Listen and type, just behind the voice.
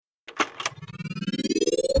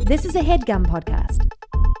This is a HeadGum podcast.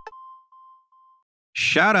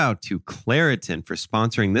 Shout out to Claritin for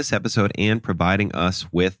sponsoring this episode and providing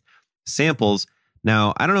us with samples.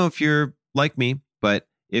 Now, I don't know if you're like me, but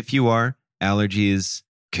if you are, allergies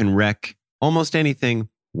can wreck almost anything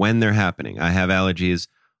when they're happening. I have allergies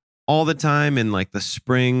all the time in like the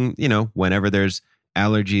spring, whenever there's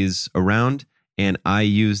allergies around, and I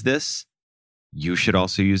use this. You should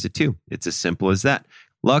also use it too. It's as simple as that.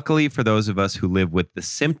 Luckily, for those of us who live with the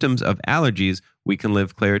symptoms of allergies, we can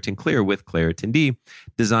live Claritin Clear with Claritin D.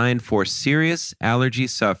 Designed for serious allergy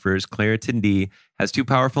sufferers, Claritin D has 2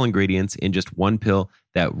 powerful ingredients in just 1 pill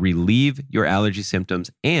that relieve your allergy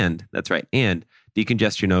symptoms and, that's right, and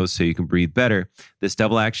decongest your nose so you can breathe better. This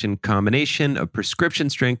double action combination of prescription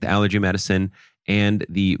strength allergy medicine and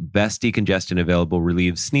the best decongestant available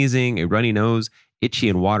relieves sneezing, a runny nose, itchy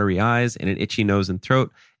and watery eyes, and an itchy nose and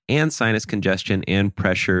throat, and sinus congestion and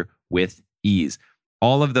pressure with ease.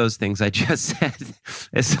 All of those things I just said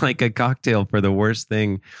is like a cocktail for the worst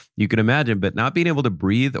thing you could imagine, but not being able to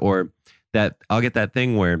breathe, or that I'll get that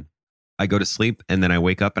thing where I go to sleep and then I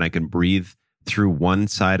wake up and I can breathe through one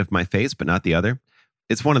side of my face, but not the other.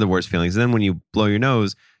 It's one of the worst feelings. And then when you blow your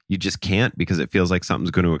nose, you just can't because it feels like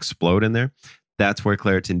something's going to explode in there. That's where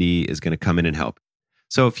Claritin D is going to come in and help.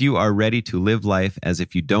 So if you are ready to live life as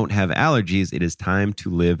if you don't have allergies, it is time to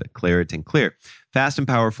live Claritin Clear. Fast and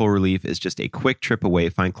powerful relief is just a quick trip away.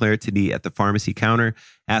 Find Claritin D at the pharmacy counter.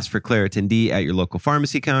 Ask for Claritin D at your local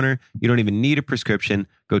pharmacy counter. You don't even need a prescription.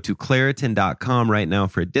 Go to Claritin.com right now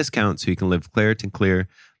for a discount so you can live Claritin Clear.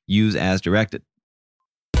 Use as directed.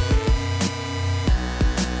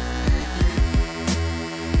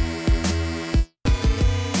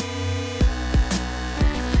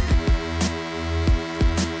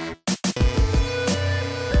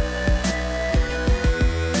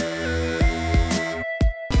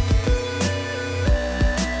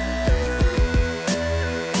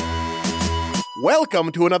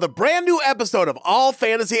 Welcome to another brand new episode of All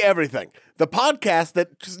Fantasy Everything, the podcast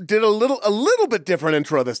that just did a little bit different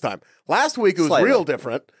intro this time. Last week it was Slightly. real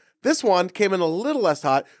different. This one came in a little less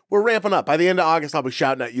hot. We're ramping up. By the end of August, I'll be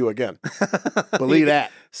shouting at you again. Believe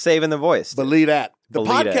that. Saving the voice. Believe that. The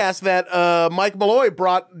Believe podcast that Mike Malloy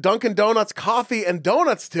brought Dunkin' Donuts coffee and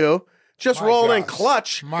donuts to, just rolling in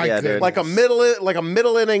clutch, Dude. like a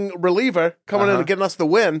middle inning reliever coming in and getting us the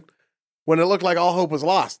win. When it looked like all hope was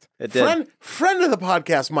lost. It did. Friend of the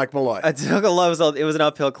podcast, Mike Malloy. I took a love. It was an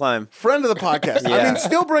uphill climb. Friend of the podcast. I mean,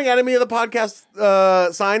 still bring enemy of the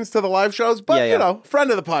podcast signs to the live shows, but, you know,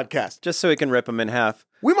 friend of the podcast. Just so we can rip them in half.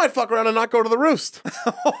 We might fuck around and not go to the roost.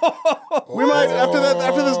 We might, after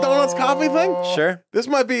this donuts coffee thing. Sure. This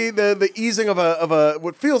might be the easing of a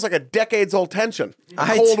what feels like a decades old tension.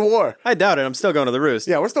 Cold War. I doubt it. I'm still going to the roost.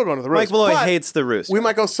 Yeah, we're still going to the roost. Mike Malloy but hates the roost. We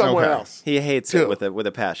might go somewhere else. He hates it with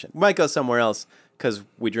a passion. We might go somewhere else because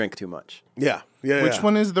we drink too much. Yeah. Which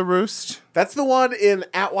one is the roost? That's the one in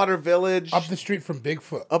Atwater Village. Up the street from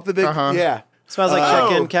Bigfoot. Up the big, yeah. Smells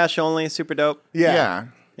like chicken, cash only, super dope. Yeah.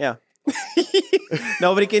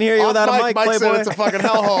 Nobody can hear you without a mic, Mike Playboy. said it's a fucking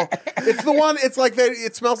hellhole. It's the one. It's like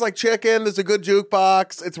it smells like chicken. There's a good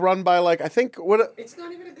jukebox. It's run by I think what. It's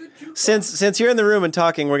not even a good jukebox. Since you're in the room and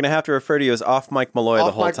talking, we're gonna have to refer to you as off Mike Malloy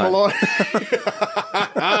the whole Mike time. Malloy.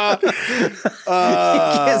 You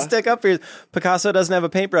can't stick up for your Picasso doesn't have a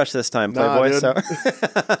paintbrush this time, Playboy. dude. So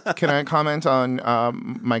Can I comment on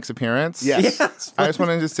Mike's appearance? Yes. I just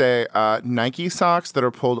wanted to say Nike socks that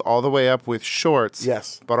are pulled all the way up with shorts,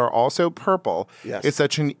 but are also purple. Yes. It's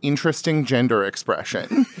such an interesting gender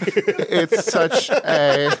expression. It's such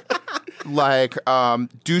a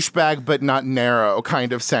douchebag but not narrow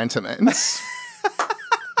kind of sentiment.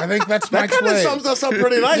 I think that's That Mike's kind of way. sums us up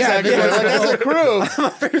pretty nice, actually. As a crew.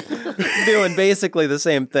 doing basically the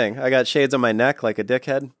same thing. I got shades on my neck like a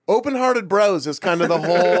dickhead. Open-hearted bros is kind of the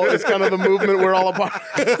whole. It's kind of the movement we're all a part.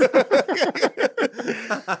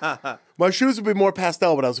 My shoes would be more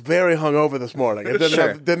pastel, but I was very hungover this morning. I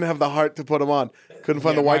didn't have the heart to put them on. Couldn't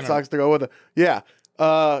find the white socks to go with it. Yeah.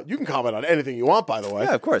 You can comment on anything you want, by the way.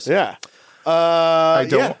 Yeah, of course. Yeah. I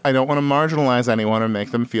don't want to marginalize anyone or make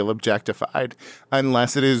them feel objectified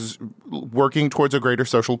unless it is working towards a greater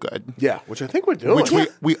social good. Yeah, which I think we're doing. Which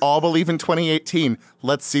we all believe in 2018.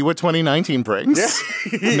 Let's see what 2019 brings.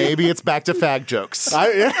 Yeah. Maybe it's back to fag jokes.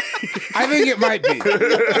 I think it might be.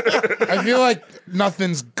 I feel like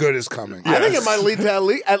nothing's good is coming. I think it might lead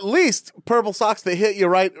to at least purple socks that hit you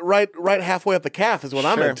right halfway up the calf is what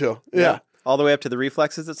I'm into. Yeah. All the way up to the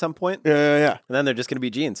reflexes at some point. Yeah. And then they're just going to be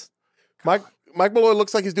jeans. Mike Malloy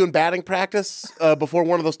looks like he's doing batting practice before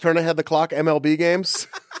one of those turn ahead the clock MLB games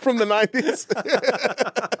from the 90s.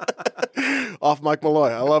 Off Mike Malloy.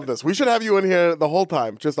 I love this. We should have you in here the whole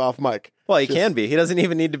time, just off mic. Well, he can be. He doesn't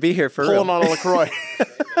even need to be here for pulling real. on a LaCroix.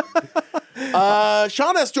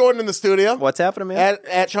 Sean S. Jordan in the studio. What's happening, man?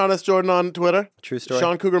 At Sean S. Jordan on Twitter. True story.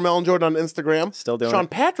 Sean Cougar Mellon Jordan on Instagram. Still doing Sean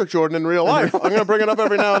it. Patrick Jordan in real life. I'm going to bring it up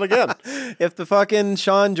every now and again. If the fucking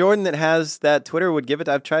Sean Jordan that has that Twitter would give it,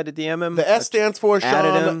 I've tried to DM him. The S stands for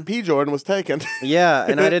added Sean him. P. Jordan was taken. Yeah,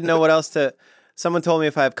 and I didn't know what else to... Someone told me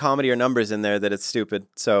if I have comedy or numbers in there that it's stupid,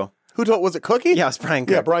 so... Who told? Was it Cookie? Yeah, it was Brian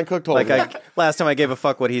Cook. Yeah, Brian Cook told me. Last time I gave a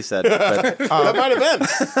fuck what he said. But, That might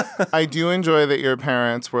have been. I do enjoy that your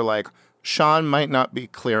parents were like, Sean might not be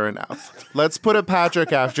clear enough. Let's put a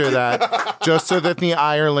Patrick after that, just so that the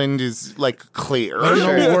Ireland is like clear. I don't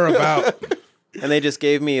know what we're about. and they just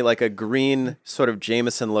gave me like a green, sort of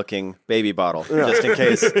Jameson-looking baby bottle, just in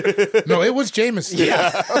case. No, it was Jameson.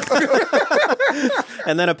 Yeah.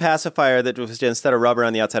 And then a pacifier that was just, instead of rubber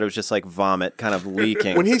on the outside, it was just like vomit kind of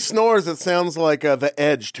leaking. When he snores, it sounds like The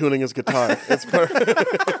Edge tuning his guitar. It's perfect.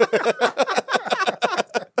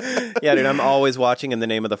 Yeah, dude, I'm always watching In the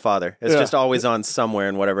Name of the Father. It's just always on somewhere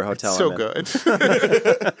in whatever hotel So I'm in. good.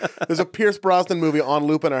 There's a Pierce Brosnan movie on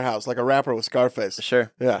loop in our house, like a rapper with Scarface.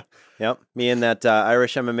 Sure. Yeah. Yep. Me and that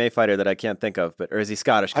Irish MMA fighter that I can't think of, or is he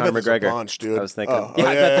Scottish? I Conor bet there's a McGregor. bunch, dude. I was thinking. Oh,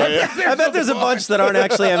 I bet there's a bunch that aren't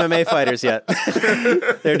actually MMA fighters yet.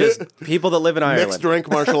 They're just people that live in Ireland. Mixed drink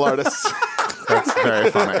martial artists. That's very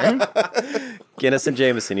funny. Guinness and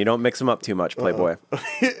Jameson. You don't mix them up too much, Playboy. What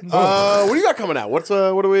do you got coming out? What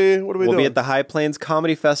are we doing? We'll be at the High Plains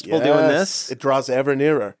Comedy Festival doing this. It draws ever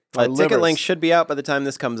nearer. Ticket link should be out by the time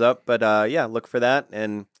this comes up, but yeah, look for that.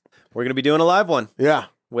 And we're going to be doing a live one. Yeah.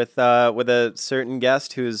 With a certain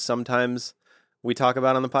guest who's sometimes we talk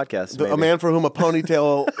about on the podcast. A man for whom a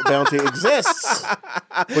ponytail bounty exists,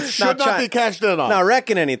 but should not be cashed in on. Not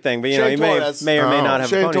wrecking anything, but you know, he may or may not have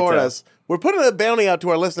Shane a ponytail. Torres. We're putting a bounty out to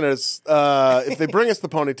our listeners. If they bring us the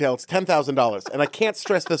ponytail, it's $10,000. And I can't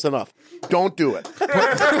stress this enough. Don't do it. But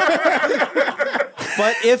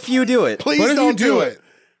if you do it, Please don't do it.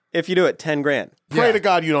 If you do it, 10 grand. Pray to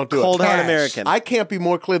God you don't do Cold it. hard Cash. American. I can't be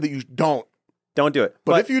more clear that you don't. Don't do it.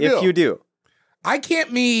 But if you do. I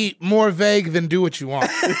can't be more vague than do what you want.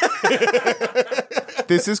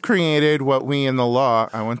 This has created what we in the law,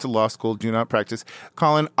 I went to law school, do not practice,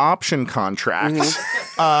 call an option contract.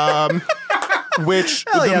 Which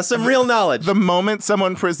Hell yeah, some real knowledge. The moment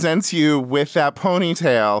someone presents you with that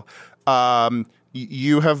ponytail,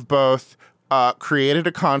 you have both created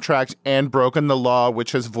a contract and broken the law,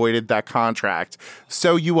 which has voided that contract.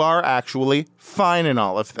 So you are actually fine in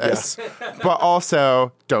all of this. But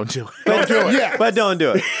also, don't do it. Don't do it. Yeah. But don't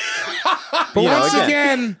do it. But once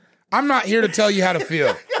again, I'm not here to tell you how to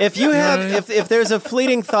feel. If you have, if there's a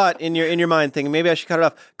fleeting thought in your mind thinking maybe I should cut it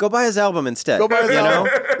off, go buy his album instead. Go buy his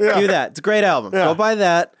album. Yeah. Do that. It's a great album. Yeah. Go buy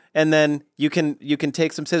that, and then you can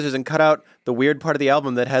take some scissors and cut out the weird part of the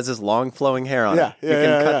album that has his long flowing hair on it. You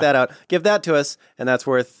can cut that out. Give that to us, and that's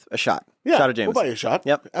worth a shot. Yeah, Shot of Jameson. we'll buy you a shot.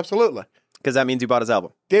 Yep. Absolutely. Because that means you bought his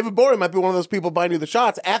album. David Gborie might be one of those people buying you the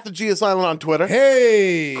shots. At the G is silent on Twitter.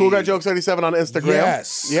 Hey. Cool Guy Jokes 87 on Instagram.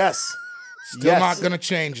 Yes. Yes. Still not going to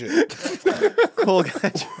change it. Cool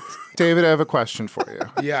guy. David, I have a question for you.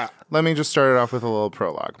 Yeah. Let me just start it off with a little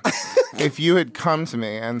prologue. If you had come to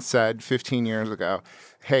me and said 15 years ago,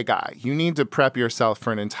 hey, guy, you need to prep yourself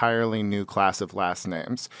for an entirely new class of last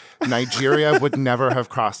names, Nigeria would never have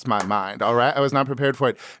crossed my mind, all right? I was not prepared for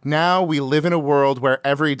it. Now we live in a world where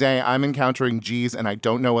every day I'm encountering G's and I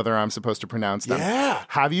don't know whether I'm supposed to pronounce them. Yeah.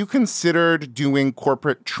 Have you considered doing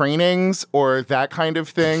corporate trainings or that kind of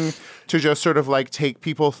thing to just sort of like take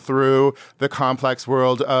people through the complex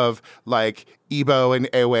world of like Igbo and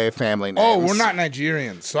Ewe family names? Oh, we're not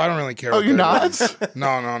Nigerians, so I don't really care. Oh, you're not?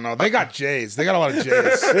 No. They got J's. They got a lot of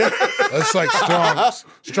J's. That's like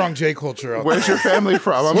strong J culture out Where's there. your family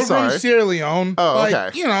from? I'm We're sorry. from Sierra Leone. Oh, like,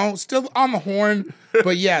 okay. You know, still on the horn.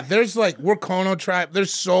 But yeah, there's like, we're Kono tribe.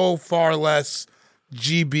 There's so far less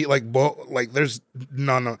GB, like there's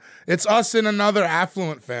none of, it's us and another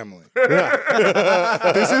affluent family.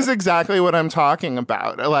 This is exactly what I'm talking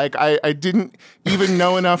about. Like, I didn't even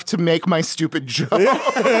know enough to make my stupid joke.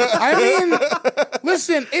 I mean,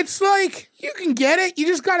 listen, it's like, you can get it. You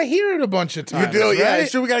just got to hear it a bunch of times. You do, yeah. right?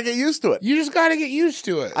 It's true. We got to get used to it. You just got to get used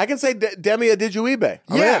to it. I can say Demi Adijuibe.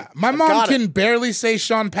 Yeah, my mom got it. can barely say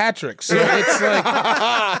Sean Patrick, so it's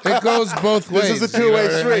like it goes both ways. This is a two-way you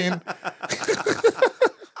know what I street. mean?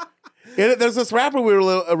 There's this rapper we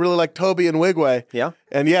really like, Toby and Wigway. Yeah.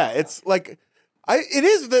 And yeah, it's like, it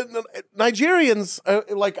is the Nigerians,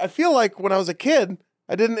 like, I feel like when I was a kid,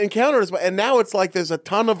 I didn't encounter as much. And now it's like there's a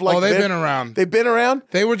ton of like. Oh, they've been around. They've been around.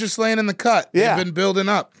 They were just laying in the cut. Yeah. They've been building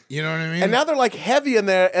up. You know what I mean? And now they're like heavy in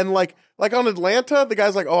there and like Like on Atlanta, the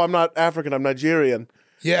guy's like, "Oh, I'm not African. I'm Nigerian."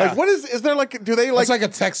 Yeah. Like, what is there like? Do they like? It's like a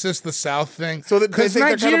Texas the South thing. So that they think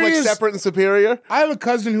they're kind of like separate and superior. I have a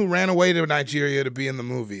cousin who ran away to Nigeria to be in the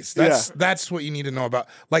movies. That's what you need to know about.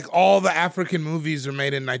 Like all the African movies are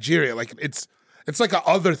made in Nigeria. Like it's like a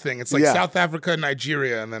other thing. It's like South Africa,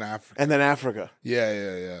 Nigeria, and then Africa. And then Africa.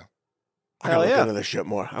 Yeah. I gotta look into this shit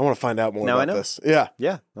more. I want to find out more about this. Yeah.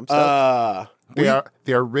 I'm stoked.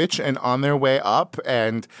 They are rich and on their way up,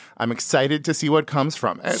 and I'm excited to see what comes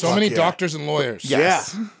from it. So many doctors and lawyers.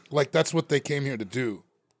 Yes. Yeah. Like that's what they came here to do.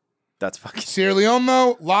 That's fucking... Sierra Leone,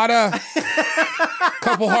 though,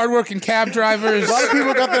 couple hardworking cab drivers. A lot of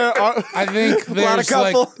people got their. I think there's A lot of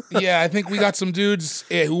couple. I think we got some dudes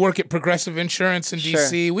who work at Progressive Insurance in DC.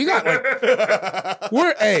 Sure. We got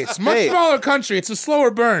it's a much smaller country. It's a slower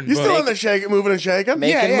burn. You still on the moving and shaking?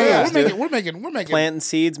 Making moves, We're making planting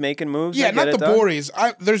seeds, making moves. Yeah, not the Gbories.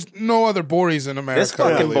 There's no other Gbories in America. This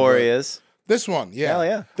fucking really, Gborie is. This one, yeah. Hell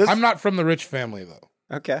yeah. I'm not from the rich family though.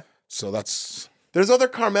 Okay. So that's... There's other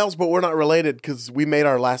Carmels, but we're not related because we made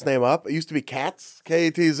our last name up. It used to be Katz,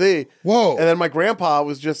 K-A-T-Z. Whoa. And then my grandpa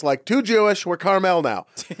was just like, too Jewish, we're Carmel now.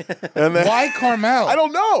 And then, why Carmel? I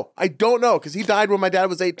don't know because he died when my dad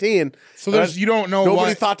was 18. So you don't know Nobody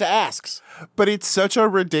why... thought to ask. But it's such a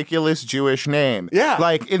ridiculous Jewish name. Yeah.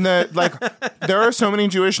 Like there are so many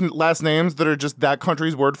Jewish last names that are just that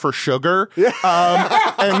country's word for sugar. Yeah.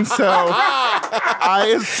 And so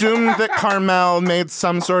I assumed that Carmel made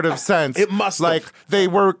some sort of sense. It must have. Like they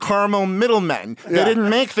were caramel middlemen. Yeah. They didn't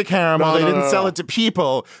make the caramel. No, they no, didn't no, sell no. it to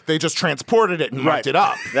people. They just transported it and marked it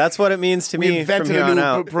up. That's what it means to We me from invented here a on new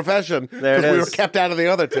out. profession There it because we were is. kept out of the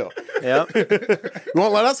other two. Yep. You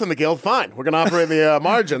won't let us in the guild? Fine. We're going to operate the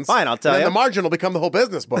margins. Fine, I'll tell And then you. the margin will become the whole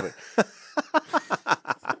business, buddy.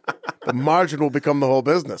 The margin will become the whole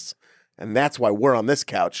business. And that's why we're on this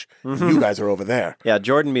couch. You guys are over there. Yeah,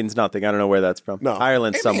 Jordan means nothing. I don't know where that's from. No.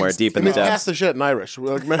 Ireland It somewhere means- deep in It the means depths. pass the shit in Irish.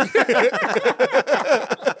 We're like, man.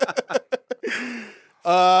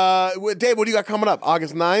 Dave, what do you got coming up?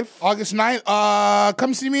 August 9th? August 9th,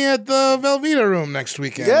 come see me at the Velveeta Room next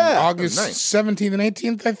weekend. Yeah. August Nice. 17th and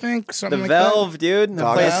 18th, I think. Something The like Velve, dude. The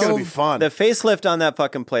Oh, place. that's going to be fun. The facelift on that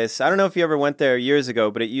fucking place. I don't know if you ever went there years ago,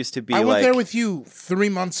 but it used to be that. I like... went there with you 3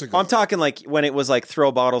 months ago. I'm talking like when it was like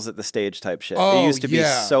throw bottles at the stage type shit. Oh, it used to be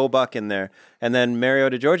yeah. so buck in there. And then Mario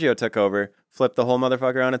DiGiorgio took over, flipped the whole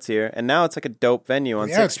motherfucker on its ear, and now it's like a dope venue on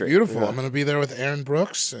 6th it's Street. beautiful. I'm going to be there with Aaron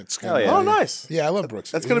Brooks. It's gonna Hell yeah. Oh, nice. Yeah, I love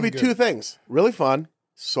Brooks. That's He's going to be doing two good. things. Really fun.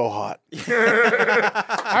 So hot.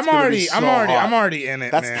 I'm gonna already be so hot. in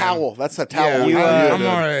it. That's man. towel. That's a towel. Yeah, You, I'm dude.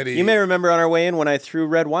 already. You may remember on our way in when I threw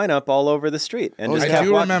red wine up all over the street and just I kept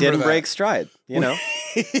do walking, remember didn't that. break stride, you know?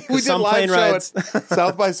 We did Some live plane show rides. at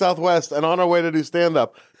South by Southwest, and on our way to do stand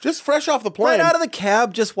up, just fresh off the plane. Right out of the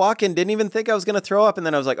cab, just walking, didn't even think I was going to throw up, and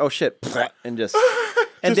then I was like, oh shit, and just...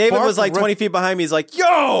 And Just David barked was like right- 20 feet behind me. He's like,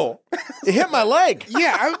 yo! It hit my leg.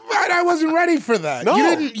 Yeah, I wasn't ready for that. No,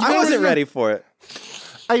 I wasn't ready for it.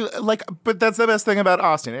 But that's the best thing about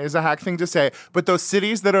Austin. It is a hack thing to say. But those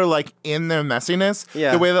cities that are like in their messiness,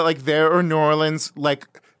 Yeah. the way that like there or New Orleans, like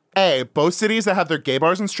both cities that have their gay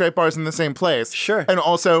bars and straight bars in the same place. Sure. And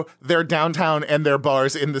also their downtown and their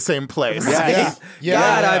bars in the same place. Yeah.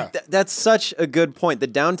 God, that's such a good point. The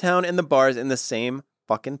downtown and the bars in the same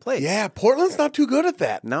fucking place. Yeah, Portland's not too good at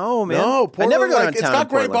that. No, man. No, I Portland, never go like, downtown. it's got in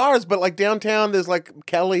great Portland. bars, but like downtown, there's like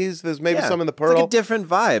Kelly's, there's maybe Yeah. some in the It's Pearl. like a different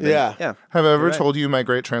vibe. and- Yeah. yeah. Have I ever Right. told you my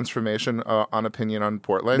great transformation on opinion on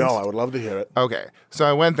Portland? No, I would love to hear it. Okay, so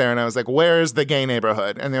I went there and I was like, where's the gay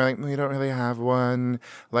neighborhood? And they're like, we don't really have one.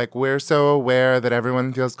 Like, we're so aware that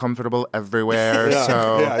everyone feels comfortable everywhere. Yeah,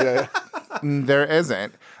 So yeah. there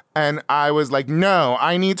isn't. And I was like, no,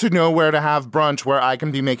 I need to know where to have brunch where I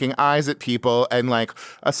can be making eyes at people and like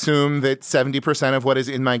assume that 70% of what is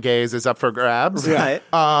in my gaze is up for grabs. Right.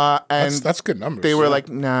 And That's good numbers. they were yeah. like,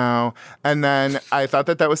 no. And then I thought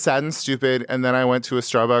that was sad and stupid. And then I went to a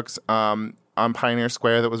Starbucks on Pioneer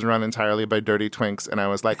Square that was run entirely by dirty twinks. And I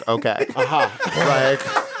was like, okay.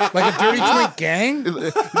 like a dirty twink gang.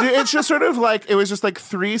 It's just sort of like, it was just like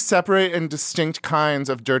three separate and distinct kinds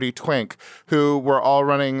of dirty twink who were all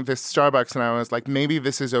running this Starbucks. And I was like, maybe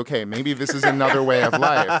this is okay. Maybe this is another way of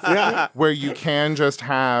life where you can just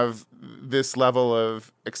have this level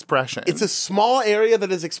of expression. It's a small area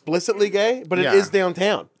that is explicitly gay, but it Yeah. is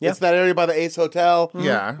downtown. Yeah. It's that area by the Ace Hotel.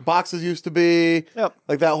 Yeah. Boxes used to be. Yep.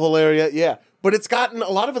 Like that whole area. Yeah. But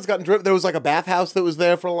a lot of it's gotten driven. There was like a bathhouse that was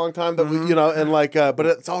there for a long time that was, and like, but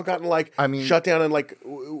it's all gotten like shut down and like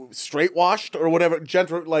straight washed or whatever.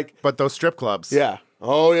 But those strip clubs. Yeah.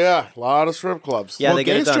 Oh yeah, a lot of strip clubs. Yeah, well, they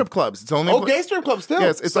get gay it done. strip clubs. It's only gay strip clubs too.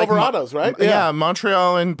 Yes, it's Silverados, right? Yeah,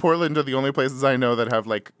 Montreal and Portland are the only places I know that have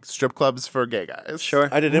like strip clubs for gay guys. Sure.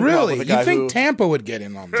 I did improv Really? with a guy You think Tampa would get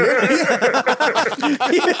in on that?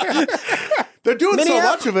 They're doing so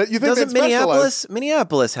much of it. You think doesn't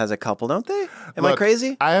Minneapolis has a couple, don't they? Am I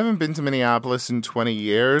crazy? I haven't been to Minneapolis in 20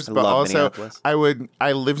 years, but love also Minneapolis.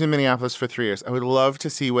 I lived in Minneapolis for 3 years. I would love to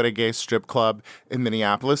see what a gay strip club in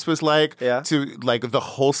Minneapolis was like. Yeah. To like the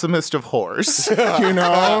wholesomest of whores,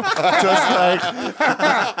 just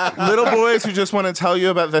like little boys who just want to tell you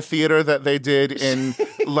about the theater that they did in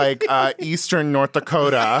like eastern North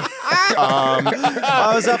Dakota.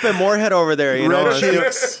 I was up in Moorhead over there,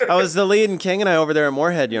 I was the lead in King and I over there at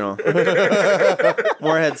Moorhead,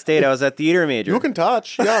 Moorhead State. I was a theater major. You can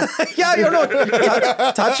touch, yeah.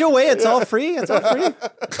 Yeah, touch away. It's all free.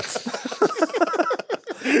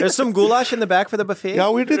 There's some goulash in the back for the buffet.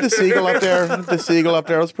 Yeah, we did the Seagull up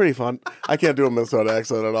there. It was pretty fun. I can't do a Minnesota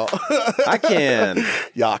accent at all. I can.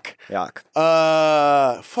 Yuck.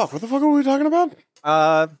 Fuck. What the fuck were we talking about?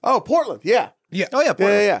 Portland. Yeah. Yeah. Oh yeah.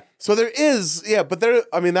 Portland. Yeah. So there is, but there.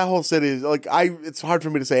 I mean, that whole city is like it's hard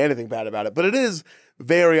for me to say anything bad about it, but it is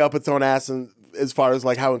very up its own ass, and as far as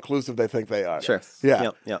like how inclusive they think they are. Sure.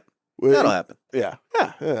 Yeah. Yep. That'll happen. Yeah.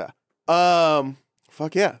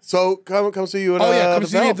 Fuck yeah. So come see you at come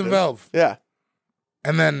see me at the Velve. Yeah.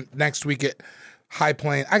 And then next week at High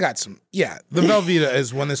Plain, I got some. Yeah, the Velveeta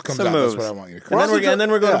is when this comes out. Moves. That's what I want you to. And then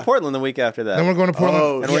we're going to Portland the week after that. Then we're going to Portland,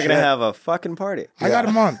 Oh, and we're gonna have a fucking party. I got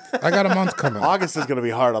a month. Coming. August is gonna be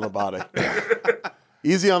hard on the body.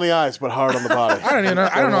 Easy on the eyes, but hard on the body. I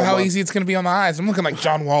don't know how easy it's going to be on the eyes. I'm looking like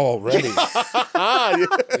John Wall already.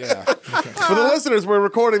 Yeah. For the listeners, we're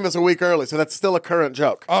recording this a week early, so that's still a current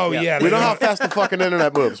joke. Oh, yeah. We know how fast the fucking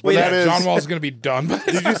internet moves. But that is, John Wall's going to be done.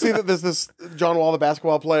 Did you see that there's this John Wall, the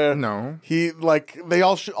basketball player? No. He, they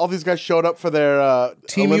all these guys showed up for their...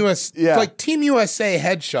 Team USA, like Team USA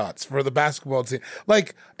headshots for the basketball team.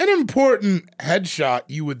 Like, an important headshot,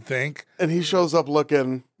 you would think. And he shows up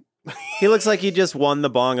looking... He looks like he just won the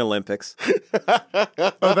Bong Olympics.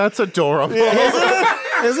 Oh, that's adorable.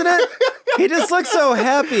 Isn't it? He just looks so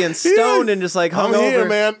happy and stoned and just like hungover. I'm here,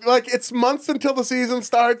 man. Like, it's months until the season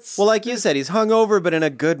starts. Well, like you said, he's hungover, but in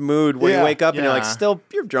a good mood where you wake up and you're like,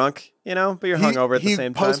 you're drunk, but you're hungover at the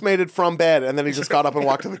same time. He postmated from bed, and then he just got up and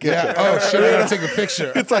walked to the kitchen. Yeah. Oh, shit, I gotta take a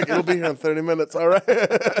picture. It's like, it'll be here in 30 minutes, all right?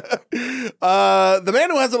 The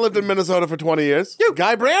man who hasn't lived in Minnesota for 20 years,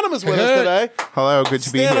 Guy Branum is with us today. Hello, good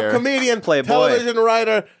to be Stand-up here. comedian, Playboy. television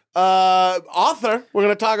writer, author. We're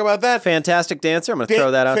going to talk about that. Fantastic dancer. I'm going to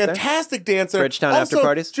throw that out there. Fantastic dancer. Bridgetown after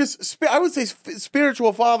parties. Just, I would say,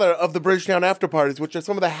 spiritual father of the Bridgetown after parties, which are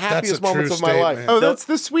some of the happiest moments of my life. Oh, that's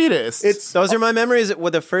the sweetest. Those are my memories.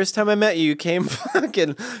 Well, the first time I met you, you came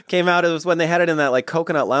out. It was when they had it in that like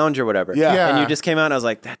coconut lounge or whatever. Yeah. And you just came out and I was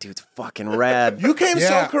like, that dude's fucking rad. You came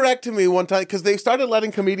so correct to me one time because they started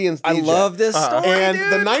letting comedians DJ. I love this story, And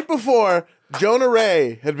dude. the night before, Jonah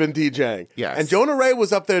Ray had been DJing. Yes. And Jonah Ray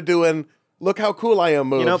was up there doing "Look How Cool I Am"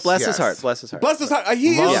 moves. Bless his heart. Bless his heart. Bless his heart.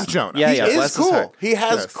 He Love is Jonah. Yeah, he yeah. is Bless his cool. heart. He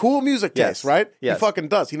has cool music taste, right? Yes. He fucking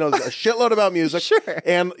does. He knows a shitload about music. Sure.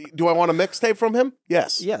 And do I want a mixtape from him?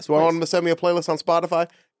 Yes. Yes, Do I please. want him to send me a playlist on Spotify?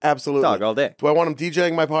 Absolutely. Dog all day. Do I want him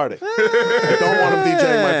DJing my party? I don't want him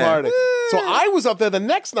DJing my party. So I was up there the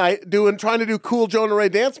next night trying to do cool Jonah Ray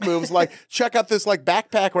dance moves, like check out this like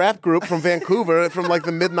backpack rap group from Vancouver from like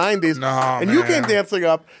the mid '90s. And you came dancing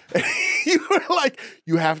up. And you were like,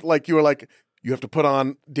 you have to put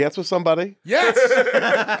on Dance with Somebody Yes.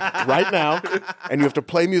 right now, and you have to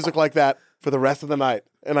play music like that for the rest of the night.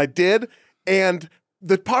 And I did, and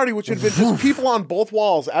the party, which had been just people on both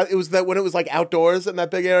walls, it was that when it was like outdoors in that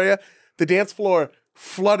big area, the dance floor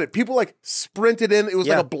flooded. People like sprinted in. It was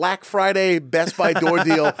like a Black Friday Best Buy door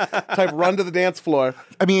deal type run to the dance floor.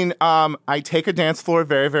 I mean, I take a dance floor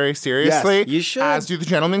very, very seriously. Yes, you should. As do the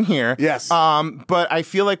gentlemen here. Yes. But I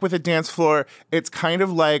feel like with a dance floor, it's kind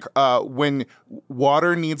of like when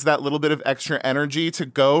water needs that little bit of extra energy to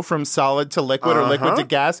go from solid to liquid or liquid to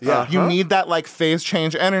gas. You need that like phase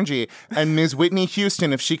change energy. And Ms. Whitney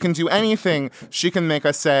Houston, if she can do anything, she can make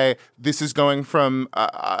us say, this is going from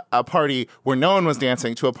a party where no one was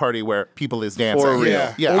dancing to a party where people is dancing. For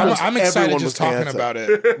real. Yeah. I'm excited everyone just was talking dancing. about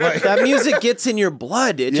it. Like, That music gets in your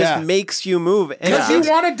blood. It just makes you move. And because you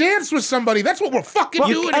want to dance with somebody. That's what we're fucking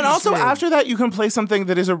doing. in And this also room. after that, you can play something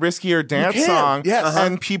that is a riskier dance can, song. yes.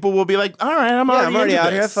 And people will be like, all right, I'm already I'm already into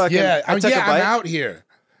out here. this. Fucking, Yeah, I took a bite. I'm out here.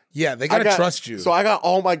 Yeah, they gotta trust you. So I got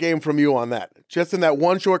all my game from you on that. Just in that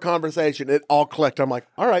one short conversation, it all clicked. I'm like,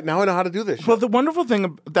 all right, now I know how to do this shit. Well, the wonderful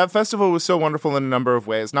thing, that festival was so wonderful in a number of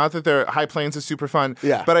ways. Not that High Plains is super fun,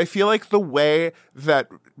 but I feel like the way that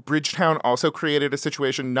Bridgetown also created a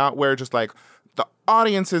situation, not where just like the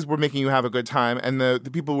audiences were making you have a good time and the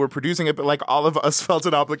people were producing it, but like all of us felt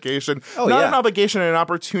an obligation, an obligation, an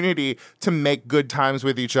opportunity to make good times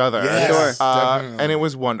with each other. Yes, and it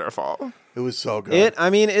was wonderful. It was so good.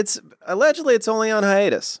 It's allegedly it's only on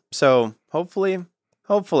hiatus, so hopefully,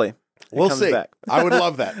 we'll comes see. back. I would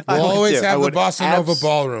love that. We'll always have I the Bossa Nova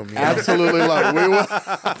ballroom. You know? Absolutely love it. We will.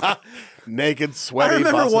 Naked, sweaty. I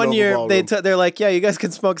remember Bossa one Nova year ballroom. they're like, yeah, you guys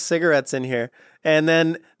can smoke cigarettes in here, and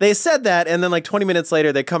then they said that, and then like 20 minutes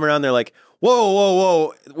later they come around, they're like,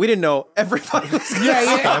 whoa, we didn't know everybody was gonna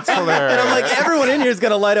That's hilarious. And I'm like, everyone in here is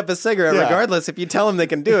gonna light up a cigarette regardless. If you tell them they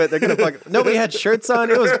can do it, they're gonna fuck. Nobody had shirts on.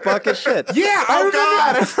 It was bucket shit. Yeah,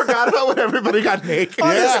 I forgot about when everybody got naked. On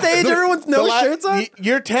the stage, everyone's shirts on.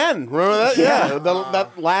 Year 10, remember that?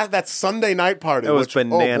 Yeah. That Sunday night party. It was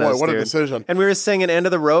bananas, Oh boy, what dude. a decision. And we were singing "End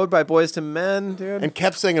of the Road" by Boys to Men, dude. And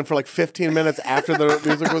kept singing for like 15 minutes after the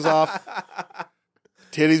music was off.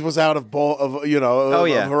 Titties was out of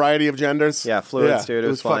a variety of genders. Yeah, fluids, dude. It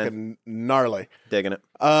was flying. fucking gnarly. Digging it.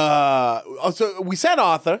 Also, we said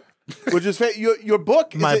author, which is your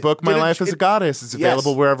book. My book, My Life as a Goddess, is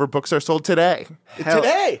available wherever books are sold today.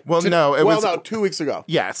 Today. Well, no, it was 2 weeks ago.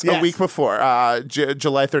 Yes, a week before,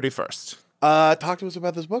 July 31st. Talk to us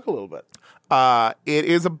about this book a little bit. It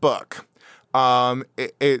is a book. I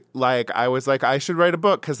was like, I should write a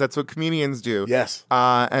book because that's what comedians do. Yes.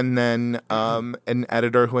 And then an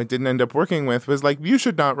editor who I didn't end up working with was like, you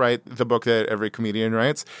should not write the book that every comedian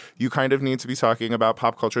writes. You kind of need to be talking about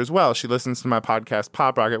pop culture as well. She listens to my podcast,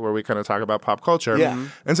 Pop Rocket, where we kind of talk about pop culture. Yeah.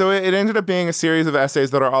 And so it ended up being a series of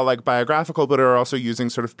essays that are all like biographical, but are also using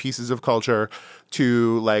sort of pieces of culture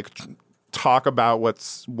to like talk about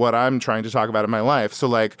what I'm trying to talk about in my life. So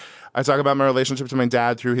like I talk about my relationship to my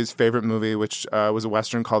dad through his favorite movie, which was a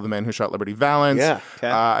Western called The Man Who Shot Liberty Valance. Yeah. Okay.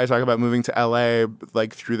 I talk about moving to LA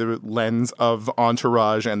like through the lens of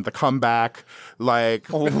Entourage and The Comeback, like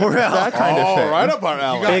that kind of thing. Right up our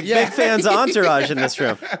alley. Big fans of Entourage in this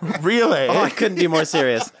room. Really? Oh, I couldn't be more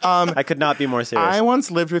serious. I could not be more serious. I once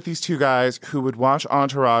lived with these two guys who would watch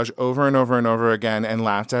Entourage over and over and over again and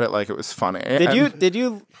laughed at it like it was funny. Do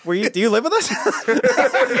you live with us?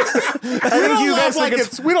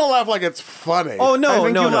 We don't laugh like it's funny. Oh, no, I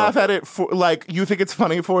think no. you laugh at it for like you think it's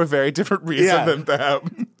funny for a very different reason than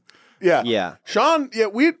them. Yeah. Yeah. Sean,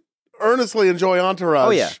 we earnestly enjoy Entourage.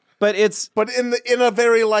 Oh, yeah. But in a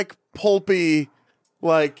very like pulpy,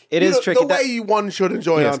 like it is tricky. The way one should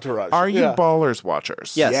enjoy Entourage. Are you Ballers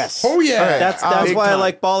watchers? Yes. Oh yeah. Right. That's Big why I time.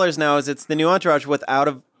 like Ballers now. Is it's the new Entourage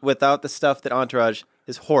without the stuff that Entourage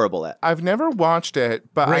is horrible at. I've never watched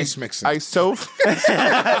it, but Race mixing. Entourage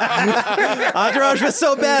was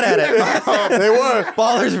so bad at it. They were.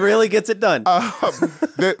 Ballers really gets it done.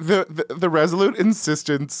 the resolute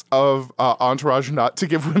insistence of Entourage not to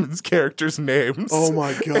give women's characters names. Oh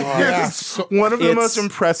my god. Yeah. One of the most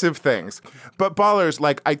impressive things. But Ballers,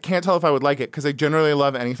 like, I can't tell if I would like it because I generally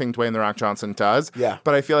love anything Dwayne The Rock Johnson does. Yeah.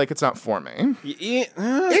 But I feel like it's not for me.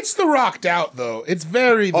 It's the rocked out though. It's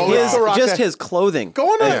very His clothing.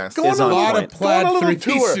 Going on a lot of plaid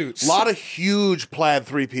three-piece suits. A lot of huge plaid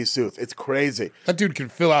three-piece suits. It's crazy. That dude can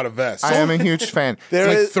fill out a vest. I am a huge fan.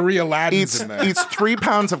 There's like 3 Aladdins in there. Eats 3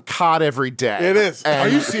 pounds of cod every day. It is. And Are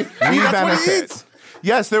you serious? We That's what he benefit. eats?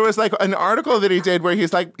 Yes, there was like an article that he did where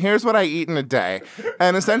he's like, here's what I eat in a day.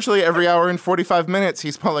 And essentially every hour and 45 minutes,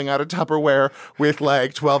 he's pulling out a Tupperware with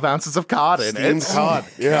like 12 ounces of cod in Steamed it. cod.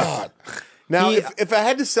 Yeah. Now, if I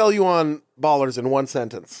had to sell you on Ballers in one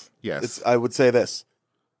sentence, Yes. I would say this.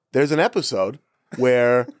 There's an episode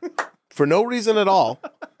where, for no reason at all,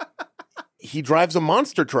 he drives a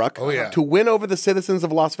monster truck to win over the citizens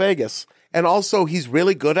of Las Vegas. And also, he's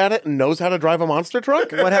really good at it and knows how to drive a monster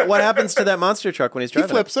truck. What happens to that monster truck when he's He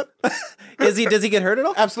driving? flips it. Does he get hurt at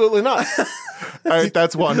all? Absolutely not.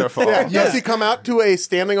 That's wonderful. Yeah. Does he come out to a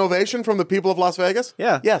standing ovation from the people of Las Vegas?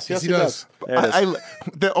 Yeah. Yes, he does. There it is.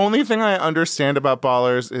 The only thing I understand about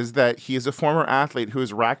Ballers is that he is a former athlete who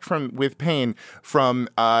is racked with pain from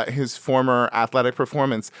his former athletic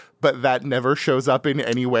performance, but that never shows up in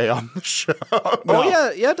any way on the show.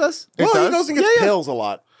 Oh yeah, it does. He does? goes and gets pills a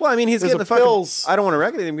lot. Well, I mean, he's There's getting the a fucking pills. I don't want to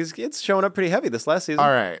reckon him because it's showing up pretty heavy this last season. All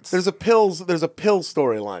right. There's a pill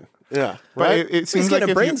storyline. Yeah, But right. it He's seems like getting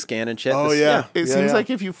a if brain you, scan and shit. Oh, This- yeah. it seems like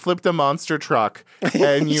if you flipped a monster truck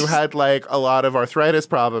and you had like a lot of arthritis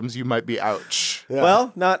problems, you might be ouch. Yeah.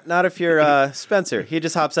 Well, not if you're Spencer. He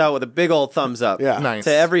just hops out with a big old thumbs up. Yeah. Nice.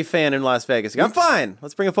 To every fan in Las Vegas. I'm fine.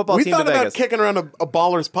 Let's bring a football we team to thought about Vegas. kicking around a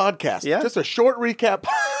Ballers podcast. Yeah. Just a short recap.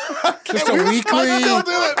 Just a weekly.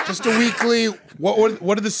 Just a weekly.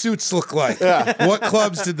 What do the suits look like? What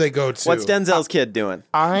clubs did they go to? What's Denzel's kid doing?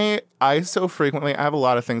 I so frequently, I have a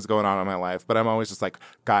lot of things going on in my life, but I'm always just like,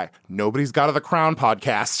 guy, nobody's got a The Crown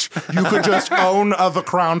podcast. You could just own a The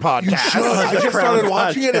Crown podcast. I just started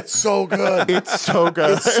watching it. It's so good. It's so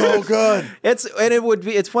good. It's so good.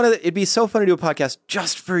 It'd be so fun to do a podcast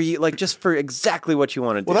just for you, like just for exactly what you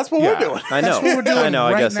want to do. Well, that's what we're doing. I know. what we're doing I know.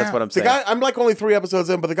 I right guess that's now. what I'm The saying. guy, I'm like only 3 episodes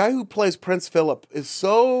in, but the guy who plays Prince Philip is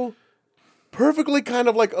so perfectly kind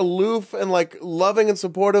of like aloof and like loving and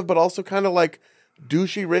supportive, but also kind of like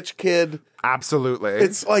douchey rich kid. Absolutely.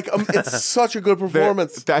 It's like it's such a good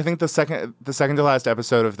performance. I think the second to last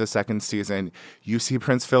episode of the second season, you see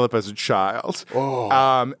Prince Philip as a child,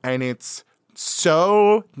 and it's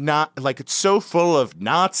so not like it's so full of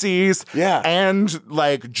Nazis, and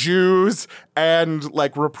like Jews and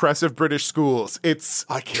like repressive British schools. It's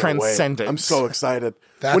I can't transcendent. wait. I'm so excited.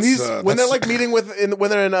 That's, When they're like meeting when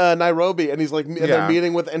they're in Nairobi and he's like they're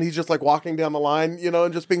meeting with and he's just like walking down the line, you know,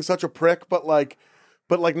 and just being such a prick, but like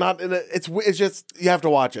not in a, it's just you have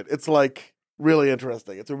to watch it. It's like really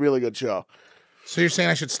interesting. It's a really good show. So you're saying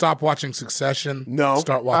I should stop watching Succession? No.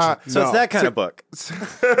 Start watching. So it's that kind of book.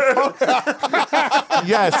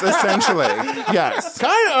 Yes, essentially. Yes.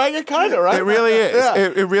 Kind of, right? It really is. Yeah.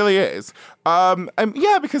 It really is.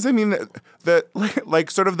 Because I mean, the like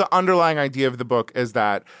sort of the underlying idea of the book is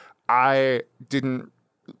that I didn't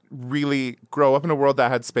really grow up in a world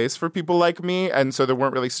that had space for people like me, and so there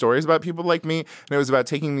weren't really stories about people like me, and it was about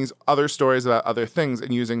taking these other stories about other things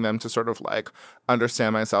and using them to sort of like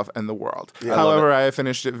understand myself and the world. However, I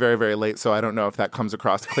finished it very, very late, so I don't know if that comes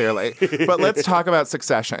across clearly. But let's talk about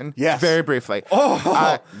Succession. Yes. Very briefly.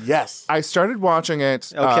 Yes. I started watching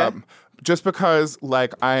it Okay. just because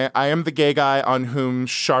like I am the gay guy on whom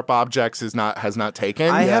Sharp Objects has not taken.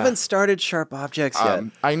 I haven't started Sharp Objects yet.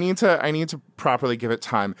 I need to properly give it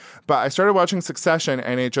time. But I started watching Succession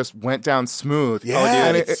and it just went down smooth. Yeah,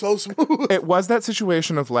 And it's so smooth. It was that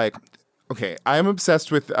situation of like, okay, I am obsessed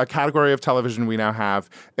with a category of television we now have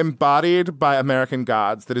embodied by American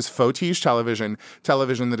gods that is faux-tige television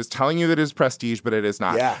that is telling you that it is prestige, but it is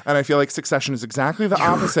not. Yeah. And I feel like Succession is exactly the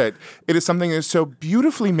opposite. It is something that is so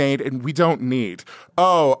beautifully made and we don't need.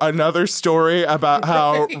 Oh, another story about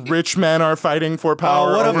how rich men are fighting for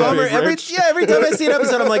power. Oh, what a over bummer! being Every rich. time I see an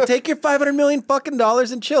episode, I'm like, take your $500 million fucking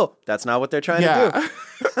dollars and chill. That's not what they're trying to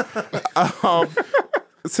do.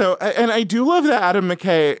 So, and I do love that Adam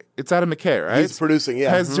McKay, it's Adam McKay, right? He's producing,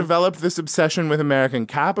 yeah. Has developed this obsession with American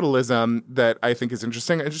capitalism that I think is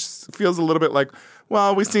interesting. It just feels a little bit like,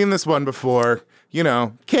 well, we've seen this one before, you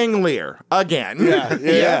know, King Lear again.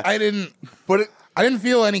 Yeah. I didn't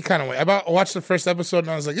feel any kind of way. I watched the first episode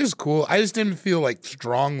and I was like, this is cool. I just didn't feel like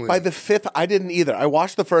strongly. By the 5th, I didn't either. I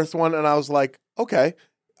watched the first one and I was like, okay,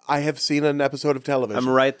 I have seen an episode of television. I'm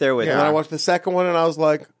right there with And you. then I watched the second one and I was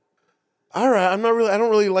like, all right, I don't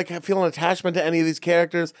really like feel an attachment to any of these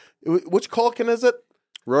characters. Which Culkin is it?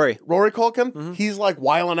 Rory. Rory Culkin? He's like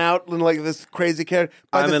wiling out and like this crazy character.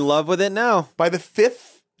 I'm in love with it now. By the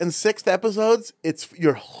 5th and 6th episodes,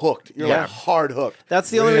 you're hooked. You're like hard hooked. That's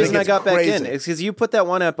the only And it reason I gets got back in. crazy. It's because you put that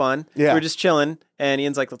one up on. Yeah. We were just chilling, and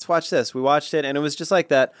Ian's like, let's watch this. We watched it, and it was just like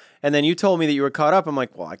that. And then you told me that you were caught up. I'm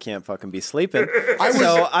like, well, I can't fucking be sleeping.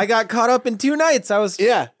 So I got caught up in 2 nights. I was...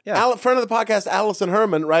 Yeah. Yeah. Friend of the podcast, Allison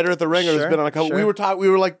Herman, writer at The Ringer, Sure, has been on a couple. sure. We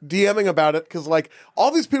were like DMing about it because like all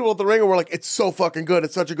these people at The Ringer were like, it's so fucking good.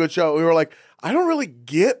 It's such a good show. We were like, I don't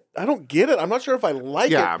get it. I'm not sure if I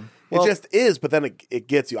like it. Well, it just is, but then it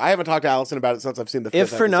gets you. I haven't talked to Allison about it since I've seen the 5th If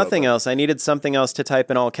for episode, nothing but else, I needed something else to type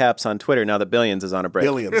in all caps on Twitter now that Billions is on a break.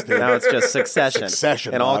 Billions, dude. Now it's just Succession.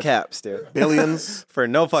 Succession, in all dog. caps, dude. Billions, For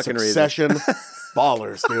no fucking reason. Succession,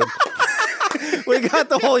 Ballers, dude. We got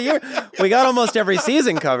the whole year. We got almost every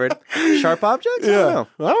season covered. Sharp Objects? I don't know.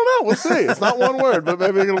 I don't know. We'll see. It's not one word, but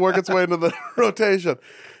maybe it'll work its way into the rotation.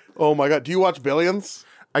 Oh my God. Do you watch Billions?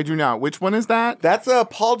 I do not. Which one is that? That's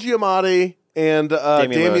Paul Giamatti and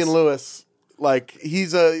Damian Lewis. Lewis. Like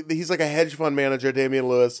he's like a hedge fund manager, Damian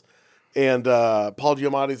Lewis, and Paul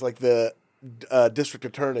Giamatti's like the district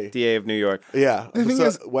attorney. DA of New York. Yeah. The thing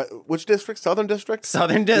is, which district? Southern District?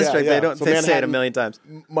 Southern District. Yeah. They don't. So They say it a Manhattan, million times.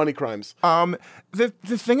 Money crimes. the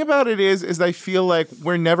thing about it is I feel like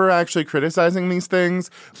we're never actually criticizing these things.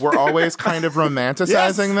 We're always kind of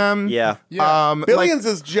romanticizing them. Yeah. Billions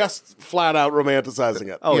is just flat out romanticizing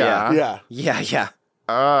it. Oh yeah. Yeah. Yeah.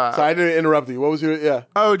 So I didn't interrupt you. What was your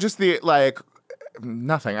Oh, just the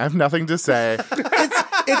nothing. I have nothing to say.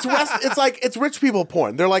 It's rich people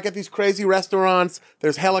porn. They're like at these crazy restaurants.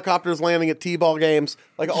 There's helicopters landing at T-ball games,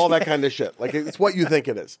 like all that kind of shit. Like it's what you think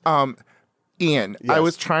it is. Ian, Yes. I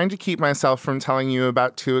was trying to keep myself from telling you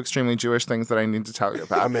about two extremely Jewish things that I need to tell you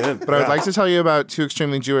about. I'm in. But I would like to tell you about two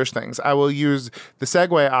extremely Jewish things. I will use the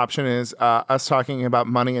segue option is us talking about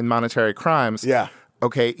money and monetary crimes. Yeah.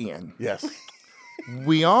 Okay, Ian. Yes.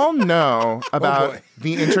 We all know about boy.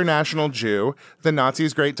 The International Jew, the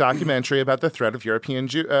Nazis' great documentary about the threat of European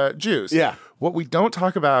Jews. Yeah. What we don't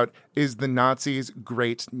talk about is the Nazis'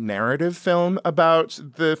 great narrative film about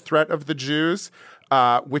the threat of the Jews,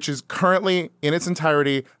 which is currently in its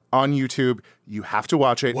entirety on YouTube. You have to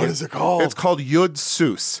watch it. What is it called? It's called Yud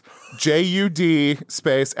Sus, Jud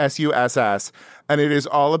space Suss, and it is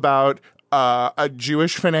all about a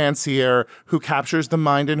Jewish financier who captures the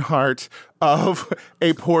mind and heart of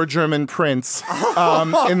a poor German prince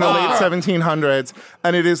in the late 1700s.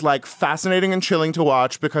 And it is like fascinating and chilling to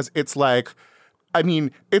watch because it's like, I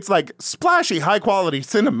mean, it's like splashy, high quality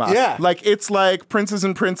cinema. Yeah. Like it's like princes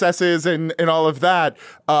and princesses and all of that.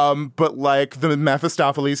 But like the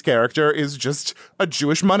Mephistopheles character is just a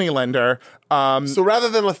Jewish moneylender. So rather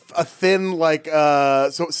than a thin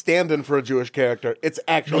stand-in for a Jewish character, it's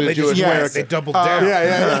actually They a Jewish just character. they doubled down.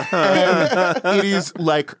 Yeah. And it is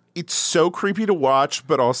like, it's so creepy to watch,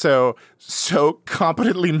 but also so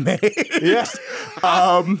competently made. Yes.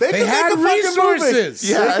 They had resources.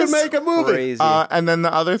 They could make a movie. Crazy. And then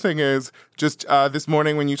the other thing is, just this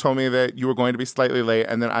morning when you told me that you were going to be slightly late,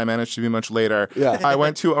 and then I managed to be much later, Yeah. I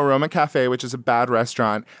went to Aroma Cafe, which is a bad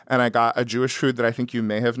restaurant, and I got a Jewish food that I think you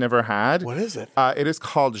may have never had. What is it? It is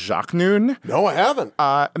called Jachnun. No, I haven't.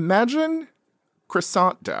 Imagine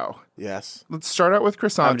croissant dough. Yes. Let's start out with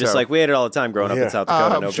croissant I'm just dough. like, we ate it all the time growing up Yeah. in South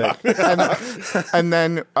Dakota. No big. And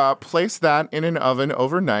then place that in an oven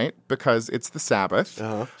overnight because it's the Sabbath.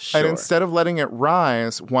 Uh-huh. And instead of letting it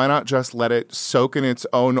rise, why not just let it soak in its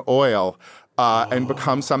own oil and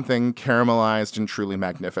become something caramelized and truly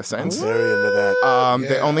magnificent? Very into that.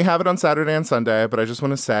 They only have it on Saturday and Sunday, but I just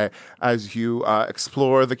want to say, as you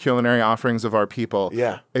explore the culinary offerings of our people,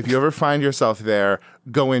 Yeah. if you ever find yourself there,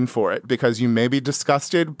 go in for it because you may be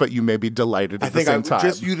disgusted, but you may be delighted at the same time.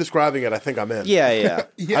 Just you describing it, I think I'm in. Yeah.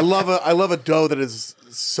 I love a dough that is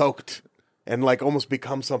soaked and like almost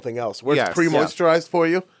becomes something else. Where Yes. it's pre-moisturized for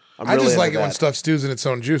you. I really just like into it when that. stuff stews in its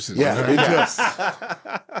own juices. Yeah, me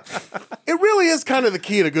too. It really is kind of the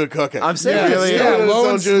key to good cooking. I'm serious. really Yeah, Stewing in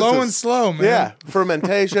low its and own slow juices. and slow, man. Yeah,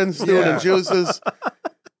 fermentation, stewing Yeah. in juices.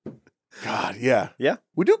 God, yeah. Yeah.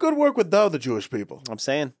 We do good work with dough, the Jewish people. I'm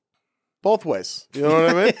saying. Both ways. You know what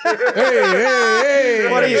I mean? Hey.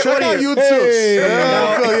 What are you? Check out Yud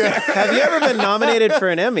Sus. Have you ever been nominated for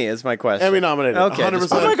an Emmy? Is my question. Emmy nominated. Okay, 100%.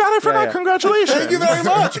 just Oh my God, I forgot. yeah. Congratulations. Thank you very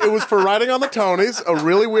much. It was for writing on the Tonys, a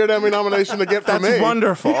really weird Emmy nomination to get for That's me.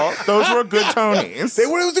 wonderful. Those were good Tonys. It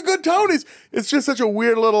was a good Tonys. It's just such a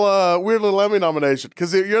weird little Emmy nomination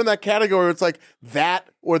because you're in that category. Where it's like that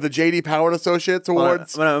or the J.D. Power and Associates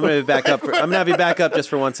Awards. I'm going to back up. I'm going to have you back up just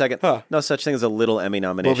for 1 second. No such thing as a little Emmy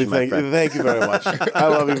nomination, my friend. Thank you very much. I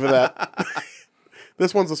love you for that.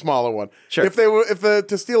 This one's a smaller one. Sure.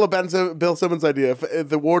 To steal a Bill Simmons idea, if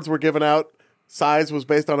the awards were given out, size was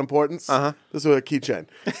based on importance. This was a keychain.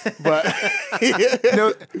 But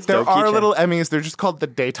No, there are keychain. little Emmys. They're just called the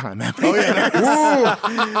daytime Emmys. oh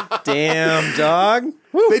yeah, Damn, dog.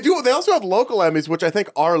 they do. They also have local Emmys, which I think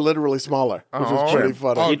are literally smaller, which is pretty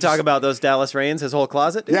funny. You talk about those Dallas Rains, his whole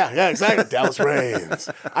closet? Yeah, exactly. Dallas Reigns.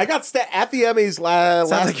 I got at the Emmys last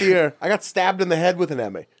like- year. I got stabbed in the head with an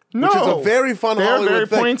Emmy. Which is No. a very fun They're Hollywood very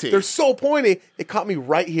thing. pointy. They're so pointy, it caught me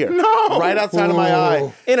right here. No. Right outside of my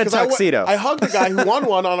eye. In a 'Cause I tuxedo. I hugged the guy who won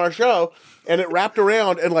one on our show, and it wrapped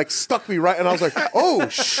around and like stuck me right, and I was like, oh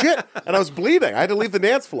shit. And I was bleeding. I had to leave the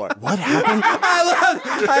dance floor. What happened?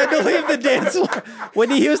 I had to leave the dance floor.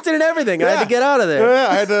 Whitney Houston and everything. I had to get out of there. Yeah,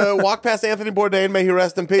 I had to walk past Anthony Bourdain, may he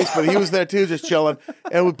rest in peace, but he was there too, just chilling,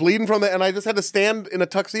 and was bleeding from it. And I just had to stand in a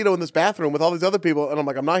tuxedo in this bathroom with all these other people, and I'm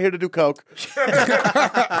like, I'm not here to do coke.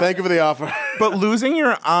 Thank you for the offer. But losing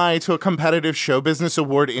your eye to a competitive show business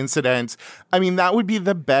award incident, I mean, that would be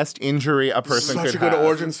the best injury a person Such could a good have.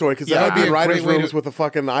 origin story because Yeah, that that'd would be be a writers' great way rooms to- with a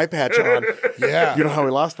fucking eye patch on. Yeah. You know how we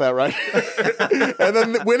lost that, right? And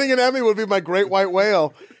then winning an Emmy would be my great white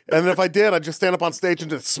whale. And if I did, I'd just stand up on stage and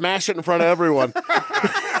just smash it in front of everyone.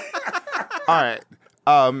 All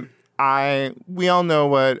right. We all know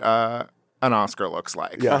what an Oscar looks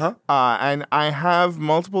like. Yeah. Uh-huh. And I have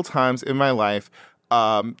multiple times in my life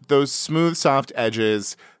those smooth, soft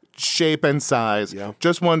edges, shape and size. Yeah.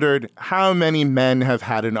 Just wondered how many men have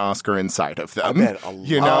had an Oscar inside of them. I bet a lot.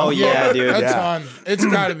 You know? Oh, yeah, dude. A Yeah. ton. It's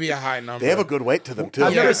got to be a high number. They have a good weight to them, too.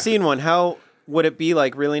 I've Yeah. never seen one. How would it be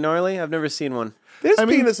like really gnarly? I've never seen one. There's I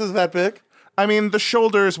mean- penises that big. I mean, the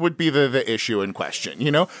shoulders would be the issue in question,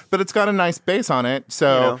 you know? But it's got a nice base on it.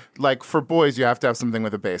 So, You know. like, for boys, you have to have something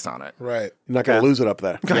with a base on it. Right. You're not going to lose it up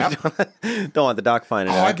there. Don't want the doc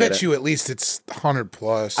finding Oh, it. I get bet it. you at least it's 100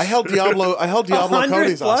 plus. I held Diablo 100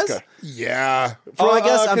 Cody's plus? Oscar. Yeah. Oh, I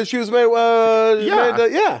guess I'm- because she was made,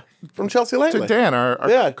 from Chelsea Lately. To Dan, our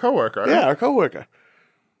Yeah. coworker. Yeah, our coworker.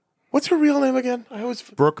 What's her real name again? I always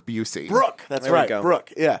Brooke Busey. Brooke. That's There we right. go.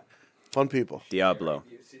 Brooke. Yeah, fun people. Diablo.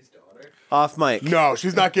 Off mic. No,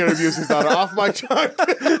 she's not Gary Busey's daughter. Off my tongue.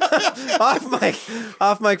 Off mic.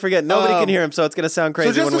 Off mic. Forget. Nobody can hear him, so it's going to sound So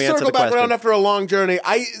crazy just when to we answer circle the back question. around after a long journey,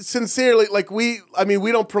 I sincerely we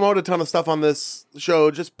don't promote a ton of stuff on this show.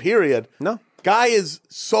 Just period. No. Guy is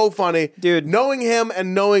so funny, Dude. Knowing him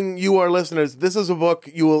and knowing you, our listeners, this is a book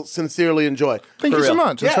you will sincerely enjoy. Thank you so real.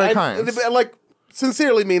 much. That's very and- kind. and, like,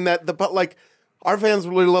 sincerely mean that our fans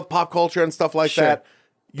really love pop culture and stuff like Sure. that.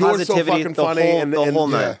 You're so Positivity, fucking the funny whole- and the whole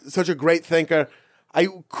yeah, nine. such a great thinker.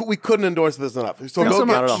 We couldn't endorse this enough. So No, go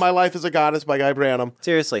not at all. get My Life as a Goddess by Guy Branum.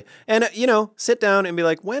 Seriously. And, sit down and be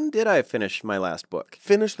like, when did I finish my last book?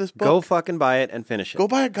 Finish this book. Go fucking buy it and finish it. Go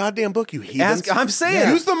buy a goddamn book, you heathens. I'm saying.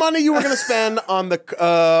 Use the money you were going to spend on the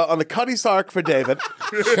Cuddy Sark for David.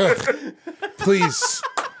 Please.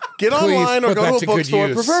 Get Please online or put go that to a to good bookstore.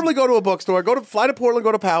 use. Preferably go to a bookstore. Fly to Portland,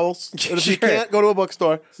 go to Powell's. And if you Sure. can't, go to a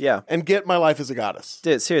bookstore. Yeah. And get My Life as a Goddess.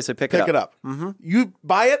 Dude, seriously, pick Pick it up. Mm-hmm. You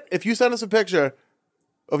buy it. If you send us a picture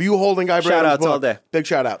of you holding Guy Branum's Shout-outs book, all day. big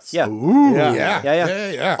shout outs. Yeah. Yeah.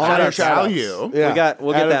 Yeah. Honor Added shout-outs. value. Yeah.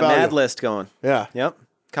 We'll get Added that value. mad list going. Yeah. Yep.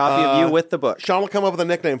 Copy of you with the book. Sean will come up with a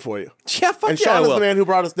nickname for you. Yeah, fuck And yeah, I Sean is will. the man who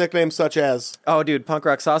brought us nicknames such as Oh, dude, punk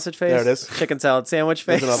rock sausage face. There it is. Chicken salad sandwich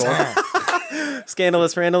face. there's another one.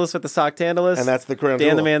 Scandalous Randalous with the sock tandalus. And that's the crown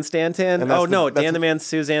Dan the jewel. Man Stantan. And Oh, that's no, the- that's Dan the- the Man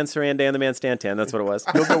Suzanne Saran Dan the Man Stantan. That's what it was.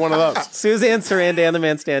 You'll get one of those. Suzanne Saran Dan the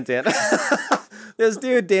Man Stantan. This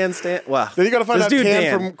dude, Dan Stan. Wow. Then you got to find This out dude, Can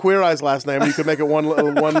Dan. from Queer Eye's last name. You could make it one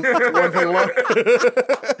thing long.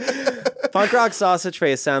 Punk rock sausage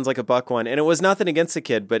face sounds like a buck one, and it was nothing against the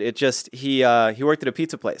kid, but it just he worked at a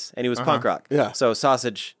pizza place and he was punk rock. Yeah. So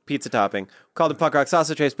sausage pizza topping called him punk rock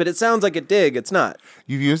sausage face, but it sounds like a dig. It's not.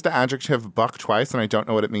 You've used the adjective buck twice, and I don't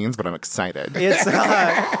know what it means, but I'm excited.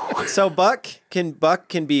 It's so buck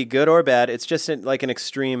can be good or bad. It's just like an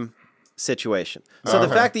extreme situation. So the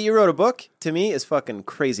fact that you wrote a book to me is fucking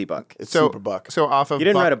crazy, Buck. It's So, super buck. so off of You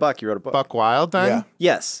didn't Buck, write a buck. You wrote a book. Buck Wild, then? Yeah.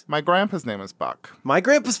 Yes. My grandpa's name is Buck. My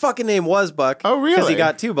grandpa's fucking name was Buck. Oh, really? Because he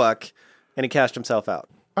got 2 buck and he cashed himself out.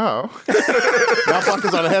 Oh. Now Buck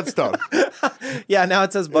is on a headstone. Yeah, now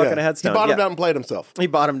it says Buck Yeah. on a headstone. He bottomed Yeah. out and played himself. He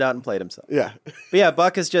bottomed out and played himself. Yeah. But yeah,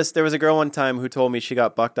 Buck is just, there was a girl one time who told me she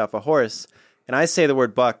got bucked off a horse, and I say the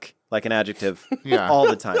word buck like an adjective Yeah. all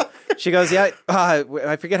the time. She goes, yeah,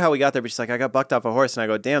 I forget how we got there, but she's like, I got bucked off a horse, and I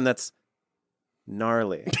go, damn, that's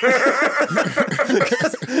gnarly.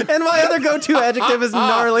 And my other go-to adjective is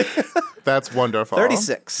gnarly. That's wonderful.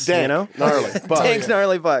 36, Dank, you know? gnarly, buck. Dank,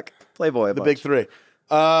 gnarly buck. Playboy. The big three.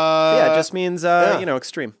 Yeah, it just means,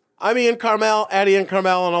 extreme. I'm Ian Carmel, at Ian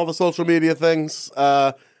Carmel on all the social media things.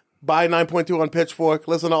 Buy 9.2 on Pitchfork.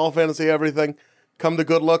 Listen to All Fantasy Everything. Come to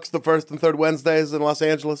Good Looks the first and third Wednesdays in Los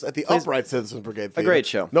Angeles at the Upright Citizens Brigade Theater. great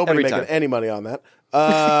show. Nobody Every making time. any money on that.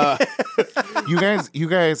 You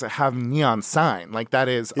guys have neon sign. Like, that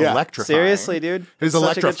is Yeah. electrifying. Seriously, dude. It's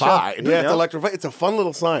Such a good show. electrified. Yeah, it's Yeah. electrified. It's a fun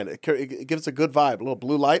little sign. It gives a good vibe. A little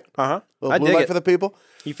blue light. Uh-huh. A I little blue dig light it. for the people.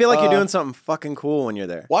 You feel like you're doing something fucking cool when you're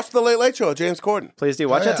there. Watch the Late Late Show with James Corden. Please do.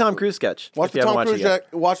 Watch that yeah. Tom Cruise sketch. Watch if the you haven't Tom watched Cruise. it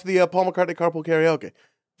yet. Watch the Paul McCartney Carpool Karaoke.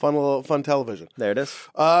 Fun television. There it is.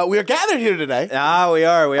 We are gathered here today. We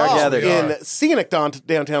are gathered. in scenic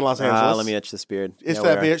downtown Los Angeles. Let me itch this beard. It's Yeah,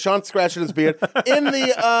 that we are. beard. Sean's scratching his beard in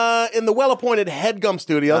the well-appointed Headgum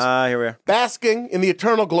Studios, Here we are. basking in the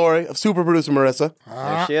eternal glory of super producer Marissa.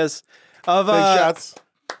 There she is. Of Big shots.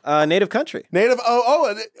 native country. Native.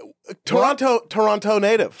 Toronto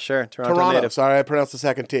native. Sure, Toronto native. Sorry, I pronounced the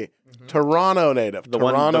second T. Toronto native. The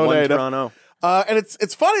one native. Toronto. And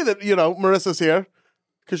it's funny that Marissa's here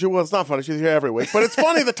because it's not funny. She's here every week, but it's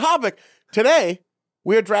funny. The topic today,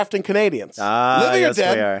 we're drafting Canadians. Living yes, or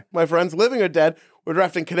dead, we are. my friends. Living or dead. We're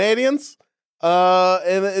drafting Canadians.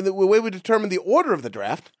 And the way we determine the order of the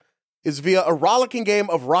draft is via a rollicking game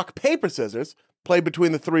of rock, paper, scissors played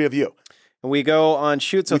between the three of you. And we go on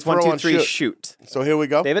shoot, so We it's 1, throw 2, on 3, shoot. shoot. So here we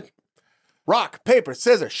go. David? Rock, paper,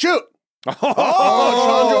 scissors, shoot! Oh,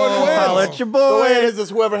 Sean Jordan wins. I'll let your The boy. way it is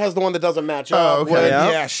whoever has the one that doesn't match up. okay. wins.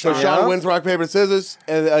 Yeah. So Sean. Sean wins rock, paper, scissors,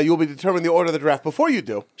 and you'll be determining the order of the draft. Before you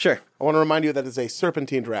do, Sure. I want to remind you that it's a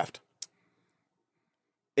serpentine draft.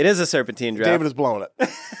 It is a serpentine draft. David is blowing it.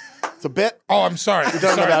 It's a bit. Oh, I'm sorry. done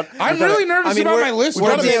Sorry. about- I'm we've done really it. nervous about my list. we've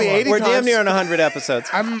on done it this maybe one. 80 We're damn times. near on 100 episodes.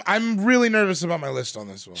 I'm really nervous about my list on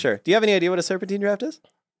this one. Sure. Do you have any idea what a serpentine draft is?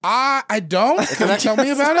 I don't. Can you tell me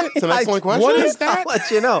about it? It's an excellent question. What is that? I'll let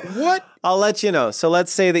you know. What? I'll let you know. So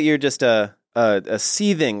let's say that you're just a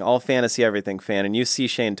seething all fantasy everything fan, and you see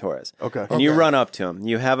Shane Torres. Okay. And you Okay. run up to him.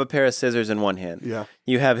 You have a pair of scissors in one hand. Yeah.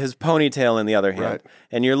 You have his ponytail in the other hand. Right.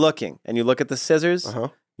 And you're looking, and you look at the scissors. Uh-huh.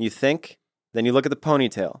 You think. Then you look at the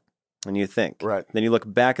ponytail, and you think. Right. Then you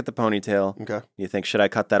look back at the ponytail. Okay. You think, should I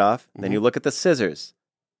cut that off? Then you look at the scissors.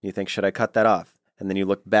 You think, should I cut that off? And then you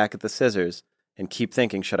look back at the scissors and keep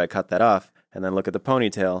thinking, should I cut that off? And then look at the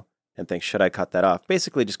ponytail and think, should I cut that off?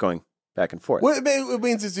 Basically just going back and forth. What it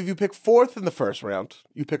means is if you pick fourth in the first round,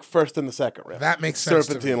 you pick first in the second round. That makes sense.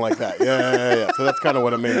 to Serpentine me. like that. Yeah. So that's kind of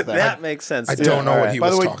what it means. That makes sense. I to don't me. know All what right. he By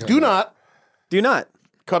was the way, talking do about. not Do not.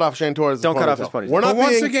 cut off Shane Torres' Don't cut off his ponytail. We're not But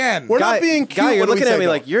once being, again, we're Guy, not being cute. Guy, you're when we looking at say me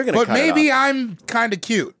go. like you're going to But cut it maybe off. I'm kind of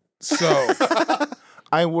cute. So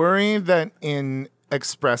I worry that in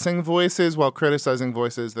expressing voices while criticizing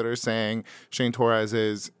voices that are saying Shane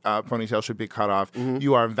Torres's ponytail should be cut off,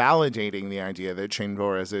 you are validating the idea that Shane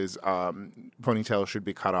Torres's ponytail should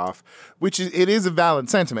be cut off, which it is a valid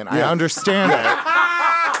sentiment. I understand it.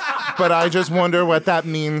 But I just wonder what that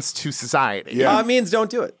means to society. Yeah. It means don't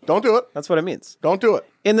do it. Don't do it. That's what it means. Don't do it.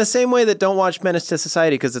 In the same way that don't watch Menace to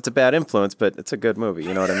Society because it's a bad influence, but it's a good movie.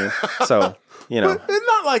 You know what I mean? So, you know. But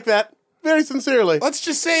not like that. Very sincerely. let's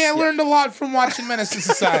just say I learned a lot from watching Menace to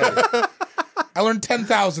Society. I learned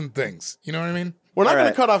 10,000 things. You know what I mean? We're not All going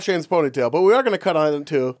right. to cut off Shane's ponytail, but we are going to cut on it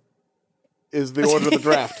too. Is the order of the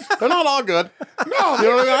draft. They're not all good. No, you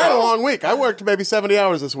know what I mean? I had a long week. I worked maybe 70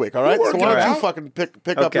 hours this week, all right? So working why don't you out. fucking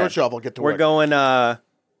pick up Okay. your shovel, get to We're work. going,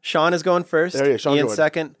 Sean is going first. There he is, Sean Ian's Jordan.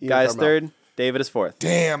 second. Ian Guy's Carmel. third. David is fourth.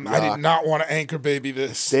 Damn, I did not want to anchor baby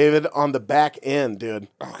this. David on the back end, dude.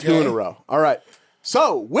 Okay. 2 in a row. All right.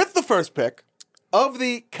 So, with the first pick of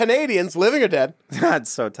the Canadians, living or dead,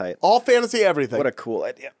 That's so tight. all fantasy everything, What a cool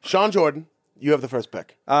idea. Sean Jordan, you have the first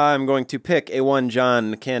pick. I'm going to pick a one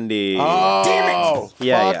John Candy. Damn it!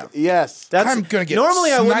 Yeah, Yes. That's I'm gonna get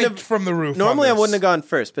normally I wouldn't sniped have from the roof. Normally I on this. wouldn't have gone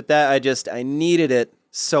first, but that I needed it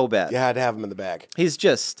so bad. You had to have him in the bag. He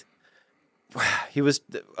was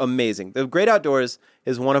amazing. The Great Outdoors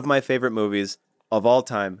is one of my favorite movies of all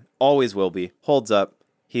time. Always will be. Holds up.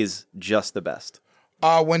 He's just the best.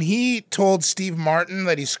 When he told Steve Martin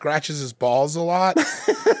that he scratches his balls a lot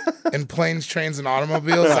in Planes, Trains, and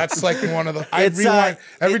Automobiles, that's like one of the. I It's, rewind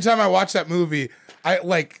every time I watch that movie. I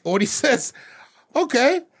like what he says.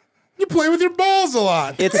 Okay, you play with your balls a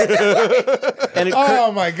lot. It's and it,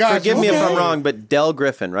 Oh my gosh! forgive me if okay. I'm wrong, but Del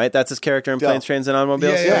Griffin, right? That's his character in Planes, Trains, and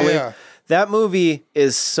Automobiles. Yeah, yeah, I believe. yeah. That movie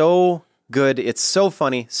is so good. It's so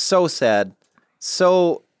funny, so sad,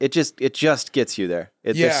 so it just gets you there.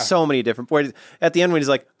 Yeah. There's so many different points. At the end, when he's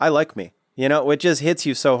like, "I like me," you know, it just hits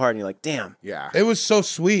you so hard, and you're like, "Damn." Yeah. It was so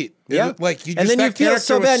sweet. It Yeah, was like you just, and then you that feel character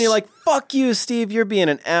so was- bad, and you're like, "Fuck you, Steve! You're being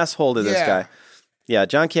an asshole to this Yeah. guy." Yeah,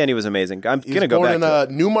 John Candy was amazing. I'm He's gonna go born back in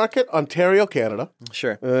to Newmarket, Ontario, Canada. it.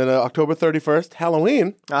 Sure. On October 31st,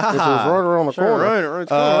 Halloween, which was right around the Sure, corner. right, it's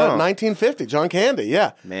going on. 1950, John Candy,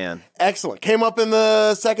 yeah. Man. Excellent. Came up in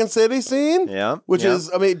the Second City scene. Yeah, Which yeah. is,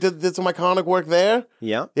 I mean, did some iconic work there.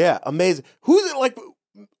 Yeah. Yeah, amazing. Who's it like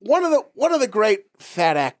one of the great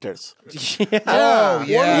fat actors? Oh One of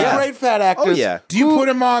the yeah. great fat actors. Oh yeah. Do you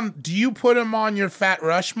put him on your Fat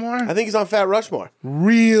Rushmore? I think he's on Fat Rushmore.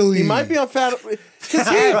 Really? He might be on Fat.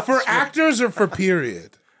 Yeah, for actors or for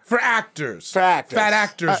period? For actors. For actors. Fat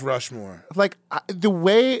actors Rushmore. Like the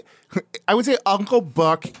way I would say Uncle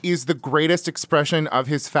Buck is the greatest expression of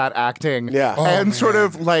his fat acting. Yeah. Oh, and sort man.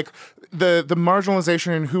 of like the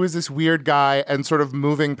marginalization and who is this weird guy and sort of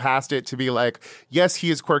moving past it to be like, yes,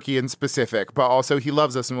 he is quirky and specific, but also he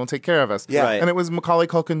loves us and will take care of us. Yeah. Right. And it was Macaulay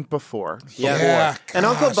Culkin before. Yeah. And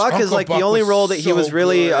Uncle gosh, Buck is Uncle like Buck the only was role that he so was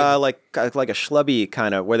really good. like a schlubby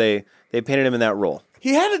kind of, where they painted him in that role.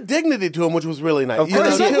 He had a dignity to him, which was really nice. Of You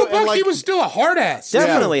course, know, Uncle too, and, Buck, he was still a hard ass.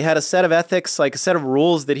 Definitely had a set of ethics, like a set of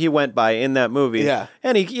rules that he went by in that movie. Yeah.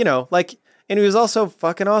 And he, you know, like, and he was also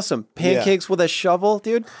fucking awesome. Pancakes with a shovel,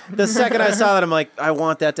 dude. The second I saw that, I'm like, I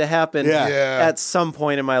want that to happen Yeah. Yeah. at some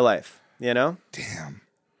point in my life, you know? Damn.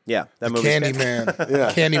 Yeah, that movie. Candyman.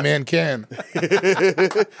 Yeah. Candyman can.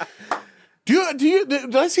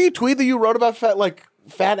 Did I see a tweet that you wrote about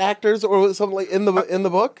fat actors or something like in the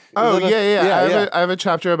book? Oh, Is that yeah. I have a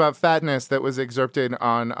chapter about fatness that was excerpted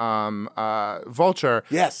on Vulture.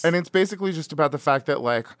 Yes. And it's basically just about the fact that,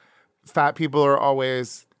 like, fat people are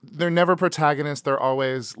always... They're never protagonists. They're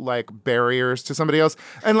always, like, barriers to somebody else.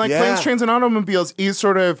 And, like, Planes, Trains, and Automobiles is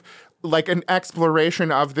sort of like an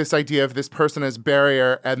exploration of this idea of this person as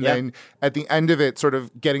barrier, and then at the end of it, sort of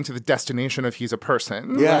getting to the destination of he's a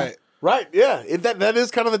person. Yeah. Right, yeah. That is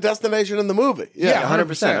kind of the destination in the movie. Yeah,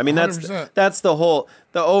 100%. I mean, that's 100%. the whole,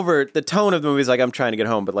 the tone of the movie is like, I'm trying to get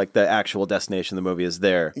home, but like the actual destination of the movie is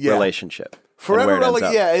their relationship. Forever,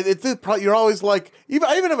 you're always like,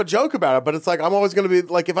 I even have a joke about it, but it's like, I'm always going to be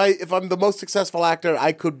like, if I'm the most successful actor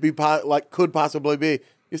I could be, could possibly be,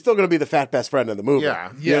 you're still going to be the fat best friend in the movie.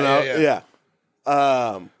 Yeah.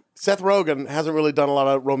 Seth Rogen hasn't really done a lot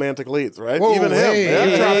of romantic leads, right? Whoa, Even him.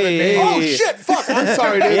 hey. Oh shit! Fuck! I'm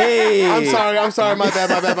sorry, dude. I'm sorry. My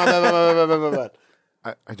bad.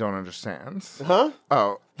 I don't understand. Huh?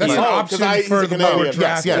 Oh. That's an option for the Canadian.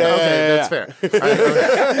 draft. That's fair.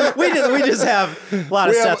 Okay. We just have a lot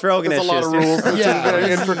of Seth Rogen There's issues. a lot of rules. Yeah.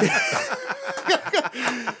 Very intricate.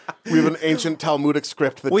 We have an ancient Talmudic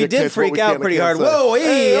script that We dictates did freak what we out can pretty and hard. can't say. Whoa,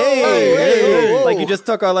 hey. whoa. Like you just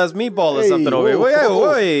took our last meatball or something over here.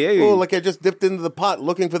 Whoa, hey. Oh, like I just dipped into the pot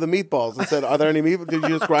looking for the meatballs and said, "Are there any meatballs? Did you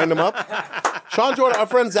just grind them up?" Sean Jordan, our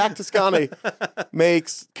friend Zach Toscani,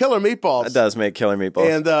 makes killer meatballs. It does make killer meatballs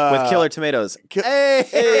And, with killer tomatoes.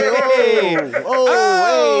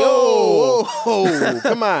 Oh,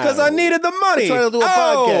 come on. Because I needed the money. Trying to do a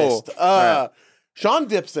podcast. Sean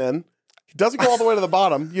dips in. He doesn't go all the way to the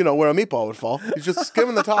bottom, where a meatball would fall. He's just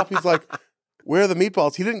skimming the top. He's like, where are the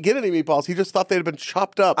meatballs? He didn't get any meatballs. He just thought they'd been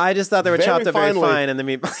chopped up. I just thought they were chopped up very finely, fine and the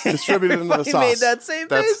meatball distributed into the He sauce. made that same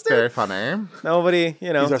face, That's dude. very funny. Nobody, He's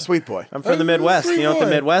our sweet boy. I'm from the Midwest. You know what the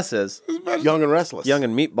Midwest is? Young and restless. Young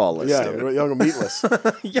and meatballless, dude. young and meatless.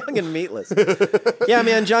 Young and meatless. Yeah,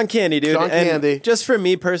 man, John Candy, dude. John Candy. Just for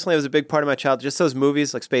me personally, it was a big part of my childhood. Just those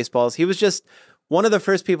movies like Spaceballs. He was just one of the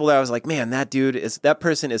first people that I was like, man, that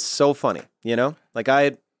person is so funny. Like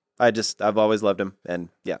I've always loved him, and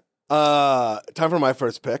yeah. Time for my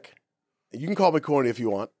first pick. You can call me corny if you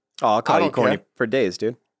want. Oh, I'll call I you don't corny care. for days,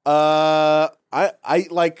 dude. I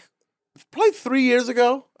like probably 3 years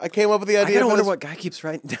ago. I came up with the I idea. gotta wonder this. what guy keeps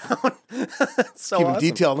writing down. It's so Keeping awesome.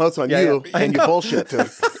 detailed notes on Yeah, you yeah. I and your know. bullshit too.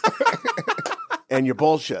 And your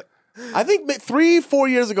bullshit. I think 3-4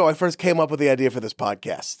 years ago, I first came up with the idea for this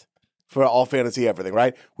podcast for All Fantasy Everything.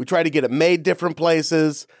 Right? We tried to get it made different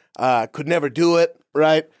places. Could never do it.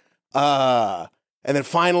 Right? And then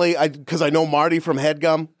finally, because I know Marty from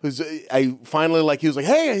HeadGum, he was like,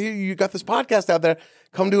 hey, you got this podcast out there.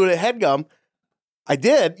 Come do it at HeadGum. I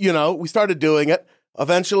did, we started doing it.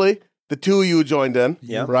 Eventually, the two of you joined in,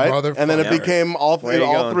 Yeah. right? And then it Motherfucker. became all Where you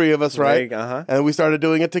going? three of us, right? Uh-huh. And we started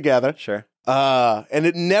doing it together. Sure. And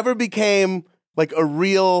it never became like a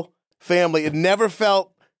real family. It never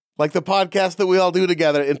felt like the podcast that we all do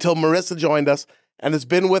together until Marissa joined us. And it's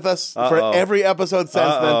been with us for every episode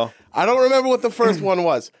since then. I don't remember what the first one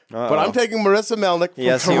was, but I'm taking Marissa Melnick from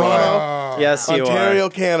Yes, you Toronto, are. Yes, you Ontario, are.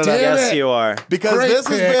 Canada. Damn Yes, it. you are. Because Great this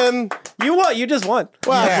pick. has been... You won. You just won.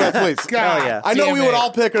 Well, Yeah. please. God, yeah. I know damn we would it.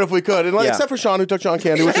 all pick her if we could, and Yeah. except for Sean, who took John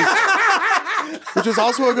Candy, which is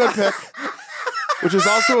also a good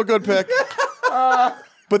pick.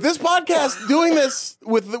 But this podcast, doing this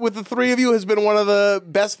with the three of you, has been one of the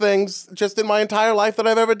best things just in my entire life that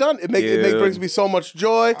I've ever done. It brings me so much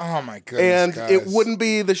joy. Oh my goodness, And guys. it wouldn't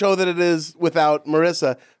be the show that it is without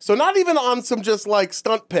Marissa. So not even on some just like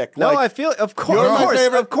stunt pick. No, like, I feel of course. you're my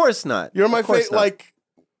favorite- Of course not. You're my Of course favorite. not. Like,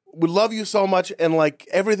 we love you so much, and like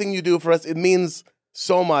everything you do for us, it means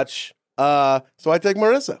so much. So I take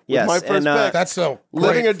Marissa. Yes, with my first and, pick. That's so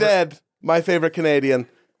Living great or Dead, my favorite Canadian.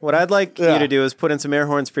 What I'd like Yeah. you to do is put in some air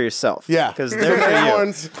horns for yourself. Yeah, because they're for air you.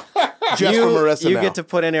 horns just for Marissa. You now. get to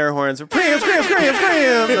put in air horns. Scream, scream, scream,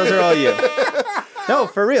 scream. Those are all you. No,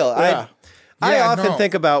 for real. Yeah. I Yeah, often no.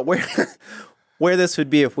 think about where this would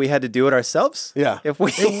be if we had to do it ourselves. Yeah. If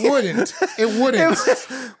we It wouldn't. It wouldn't.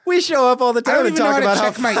 we show up all the I time don't and even know talk how about to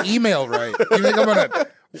how check my email right. You think I'm gonna?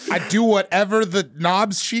 I do whatever the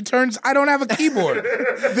knobs she turns. I don't have a keyboard.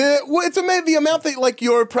 It's amazing the amount that like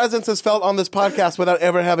your presence has felt on this podcast without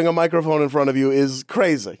ever having a microphone in front of you is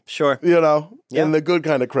crazy. Sure. Yeah. Yeah. The good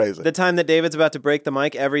kind of crazy. The time that David's about to break the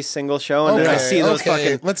mic every single show, and then I Okay, see those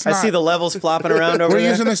okay, fucking. let's I see not- the levels flopping around over We're there.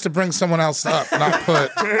 using this to bring someone else up, not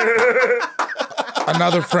put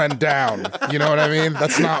another friend down. You know what I mean?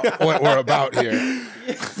 That's not what we're about here.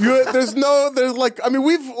 We've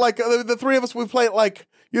like the three of us. We played like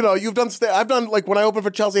you know, you've done. I've done like when I opened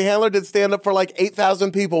for Chelsea Handler, did stand up for like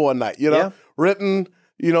 8,000 people one night. You know, Yeah. written,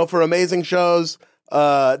 you know, for amazing shows. You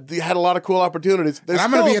had a lot of cool opportunities. And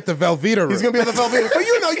I'm going to be at the Velveeta room. He's going to be at the Velveeta. But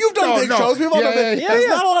you know, you've done big shows. We've all done big. There's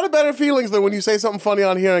not a lot of better feelings than when you say something funny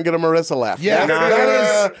on here and get a Marissa laugh. Yeah,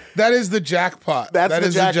 that is the jackpot. That's that the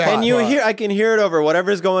is jackpot. And I can hear it over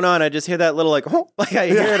whatever's going on. I just hear that little like I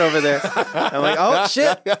hear it over there. I'm like, oh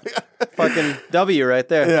shit, fucking W right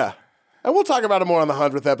there. Yeah. And we'll talk about it more on the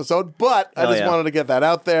 100th episode, but I just wanted to get that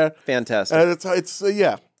out there. Fantastic. And it's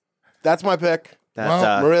that's my pick.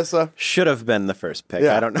 That Marissa should have been the first pick.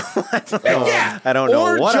 Yeah. I don't know. I don't know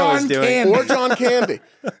Or what I was John doing. Candy. or John Candy.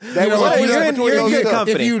 That was know, always you're in between those good two.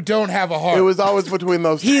 company. If you don't have a heart. It was always between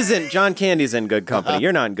those two. John Candy's in good company.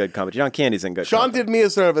 You're not in good company. John Candy's in good Sean company. did me a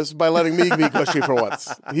service by letting me be gushy for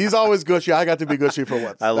once. He's always gushy. I got to be gushy for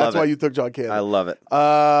once. I love That's it. why you took John Candy. I love it.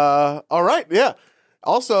 All right, yeah.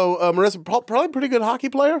 Also, Marissa, probably a pretty good hockey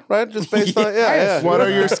player, right? Just based on yeah. What are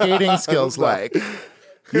your skating skills like?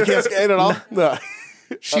 You can't skate at all? No.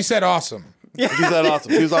 She said awesome. She said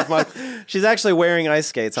awesome. She was off my. She's actually wearing ice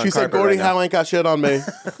skates on She said, carpet "Gborie right now. Howe ain't got shit on me."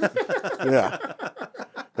 Yeah.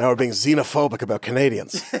 Now we're being xenophobic about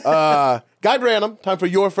Canadians. Guy Branum, time for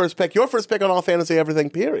your first pick. Your first pick on All Fantasy Everything,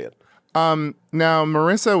 period. Now,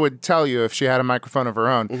 Marissa would tell you, if she had a microphone of her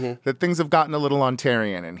own, that things have gotten a little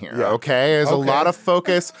Ontarian in here, okay? There's a lot of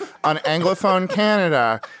focus on Anglophone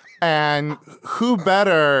Canada, and who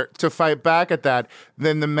better to fight back at that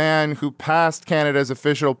than the man who passed Canada's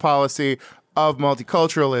official policy of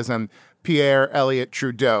multiculturalism, Pierre Elliott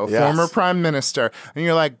Trudeau, former prime minister. And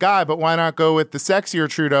you're like, Guy, but why not go with the sexier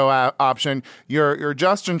Trudeau option? You're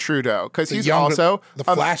Justin Trudeau, because he's also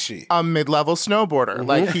flashy, a mid-level snowboarder.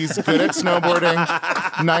 Like, he's good at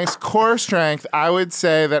snowboarding, nice core strength. I would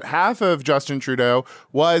say that half of Justin Trudeau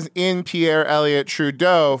was in Pierre Elliott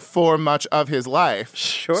Trudeau for much of his life.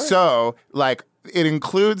 Sure. So, like, it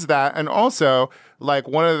includes that, and also, like,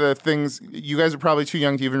 one of the things, you guys are probably too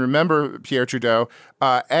young to even remember Pierre Trudeau,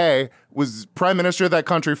 A, was prime minister of that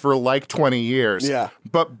country for like 20 years. Yeah.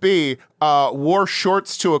 But B, wore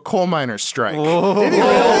shorts to a coal miner's strike.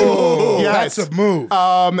 That's a move.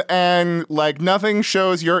 And like nothing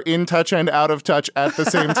shows you're in touch and out of touch at the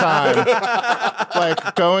same time.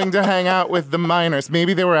 Like going to hang out with the miners.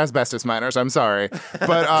 Maybe they were asbestos miners, I'm sorry.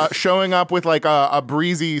 But showing up with like a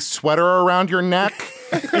breezy sweater around your neck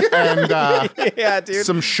and Yeah, dude.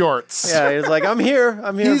 some shorts. Yeah, he's like, I'm here,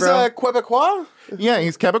 He's bro. Quebecois? Yeah,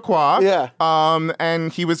 he's Quebecois. Yeah.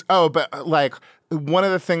 And he was but like one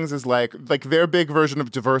of the things is like their big version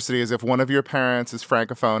of diversity is if one of your parents is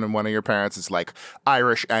Francophone and one of your parents is like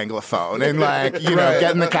Irish Anglophone and like, you know,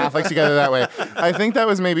 getting the Catholics together that way. I think that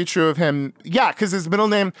was maybe true of him. Yeah, because his middle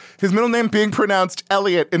name being pronounced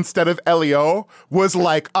Elliot instead of Elio was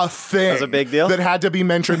like a thing. That was a big deal? That had to be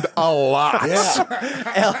mentioned a lot.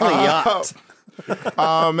 Elliot.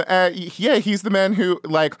 Yeah, he's the man who,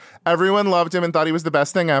 like, everyone loved him and thought he was the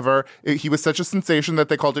best thing ever. He was such a sensation that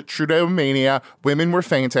they called it Trudeau mania. Women were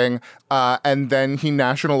fainting, and then he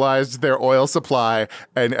nationalized their oil supply,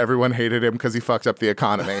 and everyone hated him because he fucked up the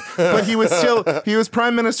economy. But he was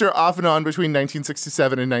prime minister off and on between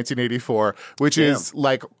 1967 and 1984, which is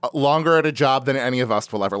like longer at a job than any of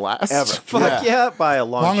us will ever last. Ever. Fuck yeah, by a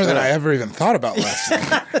long Longer shot. than I ever even thought about last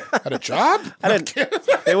night. Had a job?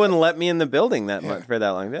 They wouldn't let me in the building for that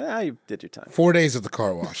long. You did your time. 4 days at the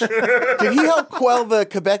car wash. Did he help quell the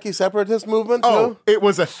Quebec separatist movement, too? Oh, it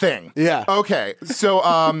was a thing. Yeah. Okay. So,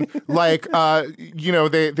 you know,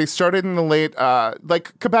 they started in the late,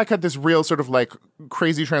 like, Quebec had this real sort of, like,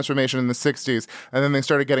 crazy transformation in the 60s, and then they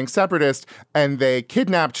started getting separatist, and they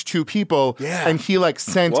kidnapped two people, and he, like,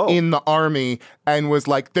 sent in the army and was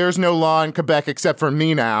like, there's no law in Quebec except for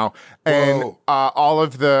me now. And all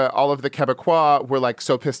of the Quebecois were, like,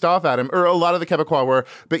 so pissed off at him, or a lot of the Quebecois were,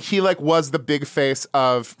 but he, like, was the big face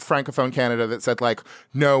of Francophone Canada that said, like,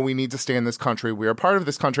 no, we need to stay in this country. We are part of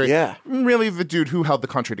this country. Yeah. Really the dude who held the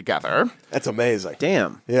country together. That's amazing.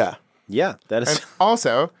 Damn. Yeah. Yeah, that is. And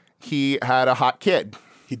also, he had a hot kid.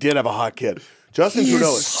 He did have a hot kid. Justin He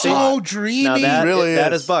Trudeau is is so dreamy. Now that, really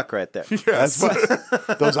that is. is Buck right there. That's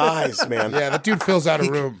what, those eyes, man. Yeah, that dude fills out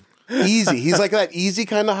a room. Easy. He's like that easy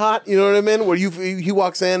kind of hot. You know what I mean? Where he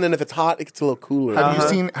walks in, and if it's hot, it gets a little cooler.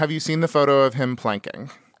 Have you seen the photo of him planking?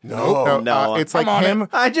 No. It's like on him.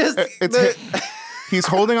 I just. He's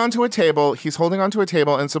holding onto a table. He's holding onto a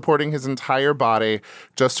table and supporting his entire body,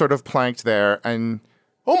 just sort of planked there. And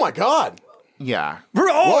Oh my God. yeah,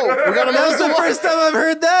 Whoa, we got a That's the Marissa first time I've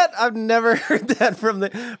heard that. I've never heard that from the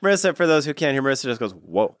Marissa. For those who can't hear, Marissa just goes,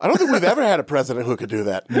 "Whoa." I don't think we've ever had a president who could do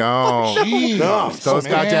that. no, Jeez, those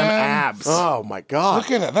man. goddamn abs. Oh my God.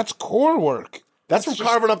 Look at that. That's core work. That's from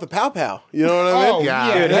carving up the pow pow. You know what I mean? Oh,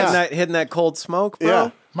 Yeah. Dude, Yeah. hitting that cold smoke, bro.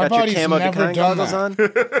 Yeah. My Got body's your camo never Decon done goggles on.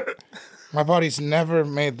 My body's never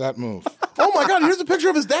made that move. Oh my God! Here's a picture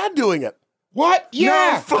of his dad doing it. What?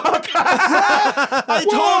 Yeah. I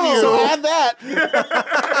told you. So add that.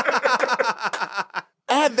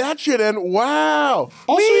 Add that shit in. Wow.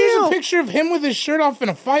 Also, here's a picture of him with his shirt off in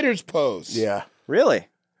a fighter's pose. Yeah. Really?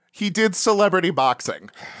 He did celebrity boxing.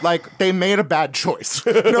 Like, they made a bad choice.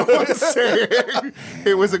 No one's saying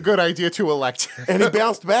it was a good idea to elect him. And he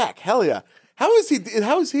bounced back. Hell yeah. How is he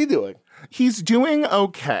doing? He's doing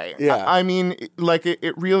okay. Yeah. I mean, like,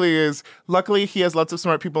 it really is. Luckily, he has lots of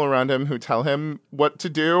smart people around him who tell him what to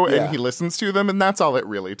do, Yeah. and he listens to them, and that's all it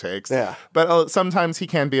really takes. Yeah. But sometimes he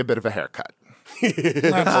can be a bit of a haircut.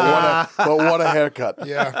 But what a haircut.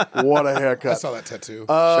 Yeah. What a I haircut. saw that tattoo.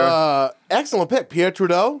 Excellent pick. Pierre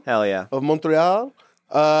Trudeau Hell yeah. of Montreal.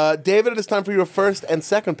 David, it is time for your first and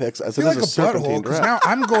second picks. As I it feel like a is a serpentine butthole because draft.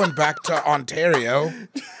 now I'm going back to Ontario.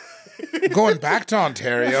 Going back to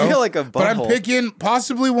Ontario. I feel like a But I'm butthole. picking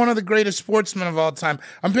possibly one of the greatest sportsmen of all time.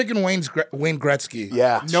 I'm picking Wayne Gretzky.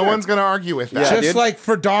 Yeah. No one's going to argue with that. Yeah. Just like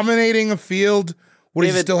for dominating a field. What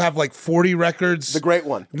does he David- still have like 40 records? The great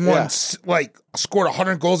one. Once like scored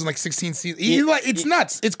 100 goals in like 16 seasons. It's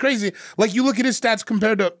nuts. It's crazy. Like you look at his stats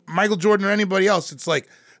compared to Michael Jordan or anybody else. It's like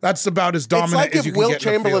that's about as It's dominant like as you if can Will get in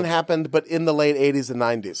a Chamberlain field. happened, but in the late 80s and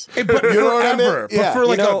 90s. But You know what I mean? forever. Yeah. But for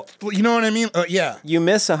like You you know what I mean? Yeah. You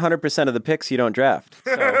miss 100% of the picks you don't draft.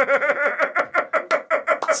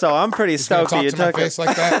 So I'm pretty Gonna stoked that talk you to my took it. face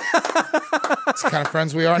like that. It's the kind of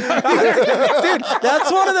friends we are. Dude,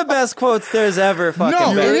 that's one of the best quotes there's ever fucking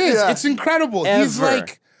No, been. it is. Yeah. It's incredible. He's Ever.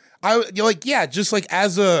 like, you're like, yeah, just like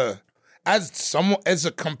as a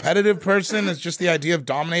competitive person, it's just the idea of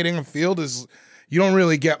dominating a field is you don't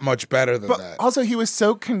really get much better than But that. also, he was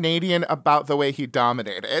so Canadian about the way he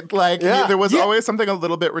dominated. Like, Yeah. there was Yeah. always something a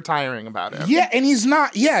little bit retiring about him. Yeah, and he's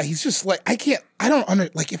not. Yeah, he's just like like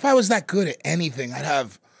if I was that good at anything, I'd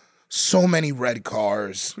have so many red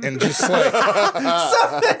cars and just like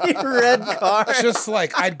Red car. just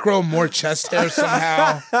like I'd grow more chest hair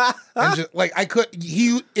somehow, and just like I could.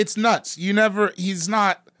 It's nuts. He's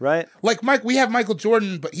not. Right? Like we have Michael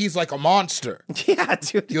Jordan, but he's like a monster. Yeah,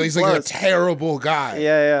 dude. He's like a close. terrible guy.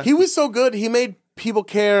 Yeah. He was so good, he made people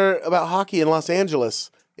care about hockey in Los Angeles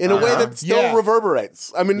in a way that still Yeah.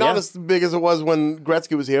 reverberates. I mean, not Yeah. as big as it was when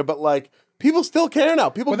Gretzky was here, but like people still care now.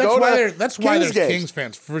 People But go to that's why there's games. Kings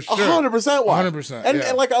fans for sure. 100% why. 100%. And, yeah.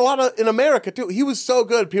 and like a lot of in America too. He was so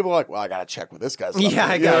good. People are like, well, I gotta check with this guy's stuff. Yeah,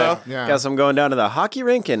 I You got know? it. Yeah. Guess I'm going down to the hockey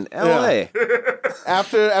rink in LA.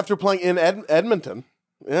 After playing in Edmonton.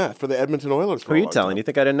 Yeah, for the Edmonton Oilers. Who are you telling? You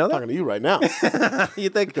think I didn't know I'm talking that? to you right now. You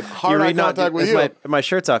think hard you eye read not- contact with is you. My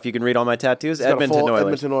shirt's off. You can read all my tattoos. Got a Edmonton full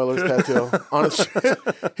Oilers. Edmonton Oilers tattoo on his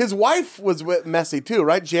shirt. His wife was with Messi too,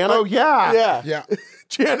 right? Janet. Oh, yeah. yeah, Yeah.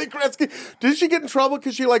 Janet Gretzky. Did she get in trouble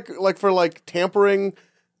because she like for tampering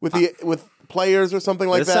with with players or something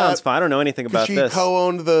like This that? sounds fine. I don't know anything 'Cause about she this.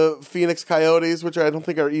 co-owned the Phoenix Coyotes, which I don't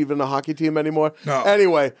think are even a hockey team anymore. No.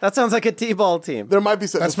 Anyway, That sounds like a T-ball team. there might be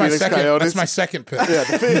some That's the my Phoenix second. Coyotes. That's my second pick. yeah,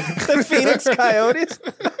 the Phoenix. The Phoenix Coyotes.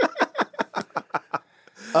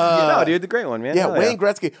 No, dude, the great one, man. Yeah, Hell Wayne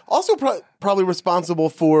Gretzky. Also probably responsible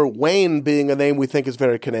for Wayne being a name we think is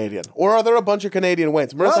very Canadian. Or are there a bunch of Canadian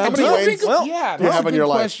Waynes? Marissa, how many Well, Waynes yeah, do you that's have a in good your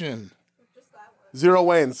life? question. Zero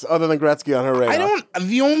Waynes other than Gretzky on her radar. I don't.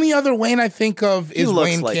 The only other Wayne I think of is looks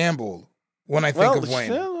Wayne like- Campbell. When I think of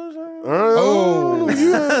Wayne. Oh, you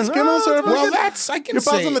skim on the surface. Well, that's I can You're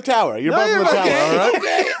say. buzzing the tower. You're buzzing the tower, okay, all right?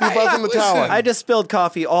 okay. You're buzzing the tower. I just spilled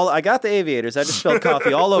coffee I got the aviators. I just spilled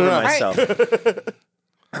coffee all over myself.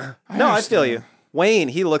 No, I feel you. Wayne,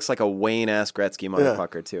 he looks like a Wayne-ass Gretzky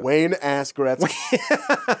motherfucker, too. Wayne ass Gretzky.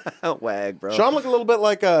 Wag, bro. Sean look a little bit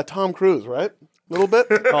like Tom Cruise, right? A little bit.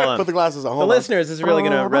 Hold on. Put the glasses on. The Hold on. listeners, this is really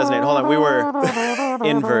going to resonate. Hold on. We were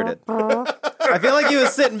inverted. I feel like he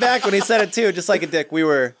was sitting back when he said it, too, just like a dick. We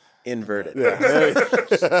were inverted. Wayne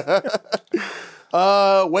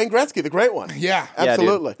Gretzky, the great one. Yeah. Yeah, dude.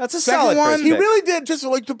 Absolutely. That's a Second solid one, first He pick. really did, just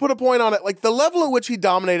like to put a point on it, like the level at which he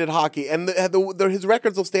dominated hockey, and his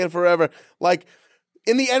records will stand forever. Like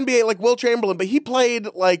in the NBA, like Will Chamberlain, but he played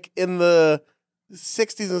like in the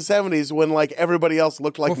 60s and 70s when like everybody else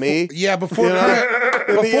looked like me. Yeah, before You know?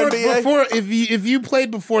 In the NBA? before if you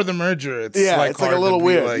played before the merger, it's Yeah, like it's like a hard to little be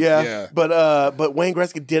weird. like, yeah. But Wayne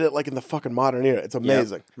Gretzky did it like in the fucking modern era. It's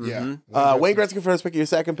amazing. yeah. Wayne Gretzky first pick, your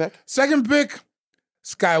second pick. Second pick,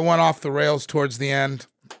 this guy went off the rails towards the end.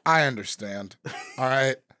 I understand. All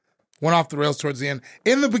right. Went off the rails towards the end.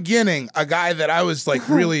 In the beginning, a guy that I was like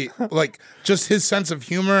really like just his sense of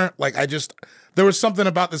humor, like there was something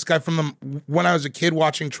about this guy from when I was a kid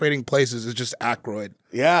watching Trading Places. It's just Aykroyd.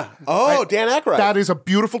 Yeah. Oh, Dan Aykroyd. That is a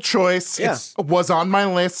beautiful choice. Yeah. It was on my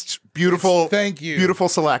list. Beautiful. Thank you. Beautiful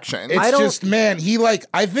selection. It's just, man, he like,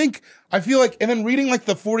 I feel like, and then reading like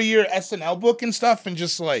the 40-year SNL book and stuff, and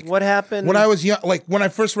just like, What happened? when I was young, like when I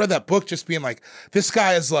first read that book, just being like, this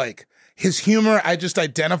guy is like, his humor, I just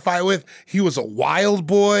identify with. He was a wild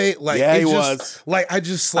boy. Like, Yeah, he just, was. Like, I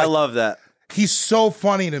just like, I love that. he's so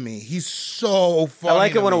funny to me. He's so funny. I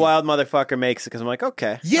like it to when a me. wild motherfucker makes it because I'm like,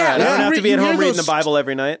 okay. Yeah, All right, I don't yeah. have to be You at hear home reading the those- Bible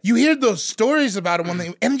every night. You hear those stories about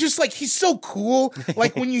him and just like he's so cool.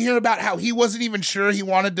 Like when you hear about how he wasn't even sure he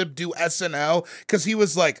wanted to do SNL because he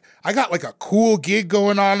was like, I got like a cool gig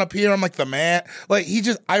going on up here. I'm like the man. Like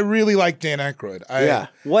I really like Dan Aykroyd. Yeah.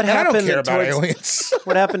 What and I don't happened care about towards- aliens.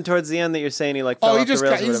 What happened towards the end that you're saying he like fell Oh, off the rails or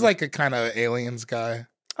he's whatever? like a kind of aliens guy.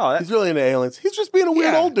 Oh, He's really into aliens. He's just being a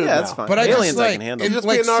weird Yeah. old dude yeah, now. that's fine. But I Aliens just like I can handle. and, Just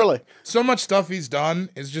like, being gnarly. so much stuff he's done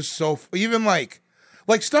is just so even like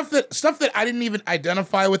stuff that I didn't even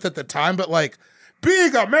identify with at the time, but like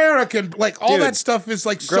big American, like all Dude, that stuff is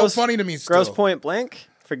like so funny to me. Still. Gross Point Blank?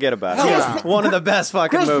 Forget about it. Yeah. It's one of the best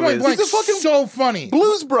fucking Gross Point movies. Blank, He's a fucking so funny.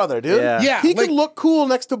 Blues Brother, dude. Yeah. Yeah, He like- could look cool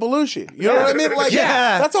next to Belushi. You know what I mean? Like,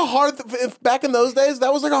 Yeah. that's a hard. If back in those days,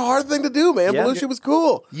 that was like a hard thing to do, man. Yeah. Belushi was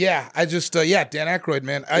cool. Yeah, I just Dan Aykroyd,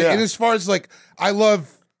 man. Yeah. And as far as like, I love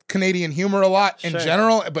Canadian humor a lot in Sure.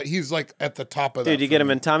 general, but he's like at the top of that. Dude, you for get him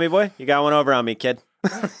me. in Tommy Boy? You got one over on me, kid.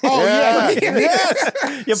 Oh yeah,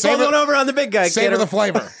 Yes. You pulled one over on the big guy, Savor kid. the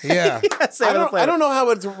flavor. Yeah. Savor the flavor. I don't know how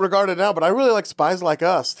it's regarded now, but I really like Spies Like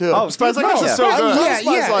Us too. Oh, Spies Like Us is so I good. love yeah, Spies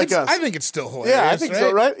yeah. Like it's- Us. I think it's still hilarious. Yeah, I think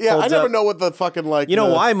so, right? Yeah, Holds I never up. know what the fucking like. You know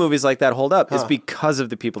the- why movies like that hold up? It's because of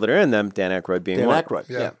the people that are in them, Dan Aykroyd being Dan one. Aykroyd.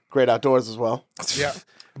 Yeah. Great Outdoors as well. Yeah.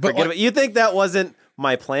 But Forget about, you think that wasn't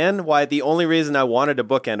my plan? Why the only reason I wanted to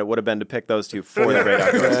bookend it would have been to pick those two for the Great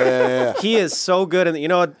Outdoors. He is so good, and you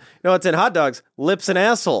know what's in hot dogs? Lips and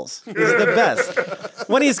assholes. He's the best.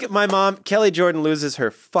 When my mom Kelly Jordan loses her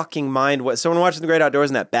fucking mind. So when watching the Great Outdoors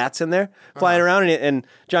and that bat's in there flying around, and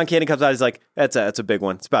John Candy comes out, he's like, "That's a big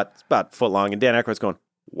one. It's about a foot long," and Dan Aykroyd's going,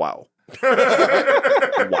 "Wow."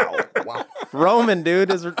 Wow. Roman, dude.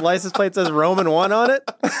 His license plate says Roman 1 on it.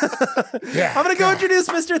 yeah, I'm going to go introduce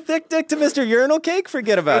Mr. Thick Dick to Mr. Urinal Cake.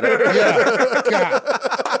 Forget about it. Yeah.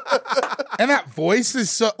 God. And that voice is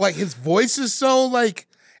so like his voice is so like,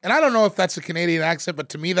 and I don't know if that's a Canadian accent, but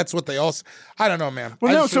to me that's what they all. I don't know, man.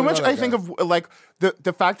 Well, I no, just so really much love I that think guy. of like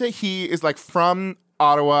the fact that he is like from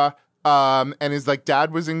Ottawa, and his like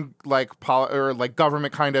dad was in like or like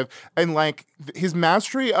government kind of, and like his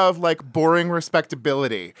mastery of like boring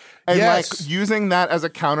respectability and Yes. like using that as a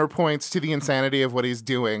counterpoint to the insanity of what he's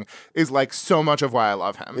doing is like so much of why I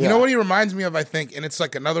love him. You know what he reminds me of, I think, and it's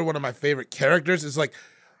like another one of my favorite characters, is like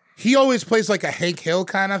he always plays like a Hank Hill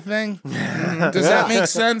kind of thing. Does that make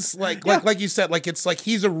sense? Like you said, like it's like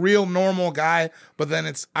he's a real normal guy, but then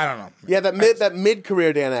it's I don't know. Yeah, that mid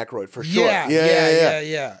career Dan Aykroyd for sure.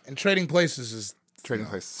 Yeah. And Trading Places is Trading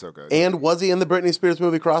Place is so good. And was he in the Britney Spears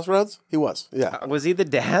movie Crossroads? He was. Yeah. Was he the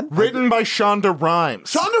dad? Written by Shonda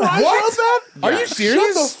Rhimes. Shonda Rhimes What? wrote that? Are you Shut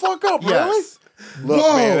serious? the fuck up, Yes. really? Look,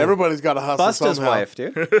 Whoa. man, everybody's got to hustle Busta's somehow. wife,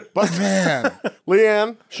 dude. Man.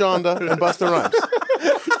 Leanne, Shonda, and Busta Rhymes.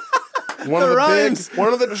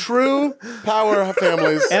 One of the true power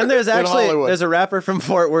families. And there's in Hollywood. there's a rapper from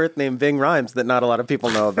Fort Worth named Ving Rhymes that not a lot of people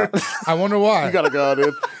know about. I wonder why. You gotta go,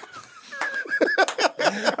 dude.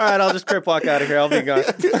 All right, I'll just crip walk out of here. I'll be gone.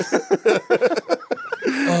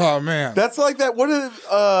 Oh man. That's like that. What is?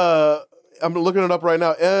 I'm looking it up right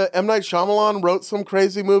now. M. Night Shyamalan wrote some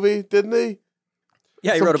crazy movie, didn't he?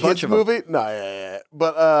 Yeah, he Some wrote a bunch kids of them. movie. No, yeah.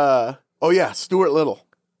 But oh yeah, Stuart Little,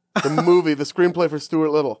 the movie, the screenplay for Stuart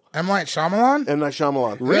Little. M. Night Shyamalan? M. Night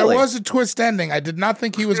Shyamalan. Really? There was a twist ending. I did not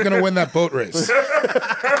think he was going to win that boat race.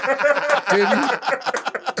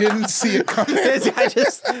 Didn't see it coming. I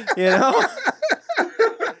just,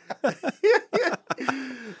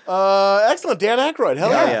 Excellent, Dan Aykroyd. Hell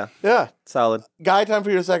Yeah, yeah. Yeah. solid. Guy, time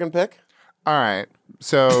for your second pick. All right.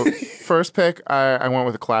 So first pick, I went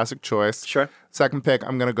with a classic choice. Sure. Second pick,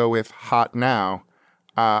 I'm going to go with Hot Now.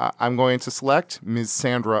 I'm going to select Ms.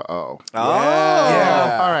 Sandra Oh.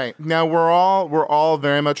 Yeah. All right. Now we're all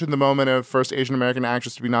very much in the moment of first Asian American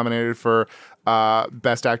actress to be nominated for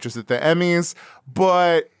Best Actress at the Emmys,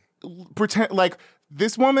 but pretend like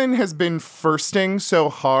this woman has been firsting so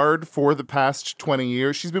hard for the past 20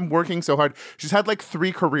 years. She's been working so hard. She's had like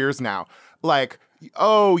 3 careers now. Like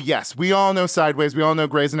Oh, yes. We all know Sideways. We all know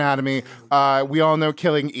Grey's Anatomy. We all know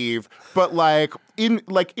Killing Eve. But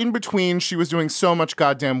in between, she was doing so much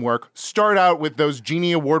goddamn work. Start out with those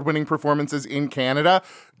Genie Award-winning performances in Canada.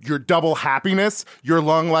 Your double happiness, your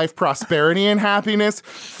long life prosperity and happiness.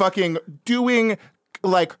 Fucking doing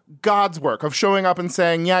God's work of showing up and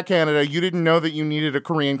saying, yeah, Canada, you didn't know that you needed a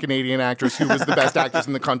Korean Canadian actress who was the best actress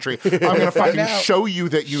in the country. I'm going to fucking show you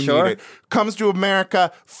that you need it. Comes to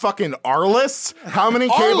America, fucking Arliss. How many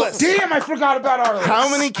Arliss. Damn, I forgot about Arliss. How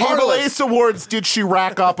many Cable Ace awards did she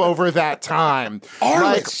rack up over that time?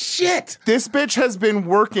 Arliss, shit. This bitch has been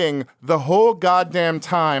working the whole goddamn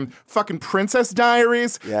time. Fucking Princess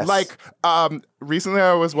Diaries. Yes. Recently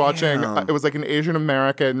I was watching, it was an Asian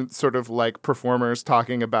American sort of performers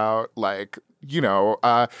talking about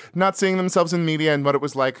not seeing themselves in media and what it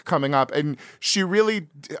was like coming up. And she really,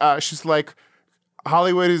 she's like,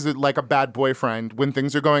 Hollywood is like a bad boyfriend. When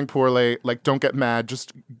things are going poorly, don't get mad,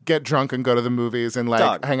 just get drunk and go to the movies and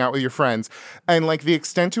hang out with your friends. And the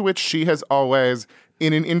extent to which she has always,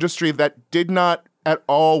 in an industry that did not at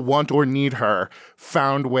all want or need her,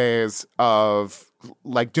 found ways of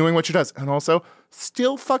doing what she does. And also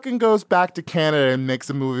still fucking goes back to Canada and makes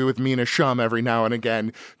a movie with Mina Shum every now and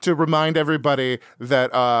again to remind everybody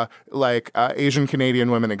that Asian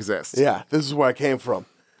Canadian women exist. Yeah, this is where I came from.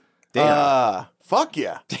 Damn. Fuck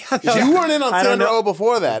yeah. If you weren't in on Sandra Oh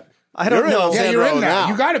before that, I don't know. Yeah, you're in now.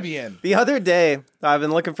 You got to be in. The other day, I've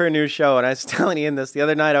been looking for a new show, and I was telling Ian this. The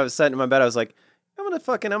other night, I was sitting in my bed. I was like, I'm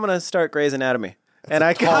gonna start Grey's Anatomy.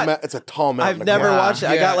 It's a tall mountain. I've never watched it.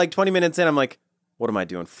 I got 20 minutes in. I'm like, what am I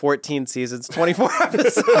doing? 14 seasons, 24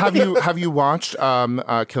 episodes. Have you watched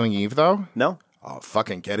Killing Eve though? No. Oh,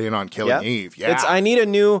 fucking get in on Killing Eve. Yeah. I need a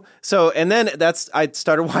new, and then I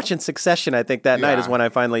started watching Succession. I think that night is when I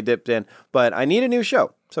finally dipped in, but I need a new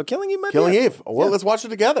show. So Killing Eve might Killing be Eve. Well, let's watch it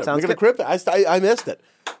together. Sounds We're going to crypt it. I missed it.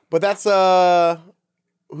 But that's,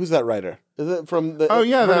 who's that writer? Is it from the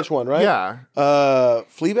British one, right? Yeah.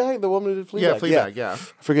 Fleabag? The woman who did Fleabag? Yeah, Fleabag, yeah.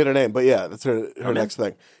 I forget her name, but yeah, that's her next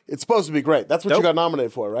thing. It's supposed to be great. That's what you got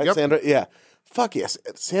nominated for, right, Yep. Sandra? Yeah. Fuck yes.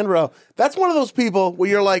 Sandra Oh. That's one of those people where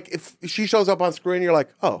you're like, if she shows up on screen, you're like,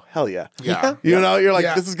 oh, hell yeah. Yeah. You know, you're like,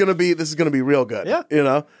 Yeah. this is gonna be real good. Yeah. You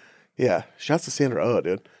know? Yeah. Shouts to Sandra Oh,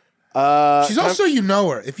 dude. She's also, you know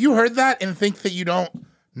her. If you heard that and think that you don't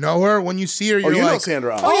know her, when you see her, you're you know like,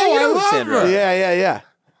 Sandra Oh. Oh, you I know love Sandra. her. Yeah.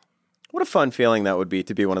 What a fun feeling that would be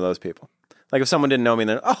to be one of those people. Like if someone didn't know me,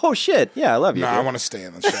 then oh shit, yeah, I love you. No, dude. I want to stay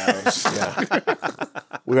in the shadows.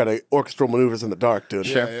 We got orchestral maneuvers in the dark, dude.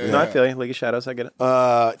 Sure. No, I feel you. League of Shadows, I get it.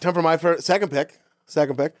 Time for my second pick.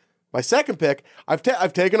 My second pick. I've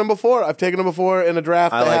taken him before. I've taken him before in a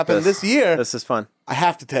draft that happened this year. This is fun. I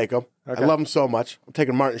have to take him. Okay. I love him so much. I'm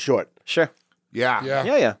taking Martin Short. Sure. Yeah.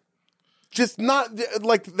 Yeah. Just not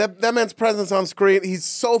like that man's presence on screen. He's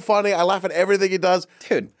so funny. I laugh at everything he does.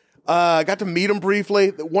 Dude. Got to meet him briefly.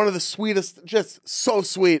 One of the sweetest, just so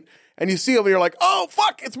sweet. And you see him and you're like, oh,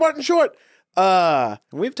 fuck, it's Martin Short.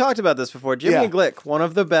 We've talked about this before. Jimmy Glick, one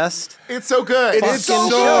of the best It's so good. It is fucking so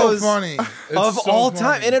shows funny. of all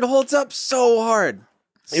time, and it holds up so hard.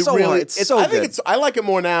 It So really, hard. It's so good. I like it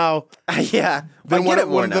more now Yeah, than I when get it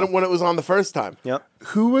more now. than when it was on the first time. Yep.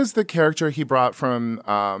 Who was the character he brought from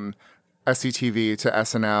SCTV to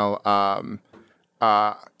SNL?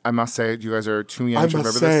 I must say, you guys are too young to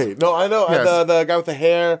remember this. No, I know. Yes. The guy with the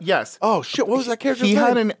hair. Yes. Oh, shit. What was that character's He name?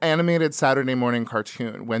 had an animated Saturday morning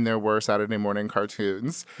cartoon when there were Saturday morning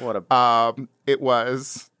cartoons. What a It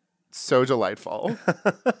was so delightful.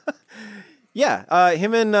 yeah.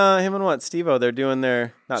 Him and what? Steve-O. They're doing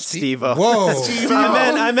their not Steve-O. Whoa.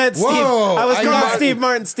 I meant Steve. Whoa. I was I calling got- Steve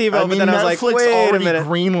Martin Steve-O, but then I was like, Netflix wait a already minute.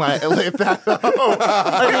 greenlit that.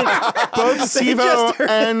 Both Steve-O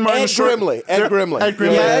and Martin Ed Short. Grimley. Ed Grimley. Ed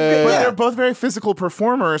Grimley. Yeah. But Yeah. they're both very physical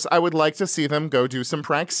performers. I would like to see them go do some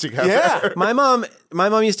pranks together. Yeah. My mom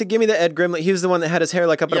used to give me the Ed Grimley. He was the one that had his hair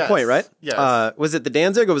like up at a Yes. point, right? Yes. Was it the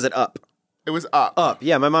Danzig or was it up? It was up. Up.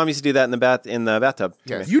 Yeah, my mom used to do that in the bathtub.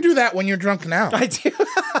 Yes. You do that when you're drunk now. I do.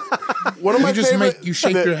 One of my You just favorite. you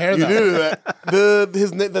shape your hair You that do way. that.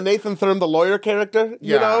 The Nathan Thurm, the lawyer character.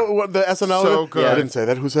 You Yeah. know what the SNL. So good. I didn't say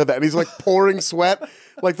that. Who said that? And he's like pouring sweat,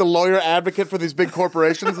 like the lawyer advocate for these big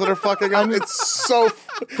corporations that are fucking up. It's so.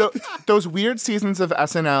 Those weird seasons of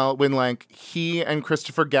SNL when like he and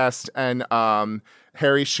Christopher Guest and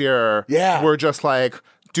Harry Shearer were just like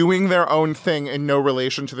doing their own thing in no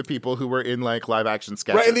relation to the people who were in like live action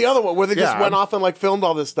sketches. Right, and the other one where they just Yeah. went off and like filmed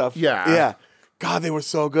all this stuff. Yeah. God, they were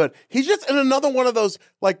so good. He's just in another one of those,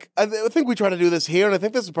 like, I think we try to do this here, and I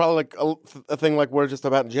think this is probably like a thing like we're just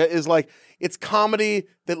about, is like, it's comedy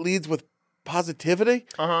that leads with positivity.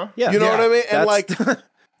 Uh-huh. Yeah. You know what I mean? And That's- like,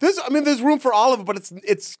 There's room for all of it, but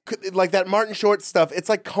it's like that Martin Short stuff. It's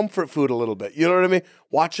like comfort food a little bit. You know what I mean?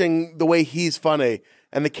 Watching the way he's funny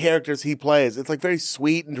and the characters he plays. It's like very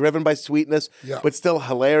sweet and driven by sweetness, but still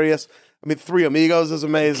hilarious. I mean, Three Amigos is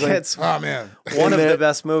amazing. It's Oh man, one of the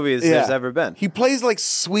best movies there's ever been. He plays like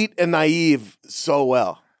sweet and naive so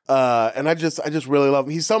well. And I just really love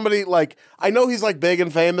him. He's somebody like, I know he's like big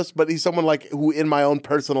and famous, but he's someone like who in my own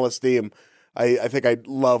personal esteem, I think I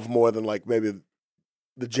love more than like maybe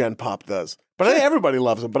the Gen Pop does. But I think everybody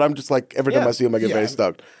loves him, but I'm just like, every time I see him, I get very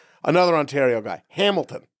stoked. Another Ontario guy,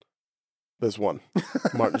 Hamilton. This one,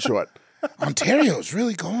 Martin Short. Ontario's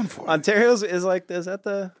really going for it. Ontario's is like, is that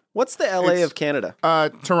the, what's the LA of Canada?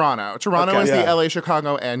 Toronto. Toronto is the LA,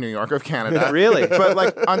 Chicago, and New York of Canada. Really? But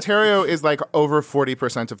like Ontario is like over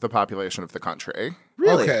 40% of the population of the country.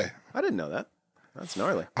 Really? Okay. I didn't know that. That's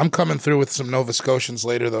gnarly. I'm coming through with some Nova Scotians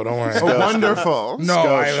later, though. Don't worry. Oh, wonderful. No,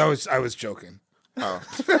 I was joking. Oh.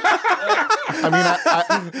 I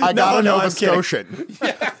mean, I got a Nova Scotian.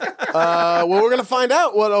 Well, we're going to find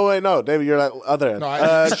out. Oh, wait, no. David, you're at the other end.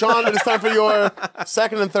 No, Sean, it is time for your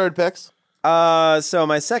second and third picks. So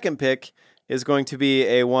my second pick is going to be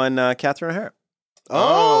a one Catherine O'Hara.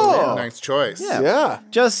 Oh. Nice choice. Yeah.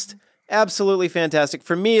 Just absolutely fantastic.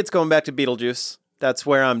 For me, it's going back to Beetlejuice. That's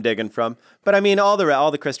where I'm digging from. But I mean, all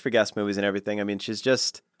the Christopher Guest movies and everything. I mean, she's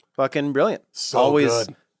just fucking brilliant. So always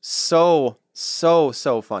good. so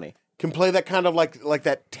funny. Can play that kind of like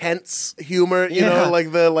that tense humor, you know,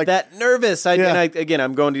 like that nervous. I'm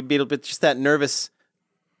going to Beetlejuice, but just that nervous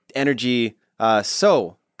energy.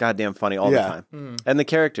 So goddamn funny all the time. And the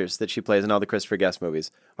characters that she plays in all the Christopher Guest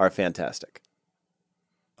movies are fantastic.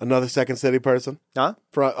 Another Second City person. Huh?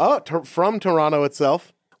 From Toronto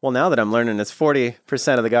itself. Well, now that I'm learning it's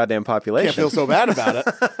 40% of the goddamn population. Can't feel so bad about it.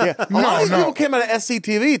 Yeah. A lot of these people came out of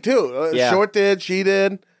SCTV too. Short did, she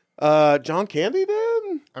did. John Candy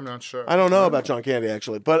did? I'm not sure. I don't know about John Candy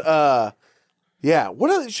actually. But yeah. What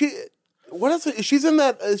else? She's in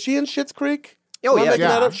that. Is she in Schitt's Creek? Oh, Am I yeah. making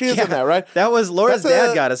that up? She is in that, right? That was Laura's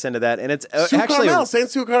dad got us into that, and it's Sue actually Carmel. Saint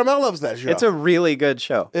Sue Carmel loves that show. it's a really good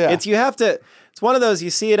show. Yeah. It's one of those, you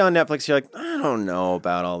see it on Netflix, you're like, I don't know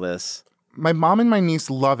about all this. My mom and my niece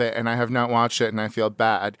love it, and I have not watched it, and I feel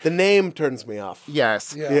bad. The name turns me off.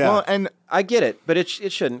 Yes. Yeah. Well, and I get it, but it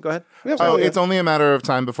shouldn't. Go ahead. it's only a matter of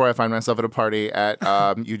time before I find myself at a party at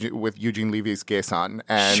with Eugene Levy's gay son,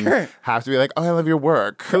 and have to be like, "Oh, I love your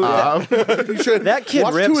work." You should. That kid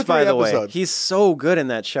watch 2 or rips, 3 by the way. episodes. He's so good in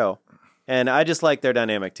that show. And I just like their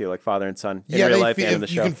dynamic, too, like father and son in real life and in the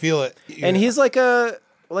show. You can feel it. And he's like an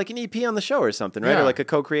EP on the show or something, right? Yeah. Or like a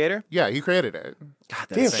co-creator? Yeah, he created it. God,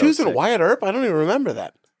 that's Damn, so she was in sick. Wyatt Earp? I don't even remember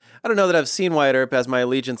that. I don't know that I've seen Wyatt Earp, as my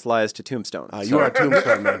allegiance lies to Tombstone. You are a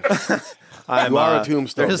Tombstone man. You are a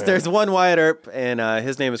Tombstone man. There's one Wyatt Earp, and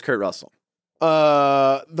his name is Kurt Russell.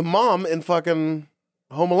 The mom in fucking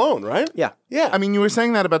Home Alone, right? Yeah. Yeah. I mean, you were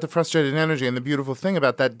saying that about the frustrated energy, and the beautiful thing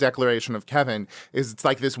about that declaration of Kevin is it's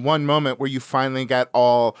like this one moment where you finally get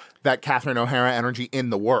all that Catherine O'Hara energy in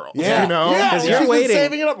the world. yeah. You know? Yeah. Because She's you're been waiting.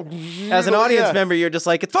 saving it up. As an audience Yeah. member, you're just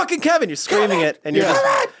like, it's fucking Kevin. You're screaming it. And you're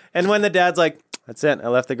just, and when the dad's like, that's it. I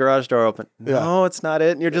left the garage door open. No, it's not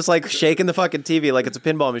it. And you're just like shaking the fucking TV like it's a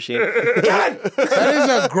pinball machine. That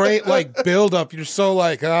is a great like build up. You're so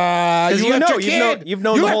like, you left your kid. You've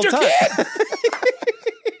known the whole time.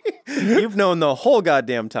 You've known the whole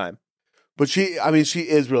goddamn time. But she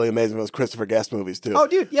is really amazing in those Christopher Guest movies, too. Oh,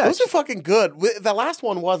 dude, yeah. Those are fucking good. The last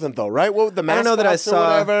one wasn't, though, right? What, the I don't know that I Mascots or saw-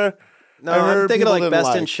 whatever? No, I heard I'm thinking people of like didn't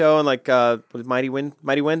Best in Show and like Mighty Wind.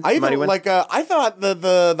 I even, Mighty Wind. like, I thought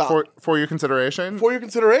the For your consideration, For Your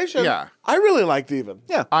Consideration, Yeah. I really liked even.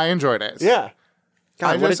 Yeah. I enjoyed it. Yeah.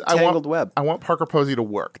 God, what a tangled web. I want Parker Posey to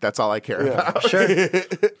work. That's all I care about. Sure.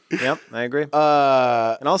 Yep, I agree.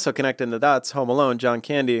 And also connecting the dots, Home Alone, John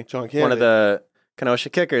Candy. One of the Kenosha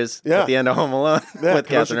Kickers at the end of Home Alone Yeah, with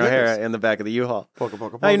Kenosha Catherine O'Hara Kickers. in the back of the U-Haul. Polka,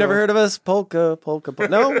 polka, Oh, polka. you never heard of us? Polka.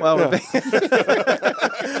 No? Well,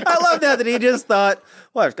 I love that he just thought,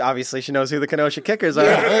 well, obviously she knows who the Kenosha Kickers are.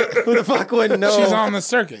 Who the fuck wouldn't know? She's on the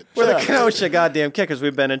circuit. We're the Kenosha goddamn Kickers.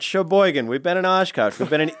 We've been in Sheboygan. We've been in Oshkosh. We've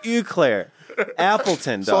been in Eau Claire.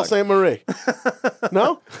 Appleton, Sault dog. Ste. Marie.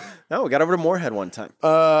 No? No, we got over to Moorhead one time.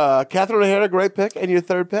 Catherine O'Hara, great pick. And your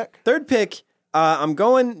third pick? Third pick, I'm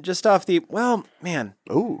going just off the, well, man.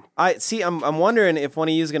 Ooh. I'm wondering if one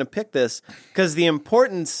of you is going to pick this, because the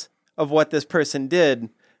importance of what this person did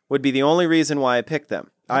would be the only reason why I picked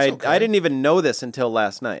them. I didn't even know this until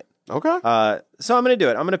last night. Okay. So I'm going to do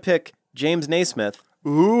it. I'm going to pick James Naismith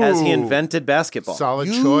Ooh. as he invented basketball.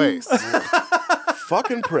 Solid choice.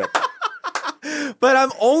 Fucking prick. But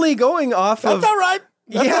I'm only going off of... That's all right.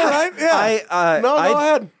 That's all right. Yeah. Go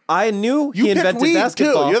ahead. I knew You he picked invented weed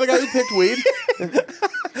basketball. too. You're the guy who picked weed.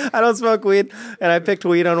 I don't smoke weed, and I picked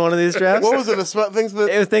weed on one of these drafts. What was it? Things that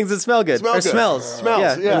It was things that smell good. Smell or good. smells.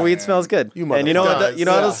 Smells, yeah. And weed smells good. You and you know what? motherfucker. You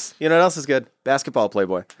know what else? You know what else is good? Basketball,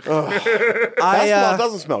 Playboy. basketball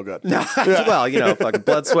doesn't smell good. Well, fucking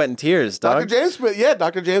blood, sweat, and tears, Dr. dog. James Smith. Yeah,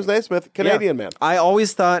 Dr. James Naismith, Canadian man. I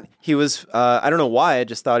always thought he was. I don't know why. I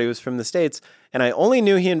just thought he was from the States, and I only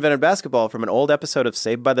knew he invented basketball from an old episode of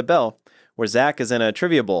Saved by the Bell, where Zach is in a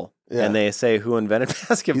trivia bowl, and they say who invented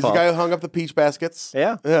basketball. He's the guy who hung up the peach baskets.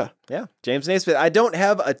 Yeah. Yeah. James Naismith. I don't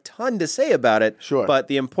have a ton to say about it. Sure. But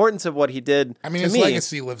the importance of what he did. I mean, to his me,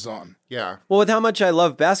 legacy lives on. Yeah. Well, with how much I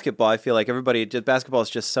love basketball, I feel like basketball is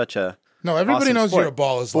just such a. No, everybody awesome knows sport. you're a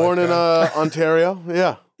ball is Born like in that. Ontario.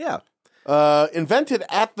 Yeah. Yeah. Invented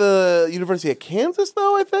at the University of Kansas,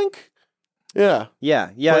 though, I think. Yeah.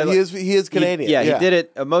 Yeah. But he is Canadian. He did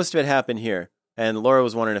it. Most of it happened here. And Laura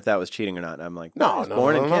was wondering if that was cheating or not. And I'm like, No, he's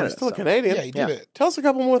born in Canada. He's still so. Canadian. Yeah, he did it. Tell us a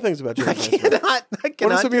couple more things about James I Naismith. cannot.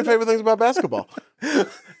 What are some of your favorite things about basketball?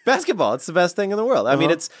 Basketball. It's the best thing in the world. I mean,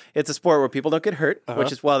 it's a sport where people don't get hurt,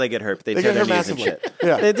 which is they get hurt, but they tear get their hurt knees and massively. shit.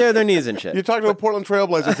 Yeah. They tear their knees and shit. You're talking to a Portland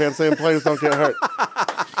Trailblazer fan saying players don't get hurt.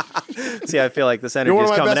 See, I feel like this energy You're one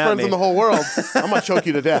is of my coming best at friends me. in the whole world. I'm going to choke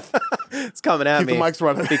you to death. It's coming at Keep me the mics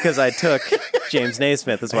running. because I took James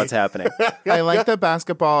Naismith is what's happening. I like that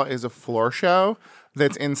basketball is a floor show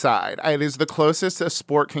that's inside. It is the closest a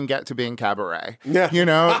sport can get to being cabaret. Yeah. You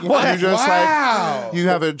know, you just Wow. like, you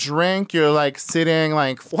have a drink, you're like sitting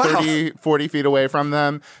like 30, 40 feet away from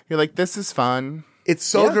them. You're like, this is fun. It's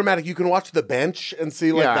so dramatic. You can watch the bench and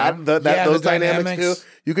see like Yeah. those the dynamics dynamics. too.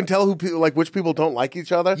 You can tell which people don't like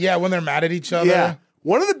each other. Yeah, when they're mad at each other. Yeah.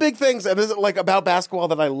 One of the big things, and this is like about basketball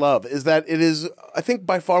that I love, is that it is, I think,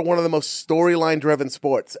 by far one of the most storyline-driven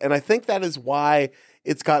sports, and I think that is why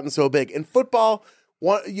it's gotten so big. In football,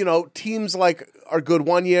 teams like are good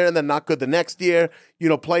one year and then not good the next year.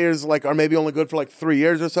 Players like are maybe only good for like 3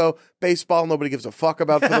 years or so. Baseball, nobody gives a fuck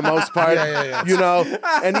about for the most part.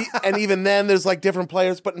 And even then, there's like different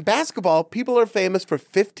players. But in basketball, people are famous for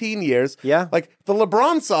 15 years. Yeah. Like the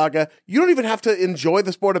LeBron saga, you don't even have to enjoy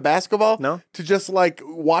the sport of basketball to just like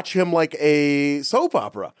watch him like a soap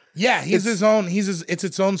opera. Yeah, it's its own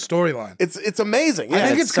storyline. It's amazing. Yeah. I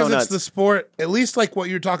think it's it's because so it's nuts. the sport, at least like what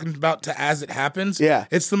you're talking about to as it happens. Yeah.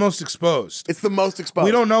 It's the most exposed. It's the most exposed.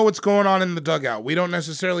 We don't know what's going on in the dugout. We don't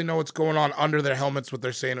necessarily know what's going on under their helmets, what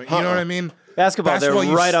they're saying. You know what I mean? Basketball, they're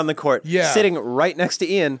you right on the court. Yeah. Sitting right next to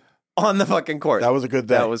Ian on the fucking court. That was a good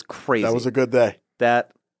day. That was crazy. That was a good day.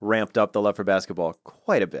 That ramped up the love for basketball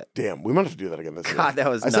quite a bit. Damn, we might have to do that again this year. God, that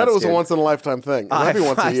was I said nuts, it was dude. a once-in-a-lifetime thing. It might be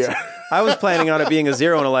once a year. I was planning on it being a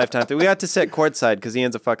 0 in a lifetime thing. We got to sit courtside because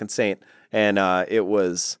Ian's a fucking saint, and it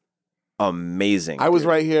was amazing. I was dude.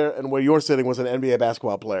 right here, and where you're sitting was an NBA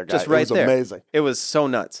basketball player guy. Just right it was there. amazing. It was so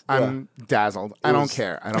nuts. I'm dazzled. I don't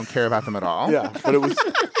care. I don't care about them at all. Yeah, but it was...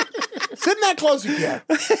 Sitting that close, you can.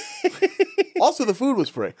 Also, the food was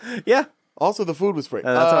free. Yeah. Also, the food was free.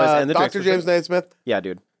 That's always, and the drinks Dr. were James free. Naismith, Yeah,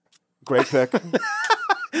 dude. great pick.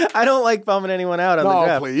 I don't like bumming anyone out on the No,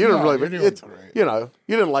 draft. please. You didn't No, really... you're doing It's, great. you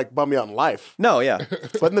didn't like bum me out in life. No, yeah.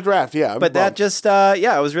 But in the draft, yeah. I'm But that bummed. just,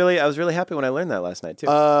 I was really happy when I learned that last night, too.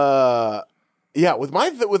 Yeah, with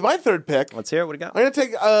my third pick, Let's hear it. What do you got? I'm going to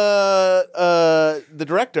take the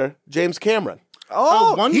director, James Cameron.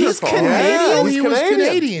 Oh, wonderful. He's Canadian. Yeah, He was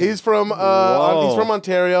Canadian. He's from Whoa. he's from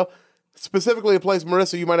Ontario, specifically a place.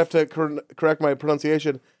 Marissa, you might have to correct my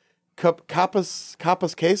pronunciation.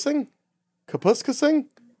 Kapuskasing?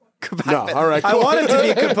 No, all right. I cool. want it to be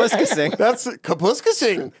Kapuskasing. That's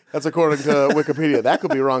Kapuskasing. That's according to Wikipedia. That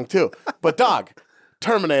could be wrong too. But dog,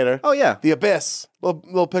 Terminator. Oh, yeah. The Abyss.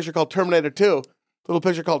 Little picture called Terminator 2. Little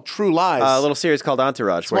picture called True Lies. A little series called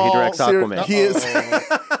Entourage where he Small directs series- Aquaman. He is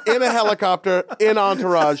in a helicopter in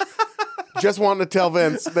Entourage, just wanting to tell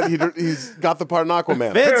Vince that he's got the part in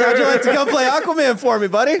Aquaman. Vince, how'd you like to come play Aquaman for me,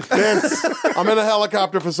 buddy? Vince, I'm in a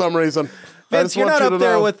helicopter for some reason. I Vince, just you're want not you up to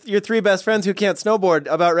there know with your 3 best friends who can't snowboard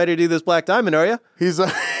about ready to do this Black Diamond, are you? he's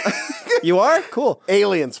You are? Cool.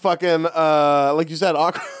 aliens, fucking like you said,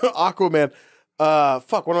 Aquaman.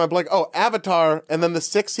 What am I blank? Oh, Avatar, and then the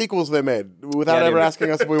 6 sequels they made without Yeah, ever dude. asking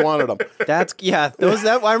us if we wanted them.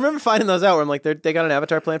 I remember finding those out where I'm like, they got an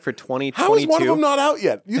Avatar plan for 2022. How is one of them not out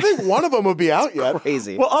yet? You think one of them would be out yet?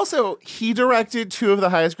 Crazy. Well, also, he directed 2 of the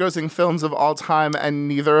highest grossing films of all time, and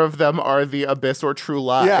neither of them are The Abyss or True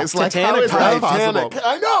Lies. Yeah, like, how Titanic, is that Titanic. possible?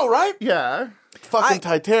 I know, right? Yeah. Fucking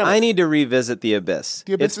Titanic. I need to revisit The Abyss.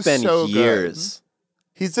 The Abyss It's is been so good. years.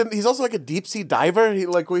 He's also like a deep sea diver. He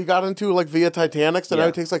got into like via Titanic, so now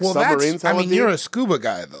he takes like submarines. You're a scuba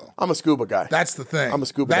guy though. I'm a scuba guy. That's the thing. I'm a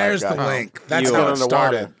scuba There's dive guy. the link. That's You how are it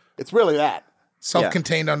started. It's really that.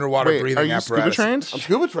 Self-contained underwater breathing are you apparatus. scuba trained? I'm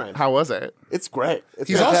scuba trained. How was it? It's great.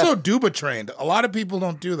 He's also Duba trained. A lot of people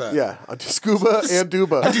don't do that. Yeah, I do scuba and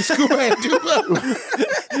duba. I do scuba and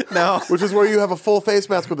Duba. No. Which is where you have a full face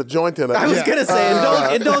mask with a joint in it. I was going to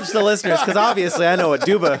say, indulge the listeners, because obviously I know what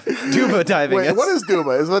duba diving Wait, is. what is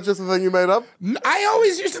duba? Is that just a thing you made up? I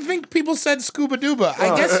always used to think people said scuba duba.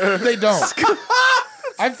 I guess they don't.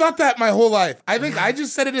 I've thought that my whole life. I think I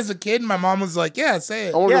just said it as a kid, and my mom was like, "Yeah, say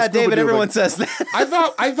it." Yeah, David. Everyone says that.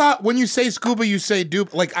 I thought when you say scuba, you say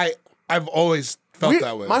duba. Like I've always felt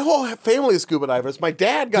that way. My whole family is scuba divers. My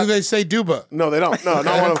dad got. Do they say duba? No, they don't. No,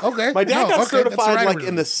 not one of them. Okay. My dad got certified right like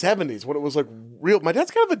in the 70s when it was like real. My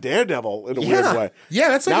dad's kind of a daredevil in a weird way. Yeah,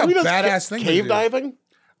 that's like Now a he does badass thing. Cave to do. diving,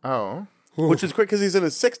 Oh. which is great because he's in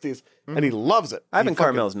his 60s and he loves it. Ivan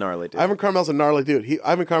Carmel's gnarly, dude. Ivan Carmel's a gnarly dude.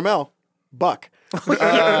 Ivan Carmel, buck.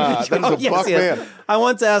 That is a buck man. I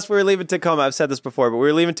once asked, we were leaving Tacoma. I've said this before, but we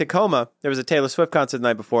were leaving Tacoma. There was a Taylor Swift concert the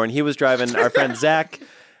night before, and he was driving our friend Zach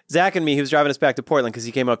and me. He was driving us back to Portland because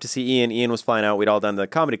he came up to see Ian. Ian was flying out. We'd all done the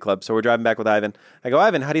comedy club, so we're driving back with Ivan. I go,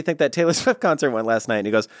 Ivan, how do you think that Taylor Swift concert went last night? And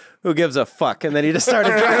he goes, who gives a fuck? And then he just started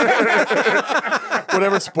driving.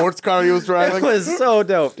 Whatever sports car he was driving. It was so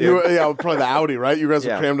dope, dude. Probably the Audi, right? You guys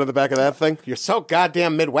were crammed in the back of that thing. You're so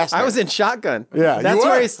goddamn Midwestern. I was in shotgun. Yeah, that's you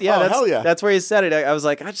where were? Hell yeah. That's where he said it. I was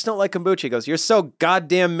like, I just don't like kombucha. He goes, you're so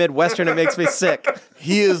goddamn Midwestern, it makes me sick.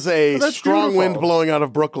 He is a strong wind blowing out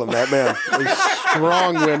of Brooklyn, that man. A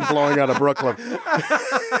strong wind blowing out of Brooklyn.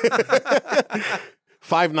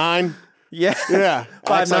 5'9". Yeah. Yeah.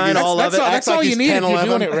 5'9", all of it. That's all you need if you're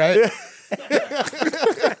doing it right.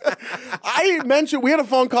 I mentioned, we had a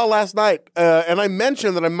phone call last night, and I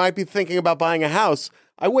mentioned that I might be thinking about buying a house.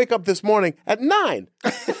 I wake up this morning at 9.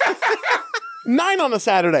 9 on a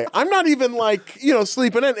Saturday. I'm not even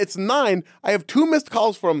sleeping in. It's 9. I have 2 missed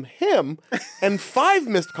calls from him and 5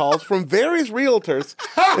 missed calls from various realtors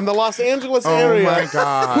in the Los Angeles area. Oh my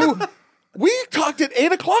God. We talked at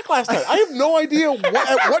 8 o'clock last night. I have no idea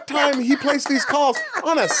at what time he placed these calls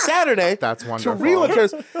on a Saturday. That's wonderful. To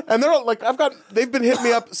realtors, and they're like, they've been hitting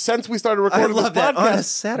me up since we started I recording love this that podcast. on a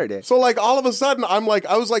Saturday. So all of a sudden, I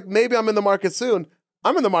was like, maybe I'm in the market soon.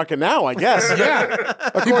 I'm in the market now, I guess. Yeah.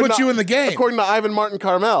 He put you in the game. According to Ivan Martin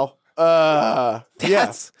Carmel.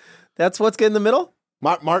 That's what's good in the middle?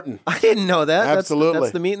 Martin. I didn't know that. Absolutely.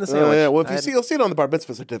 That's the meat in the sandwich. Yeah. Well, if you'll see it on the bar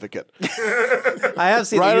mitzvah certificate. I have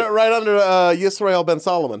seen right under Yisrael ben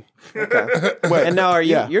Solomon. Okay. Wait, and now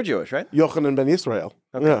you're Jewish, right? Yochanan ben Yisrael.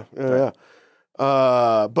 Okay. Yeah.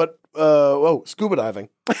 Scuba diving.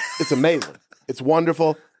 It's amazing. It's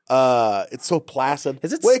wonderful. It's so placid.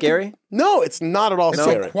 Is it scary? No, it's not at all It's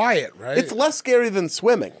scary. so quiet, right? It's less scary than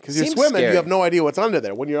swimming because you're Seems swimming, scary. you have no idea what's under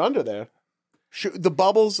there. When you're under there, the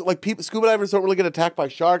bubbles, scuba divers don't really get attacked by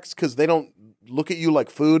sharks because they don't look at you like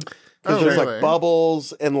food. Because there's really?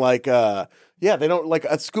 bubbles and they don't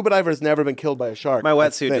a scuba diver has never been killed by a shark. My I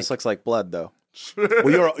wetsuit think. just looks like blood, though. Well,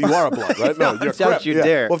 you are a blood, right? No, you're a don't crip. you Yeah.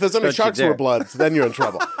 dare. Well, if there's any Don't you sharks who dare. are bloods, then you're in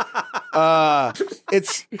trouble.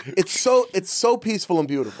 It's so peaceful and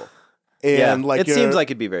beautiful. And it seems like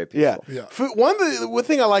it'd be very peaceful. Yeah. One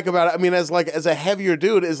thing I like about it, I mean, as a heavier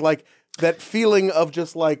dude, is that feeling of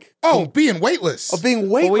just being weightless. of being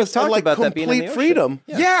weightless we've talked and about that being in complete the ocean. freedom.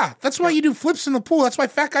 Yeah, that's why you do flips in the pool. That's why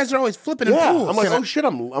fat guys are always flipping in Yeah, pools. I'm like, oh shit,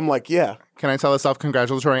 I'm like, yeah. Can I tell a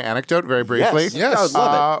self-congratulatory anecdote very briefly? Yes. I would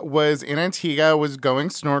love Was in Antigua, was going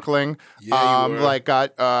snorkeling. Yeah, you were.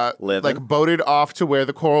 Got Living. boated off to where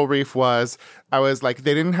the coral reef was. I was like,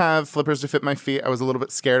 they didn't have flippers to fit my feet. I was a little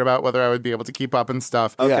bit scared about whether I would be able to keep up and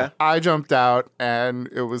stuff. Okay. Yeah. I jumped out and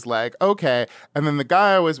it was like, okay. And then the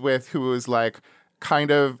guy I was with, who was kind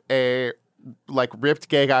of a ripped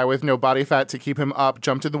gay guy with no body fat to keep him up,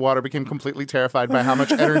 jumped in the water, became completely terrified by how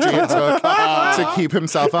much energy it took to keep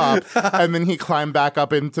himself up. And then he climbed back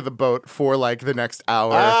up into the boat for the next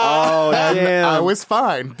hour. Oh, And damn. I was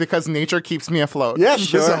fine because nature keeps me afloat. Yes,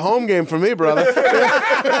 this is a home game for me, brother.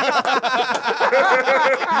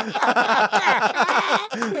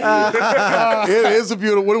 It is a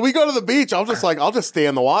beautiful. When we go to the beach, I'll just stay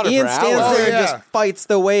in the water Ian for stands hours. there and yeah. just fights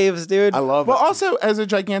the waves, dude. I love Well, it. also, as a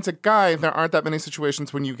gigantic guy, there aren't that many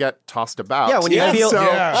situations when you get tossed about. Yeah, when you Yeah, feel... So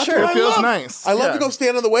Yeah. That's Sure. what it feels love. nice. I love Yeah. to go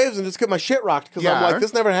stand on the waves and just get my shit rocked because I'm Yeah. like,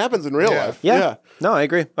 this never happens in real Yeah. life. Yeah. No, I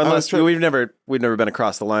agree. Unless true. we've never been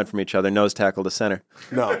across the line from each other, nose tackle to center.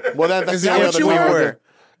 No. Well, that's Is the that only what other you time I were? did.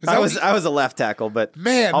 I was a left tackle, but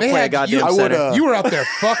Man, I'll they play a had goddamn you- I center. would've- You were out there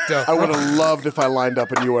fucked up. I would have loved if I lined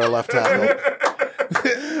up and you were a left tackle.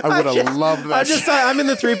 I would have loved that. I'm in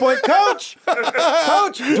the 3-point. Coach!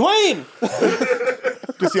 Coach! Dwayne!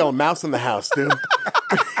 Just yelling, mouse in the house, dude.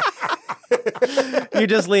 You're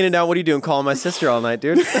just leaning down. What are you doing? Calling my sister all night,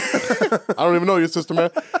 dude? I don't even know your sister, man.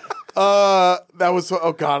 That was,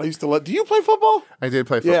 oh God, I used to do you play football? I did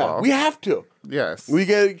play Yeah, football. we have to. Yes. We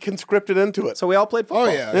get conscripted into it. So we all played football.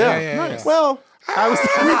 Oh, yeah. Well,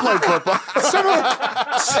 we played football.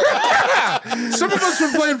 Some of us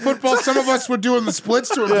were playing football. Some of us were doing the splits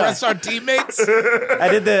to impress our teammates. I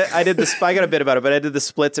did the. I got a bit about it, but I did the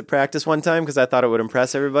splits at practice one time because I thought it would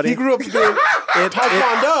impress everybody. He grew up doing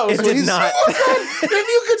taekwondo. It so did he's- not. If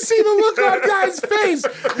you could see the look on Guy's face,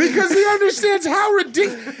 because he understands how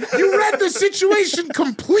ridiculous. You read the situation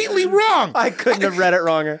completely wrong. I couldn't have read it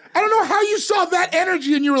wronger. I don't know how you saw that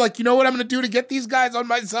energy and you were like, you know what I'm going to do to get these guys on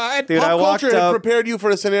my side? Dude, I Pop walked culture had up prepared you for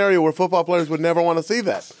a scenario where football players would never want to see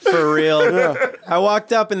that. for real. I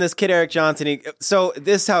walked up and this kid Eric Johnson.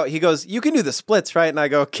 This how he goes. You can do the splits, right? And I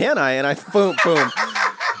go, can I? And I boom,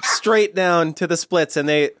 straight down to the splits, and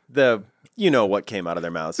you know what came out of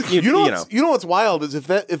their mouths. You know what's wild is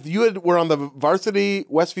if you were on the varsity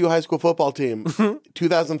Westview High School football team,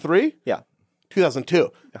 2003, Yeah. 2002,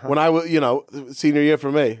 when I was senior year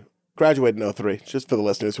for me, graduated in 03. Just for the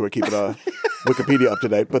listeners who are keeping Wikipedia up to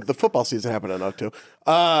date, but the football season happened in 02.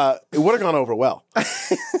 It would have gone over well.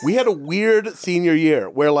 We had a weird senior year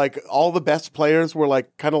where like all the best players were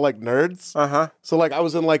like kind of like nerds. So like I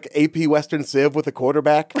was in like AP Western Civ with a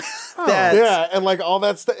quarterback. Yeah, and like all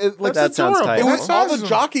that stuff. Like That sounds tight. It was That's all the awesome.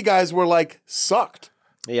 jockey guys were like sucked.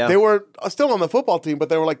 Yeah. They were still on the football team, but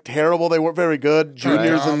they were like terrible. They weren't very good.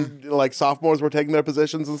 Juniors and like sophomores were taking their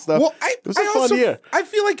positions and stuff. Well, it was a fun year. I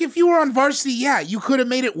feel like if you were on varsity, you could have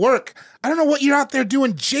made it work. I don't know what you're out there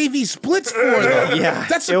doing JV splits for, though. Yeah,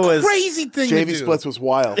 That's it a was- crazy thing to JV do. splits was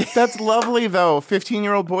wild. That's lovely, though.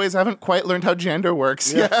 15-year-old boys haven't quite learned how gender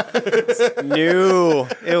works. Yeah. No,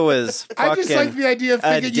 it was fucking I just like the idea of a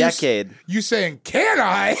thinking decade. you saying, can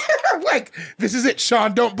I? Like, this is it,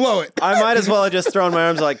 Sean, don't blow it. I might as well have just thrown my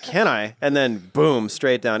arms like, can I? And then boom,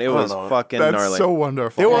 straight down. It was know. fucking That's gnarly. so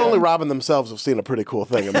wonderful. They were only robbing themselves of seeing a pretty cool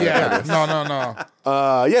thing. In my Yeah, opinion.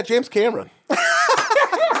 no. Yeah, James Cameron.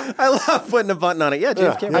 I love putting a button on it. Yeah,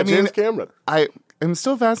 James Cameron. I mean- James Cameron. I am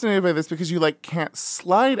still fascinated by this because you like can't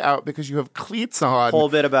slide out because you have cleats on. Whole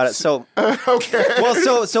bit about it. So Okay.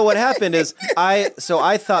 well, so what happened is I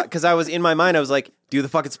thought, because I was in my mind, I was like, do the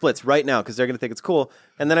fucking splits right now because they're gonna think it's cool.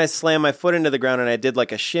 And then I slammed my foot into the ground and I did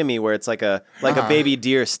like a shimmy where it's like a baby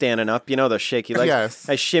deer standing up, you know, those shaky legs. Yes.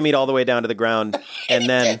 I shimmied all the way down to the ground and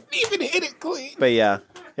then, Even hit it clean. but yeah,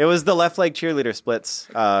 it was the left leg cheerleader splits,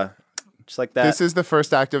 just like that. This is the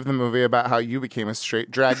first act of the movie about how you became a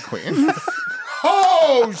straight drag queen.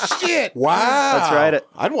 Oh, shit. Wow. Let's ride it.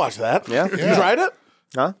 I'd watch that. Yeah. You tried it?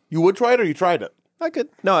 Huh? You would try it or you tried it? I could.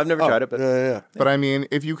 No, I've never tried it, but Yeah. But I mean,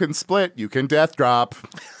 if you can split, you can death drop.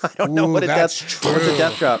 I don't know what a that's death. What's a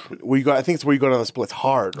death drop? I think it's where you go down the splits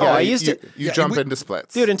hard. Oh, I used to. You jump into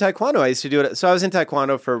splits. Dude, in Taekwondo, I used to do it. So I was in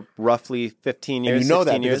Taekwondo for roughly 15 years. And you know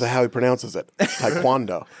that 16 years. because of how he pronounces it.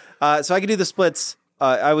 Taekwondo. So I could do the splits.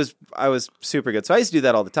 I was super good. So I used to do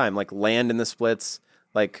that all the time, like land in the splits,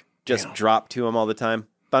 like just drop to them all the time.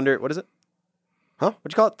 Thunder, what is it? Huh?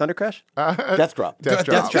 What'd you call it? Thunder crash? Death drop. Death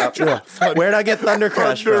drop. Death drop. Where'd I get thunder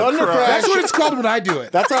crash from? Thunder crash. That's what it's called when I do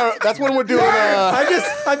it. That's when we're doing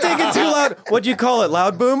I'm taking too loud. What'd you call it?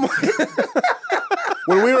 Loud boom?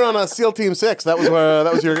 when we were on Seal Team 6. That was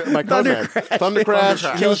my code name. Thunder crash.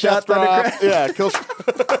 Kill shot, Death drop. thunder crash. Yeah, kill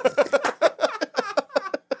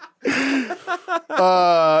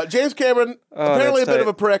James Cameron, apparently a that's bit of tight.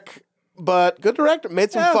 a prick, but good director.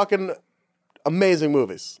 Made some fucking amazing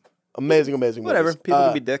movies. Amazing movies. Whatever. People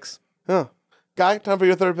can be dicks. Huh. Guy, time for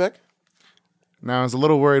your third pick? Now, I was a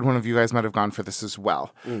little worried one of you guys might have gone for this as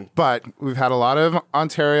well. But we've had a lot of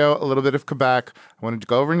Ontario, a little bit of Quebec. I wanted to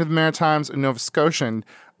go over into the Maritimes and Nova Scotian.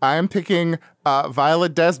 I am picking Viola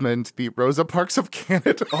Desmond, the Rosa Parks of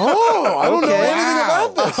Canada. Oh, I don't know Okay. anything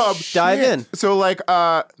about this. Dive in. So, like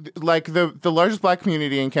the largest black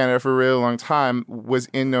community in Canada for a really long time was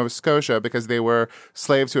in Nova Scotia because they were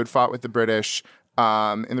slaves who had fought with the British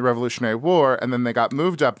in the Revolutionary War, and then they got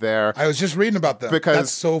moved up there. I was just reading about that. Because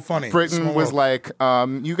That's so funny. Britain Small was world.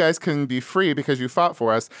 like, you guys can be free because you fought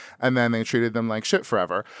for us, and then they treated them like shit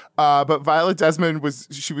forever. But Viola Desmond was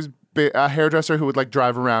a hairdresser who would like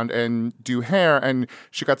drive around and do hair, and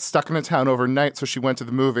she got stuck in a town overnight, so she went to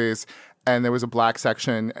the movies. And there was a black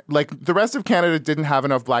section. Like, the rest of Canada didn't have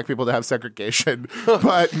enough black people to have segregation,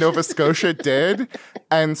 but Nova Scotia did.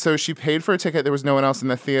 And so she paid for a ticket. There was no one else in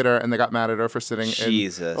the theater, and they got mad at her for sitting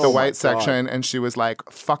Jesus. in the Oh my white section. And she was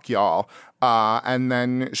like, fuck y'all. And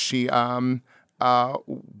then she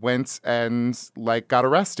went and like got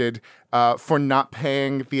arrested for not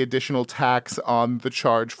paying the additional tax on the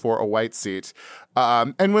charge for a white seat,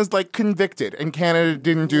 and was like convicted. And Canada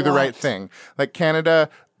didn't do the right thing. Like Canada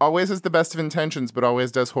always has the best of intentions, but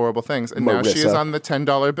always does horrible things. And now she is on the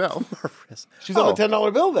 $10 bill. She's on the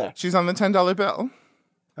 $10 bill there. She's on the $10 bill.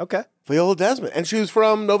 Okay. Viola Desmond. And she was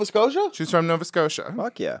from Nova Scotia? She's from Nova Scotia.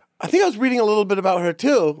 Fuck yeah. I think I was reading a little bit about her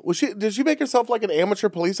too. Did she make herself like an amateur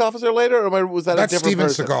police officer later, or was that That's a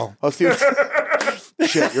different Steven person? Seagal. Oh, Steven.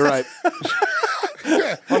 Shit, you're right.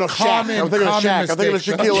 Oh no, Shaq. I'm thinking of Shaq. I'm thinking of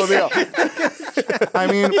Shaquille O'Neal. I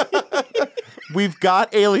mean, we've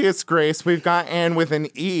got Alias Grace. We've got Anne with an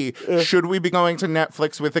E. Should we be going to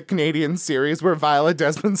Netflix with a Canadian series where Viola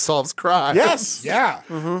Desmond solves crime? Yes. Yeah.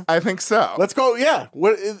 I think so. Let's go. Yeah.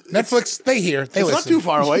 Netflix, they hear. They It's listen. not too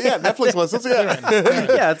far away. Yeah, Netflix listens. Yeah.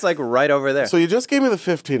 Yeah, it's like right over there. So you just gave me the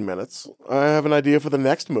 15 minutes. I have an idea for the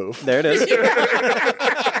next move. There it is.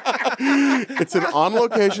 It's an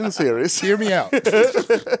on-location series. Hear me out.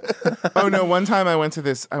 Oh no! One time I went to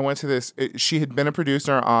this. She had been a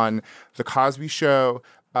producer on The Cosby Show,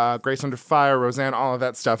 Grace Under Fire, Roseanne, all of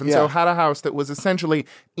that stuff, and so had a house that was essentially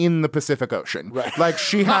in the Pacific Ocean. Right. Like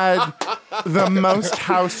she had the most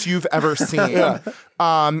house you've ever seen.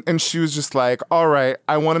 And she was just like, all right,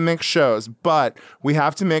 I want to make shows, but we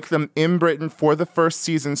have to make them in Britain for the first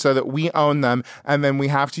season so that we own them. And then we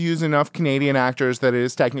have to use enough Canadian actors that it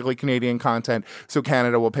is technically Canadian content. So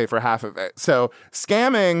Canada will pay for half of it. So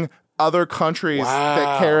scamming other countries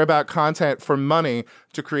that care about content for money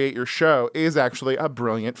to create your show is actually a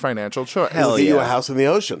brilliant financial choice. Hell Get you yeah. a house in the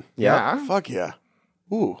ocean. Yeah. Fuck yeah.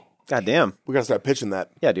 Ooh. God damn. We gotta start pitching that.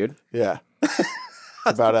 Yeah, dude. Yeah.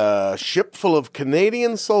 About a ship full of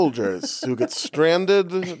Canadian soldiers who get stranded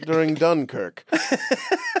during Dunkirk.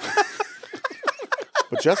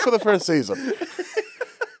 But just for the first season.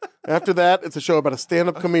 After that, it's a show about a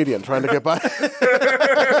stand-up comedian trying to get by.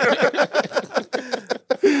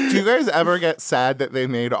 Do you guys ever get sad that they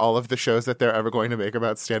made all of the shows that they're ever going to make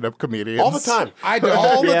about stand-up comedians? All the time. I do.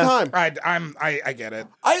 All the time. I get it.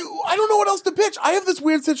 I don't know what else to pitch. I have this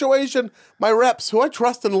weird situation. My reps, who I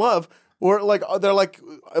trust and love, or like they're like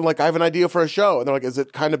I have an idea for a show, and they're like, "Is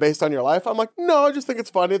it kind of based on your life?" I'm like, "No, I just think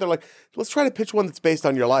it's funny." They're like, "Let's try to pitch one that's based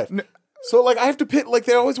on your life." So like I have to pitch, like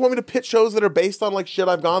they always want me to pitch shows that are based on like shit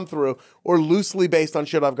I've gone through, or loosely based on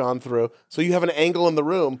shit I've gone through. So you have an angle in the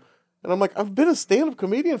room. And I'm like, I've been a stand-up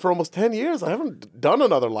comedian for almost 10 years. I haven't done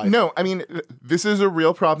another life. No, I mean, this is a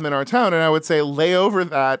real problem in our town, and I would say lay over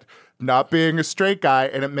that not being a straight guy,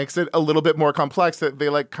 and it makes it a little bit more complex that they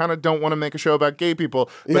like kind of don't want to make a show about gay people,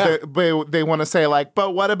 but they want to say like,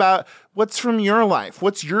 but what about what's from your life?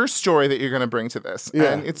 What's your story that you're going to bring to this?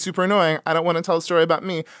 Yeah. And it's super annoying. I don't want to tell a story about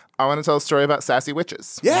me. I want to tell a story about sassy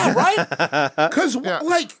witches. Yeah, right? Because,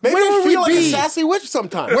 like, Maybe where I would feel we like a be? sassy witch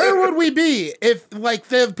sometimes. Where would we be if, like,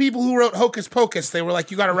 the people who wrote Hocus Pocus, they were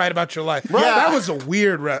like, you got to write about your life? Right. Yeah. That was a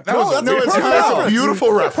weird No, that's a a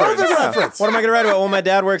beautiful reference. Perfect reference. What am I going to write about? Well, my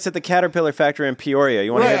dad works at the Caterpillar factory in Peoria.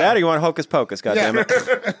 You want to hear that, or you want Hocus Pocus? God damn it!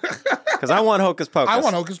 Because I want Hocus Pocus. I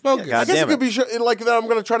want Hocus Pocus. God I guess damn it could it. be like that I'm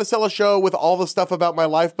going to try to sell a show with all the stuff about my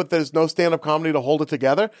life, but there's no stand-up comedy to hold it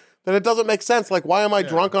together. Then it doesn't make sense. Like, why am I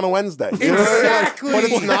drunk on a Wednesday? You know what I mean? Exactly. But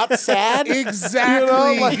it's not sad. Exactly. You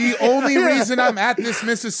know, like- the only reason I'm at this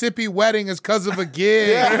Mississippi wedding is because of a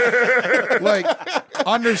gig. Like,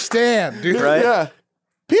 understand, dude. Right? Yeah.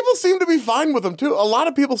 People seem to be fine with them, too. A lot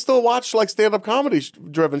of people still watch, like, stand-up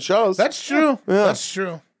comedy-driven shows. That's true. That's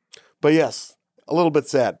true. But yes, a little bit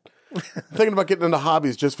sad. I'm thinking about getting into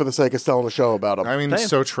hobbies just for the sake of selling a show about them. I mean,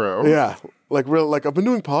 so true. Yeah. Like, real, like I've been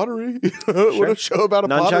doing pottery. What a show about a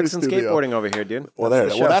pottery Nunchucks and studio. skateboarding over here, dude. Well,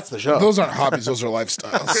 That's there. Well, that's the show. Those aren't hobbies, those are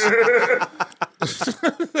lifestyles.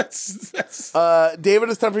 that's David,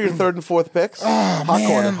 it's time for your third and fourth picks. Hot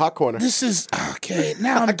corner. Hot corner. This is okay.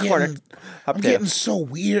 Now I'm getting so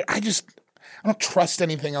weird. I don't trust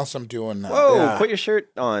anything else I'm doing now. Whoa, put your shirt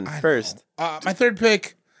on first. My third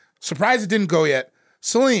pick, surprised it didn't go yet.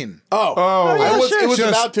 Celine. It was Just-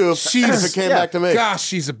 about to if it came back to me. Gosh,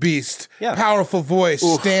 she's a beast. Yeah. Powerful voice,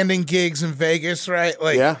 standing gigs in Vegas, right?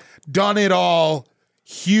 Like, Yeah. done it all.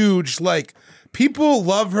 Huge. Like, people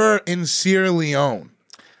love her in Sierra Leone.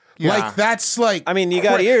 Yeah. Like, that's like. I mean, you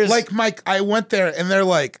got ears. Like, Mike, I went there and they're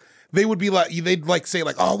like, they would be like, they'd like say,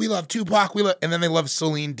 like, oh, we love Tupac, and then they love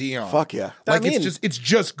Celine Dion. Fuck yeah. Like, I mean, it's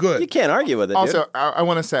just good. You can't argue with it, Also, dude. I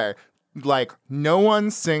want to say, like, no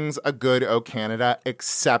one sings a good "O Canada"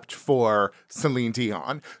 except for Celine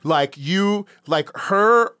Dion. Like,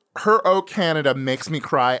 her "O Canada" makes me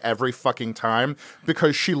cry every fucking time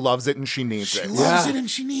because she loves it and she needs She it. loves it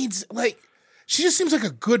and she needs, like, she just seems like a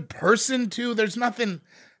good person, too. There's nothing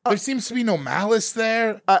There seems to be no malice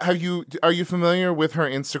there. Are you familiar with her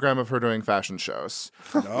Instagram of her doing fashion shows?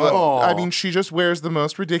 No. I mean, she just wears the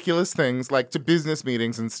most ridiculous things, like to business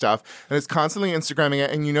meetings and stuff, and is constantly Instagramming it.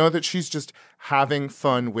 And you know that she's just having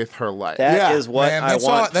fun with her life. That is what Man, I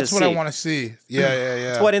want to that's see. what I want to see. Yeah.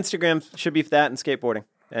 It's what Instagram should be, that and skateboarding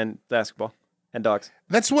and basketball and dogs.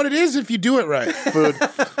 That's what it is if you do it right. Food.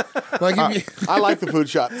 Like if you, I like the food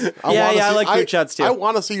shots. I like food shots too. I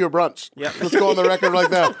want to see your brunch. Yeah. Let's go on the record like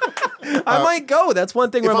that. I might go. That's one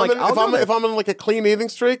thing where I'm like, if I'm in like a clean eating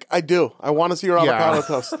streak, I do. I want to see your avocado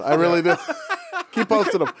toast. I really do. Keep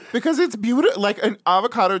posting them. Because it's beautiful. Like, an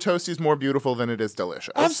avocado toast is more beautiful than it is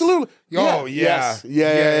delicious. Absolutely. Oh, Yes.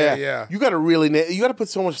 yeah. Yeah. You got to really you got to put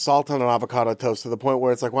so much salt on an avocado toast to the point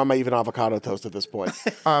where it's like, why am I even avocado toast at this point?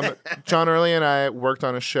 John Early and I worked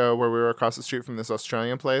on a show where we were across the street from this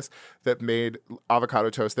Australian place that made avocado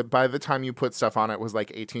toast that by the time you put stuff on it was like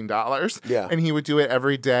 $18. Yeah. And he would do it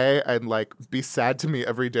every day and like be sad to me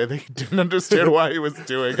every day that he didn't understand why he was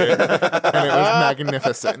doing it. And it was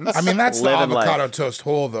magnificent. I mean, that's the Living life. avocado toast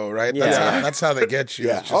hole, though, right? Yeah. That's how they get you.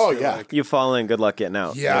 Yeah. It's just Oh, you're yeah. like, You fall in, good luck getting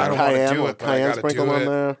out. yeah, I don't want to do it, but I Cayenne got to sprinkle do on it.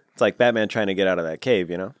 there. It's like Batman trying to get out of that cave,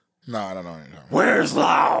 you know? No, I don't know. Where's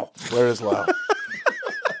Lau? Where is love?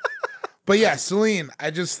 But yeah, Celine,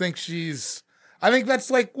 I just think I think that's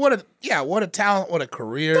like what a talent, what a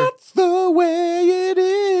career. That's the way it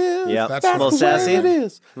is. Yeah, That's a little the sassy. way it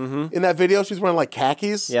is. In that video, she's wearing like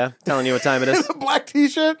khakis. Yeah, telling you what time it is. A black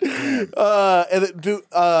t-shirt.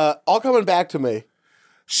 All coming back to me.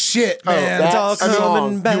 Shit, man. It's all That coming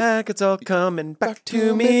song. back. It's all coming back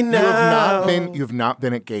to me now. You've not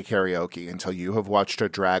been at gay karaoke until you have watched a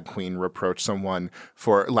drag queen reproach someone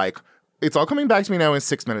for like. It's all coming back to me now is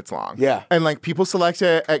 6 minutes long. Yeah. And like people select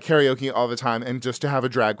it at karaoke all the time. And just to have a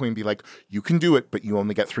drag queen be like, you can do it, but you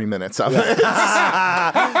only get 3 minutes of it.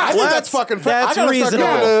 I think that's fucking fair. That's I gotta reasonable.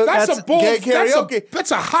 start going to That's a bold gay karaoke.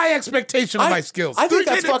 That's a high expectation of my skills. I think 3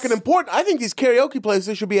 that's minutes. fucking important. I think these karaoke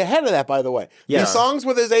places should be ahead of that, by the way. Yeah. These songs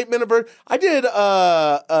where there's 8-minute version. I did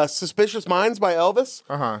Suspicious Minds by Elvis,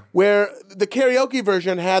 where the karaoke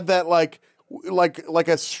version had that like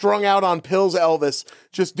a strung out on pills Elvis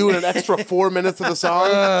just doing an extra 4 minutes of the song.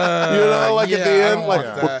 You know, like at the yeah, I end, don't like,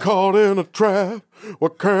 want we're that. caught in a trap, we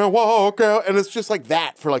can't walk out. And it's just like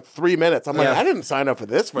that for like 3 minutes. I'm like, Yeah. I didn't sign up for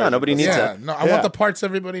this version. nobody needs Yeah, it. no, I Yeah. want the parts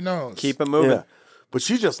everybody knows. Keep it moving. Yeah. But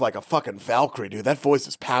she's just like a fucking Valkyrie, dude. That voice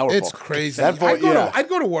is powerful. It's crazy. That voice, I'd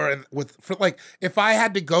go to war for like if I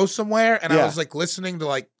had to go somewhere and I Yeah. was like listening to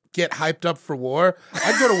like get hyped up for war,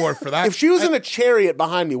 I'd go to war for that. If she was in a chariot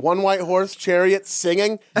behind me, one white horse chariot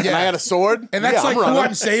singing, and I had a sword, and that's yeah, like I'm who running.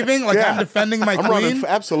 I'm saving, like Yeah. I'm defending my I'm queen. running,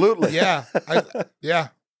 absolutely. Yeah,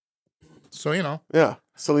 So you know, Yeah.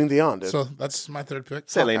 Celine Dion, dude. so that's my third pick.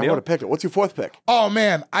 Celine I Dion. would have picked it. What's your fourth pick? Oh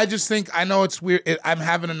man, I just think I know it's weird. I'm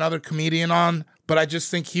having another comedian on, but I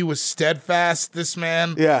just think he was steadfast. This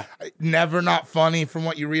man, Yeah. never not funny. From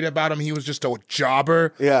what you read about him, he was just a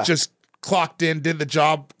jobber. Yeah. Just clocked in, did the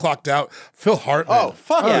job, clocked out. Phil Hartman. Oh,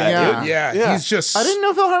 fuck yeah, yeah, dude. yeah, he's just. I didn't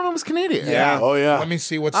know Phil Hartman was Canadian. Yeah. Oh, yeah. Let me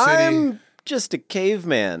see what city. I'm just a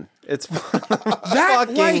caveman. It's that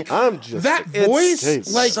fucking- like I'm just. that it's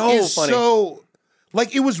voice like so is funny. so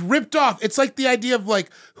like it was ripped off. It's like the idea of like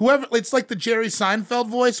whoever. It's like the Jerry Seinfeld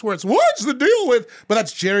voice where it's what's the deal with, but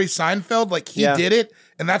that's Jerry Seinfeld. Like he Yeah. did it,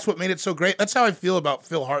 and that's what made it so great. That's how I feel about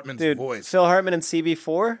Phil Hartman's dude. voice. Phil Hartman in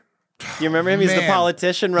CB4. You remember him? He's the Man.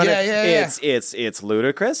 politician running. Yeah. It's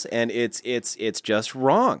ludicrous and it's just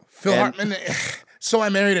wrong. Phil And- Hartman. So I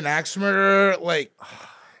married an axe murderer. Like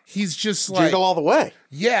he's just like Jingle all the way.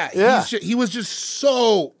 yeah. Yeah. He was just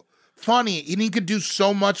so funny, and he could do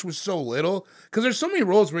so much with so little. Because there's so many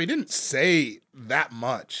roles where he didn't say that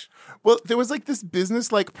much. Well, there was like this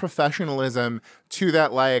business like professionalism to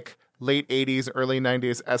that like late 80s, early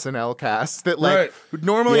 90s SNL cast that like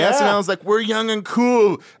normally Yeah. SNL is like, we're young and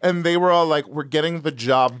cool. And they were all like, we're getting the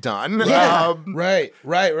job done. Right.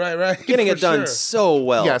 Right. getting For it done sure. so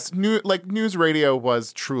well. Yes, news radio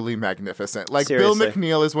was truly magnificent. Like Seriously. Bill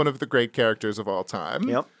McNeil is one of the great characters of all time.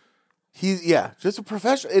 Yep. He's just a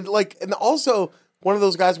professional. And also one of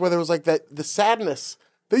those guys where there was like that the sadness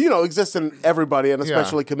that exists in everybody and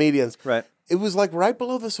especially comedians. Right. It was like right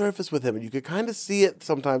below the surface with him, and you could kind of see it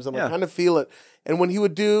sometimes and Yeah. kind of feel it. And when he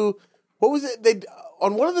would do what was it? They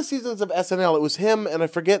on one of the seasons of SNL, it was him and I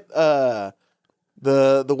forget the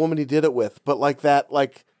woman he did it with, but like that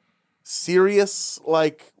like serious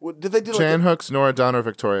like did they do Jan like Hooks, Nora Donner,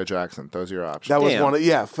 Victoria Jackson. Those are your options. that was Damn. one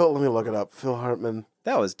of Phil. Let me look it up. Phil Hartman.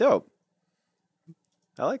 That was dope.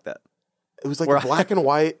 I like that. It was like We're- a black and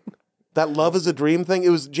white. That Love is a Dream thing. It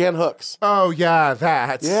was Jan Hooks. Oh, yeah,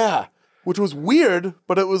 that. Yeah. Which was weird,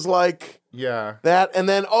 but it was like Yeah. That and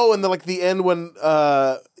then like the end when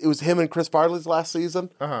it was him and Chris Farley's last season,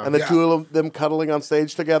 and the two of them cuddling on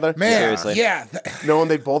stage together. Man, Seriously. yeah. Knowing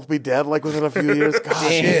they'd both be dead like within a few years. God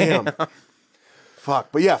damn.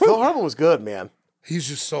 Fuck. But yeah, Phil Hartman was good, man. He's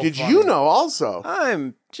just so Did funny. you know also?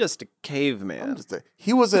 I'm just a caveman.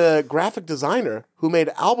 He was a graphic designer who made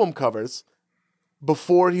album covers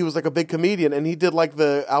before he was like a big comedian, and he did like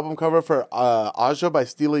the album cover for Aja by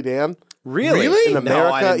Steely Dan. Really? In No,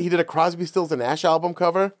 America, he did a Crosby, Stills, and Nash album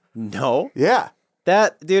cover. No. Yeah.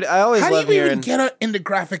 That, dude, I always How love do you hearing... even get into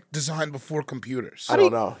graftic design before computers? I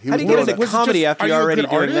don't know. How do you get into comedy after are you're you a already good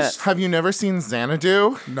doing artist? that? Have you never seen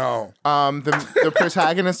Xanadu? No. The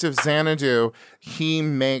protagonist of Xanadu, he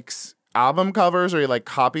makes album covers, or he like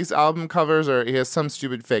copies album covers, or he has some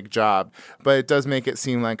stupid fake job, but it does make it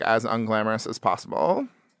seem like as unglamorous as possible.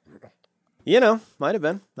 You know, might have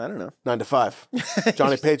been. I don't know. 9 to 5.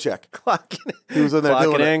 Johnny Paycheck. Clocking He was in there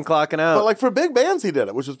clocking doing in, it. clocking out. But like for big bands, he did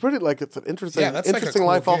it, which was pretty like it's an interesting, Yeah, that's like a interesting cool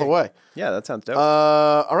life all the gig. way. Yeah, that sounds dope.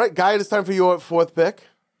 All right, Guy, it is time for your fourth pick.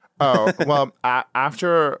 Oh, well,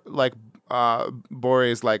 after like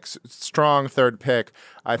Gborie's like strong third pick,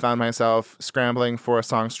 I found myself scrambling for a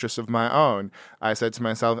songstress of my own. I said to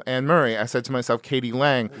myself, Anne Murray. I said to myself, Katie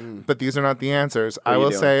Lang. But these are not the answers. I are you will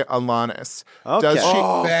doing? say Alanis. Okay. Does she?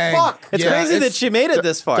 Oh, Bang. fuck. it's Yeah, crazy that she made it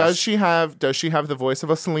this far. Does she have the voice of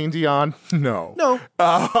a Celine Dion? No. No.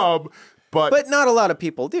 But Not a lot of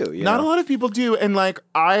people do. You not know? a lot of people do. And like,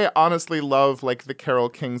 I honestly love like the Carole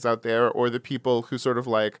Kings out there, or the people who sort of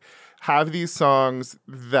like have these songs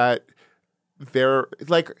that they're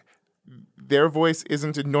like, their voice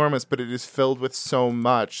isn't enormous, but it is filled with so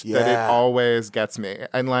much that it Yeah. always gets me.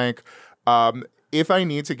 And like, if I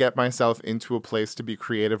need to get myself into a place to be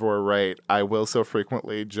creative or write, I will so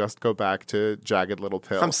frequently just go back to Jagged Little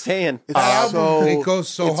Pill. I'm saying. It's That so album, it goes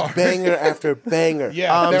so it's hard. banger after banger.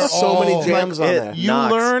 Yeah, they're there's so many all- gems on it-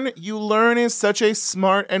 there. You learn is such a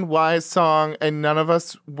smart and wise song, and none of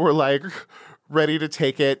us were like ready to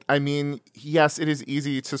take it. I mean, yes, it is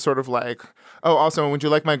easy to sort of like, oh, also, would you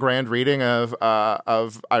like my grand reading of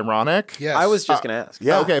Ironic? Yes. I was just going to ask.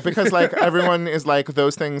 Yeah. Okay, because like everyone is like,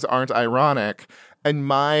 those things aren't ironic. And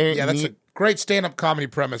Yeah, that's a great stand-up comedy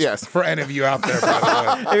premise Yes. for any of you out there, by the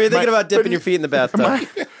way. If you're thinking about dipping your feet in the bathtub.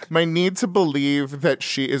 my need to believe that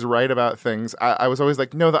she is right about things, I was always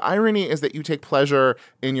like, no, the irony is that you take pleasure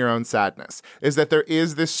in your own sadness, is that there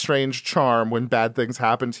is this strange charm when bad things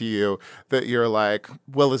happen to you that you're like,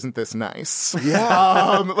 well, isn't this nice?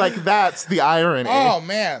 Yeah. Like, that's the irony. Oh,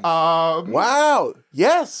 man. Wow.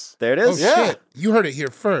 Yes. There it Oh, is. yeah. shit. You heard it here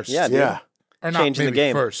first. Yeah, dude. Yeah. Or not Changing the maybe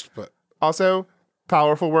game. first, but... Also,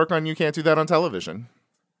 powerful work on You Can't Do That on Television.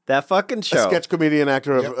 That fucking A show. sketch comedian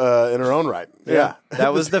actor of, in her own right. Yeah.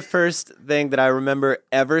 That was the first thing that I remember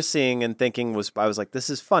ever seeing and thinking I was like, this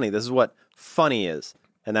is funny. This is what funny is.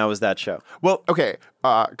 And that was that show. Well, okay.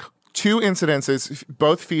 Two incidences,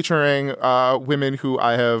 both featuring women who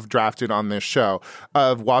I have drafted on this show,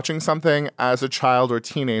 of watching something as a child or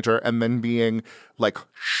teenager and then being like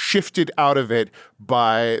shifted out of it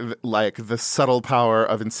by like the subtle power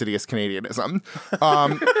of insidious Canadianism.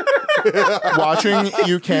 Watching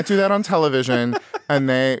You Can't Do That on Television, and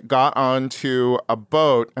they got onto a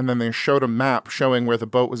boat, and then they showed a map showing where the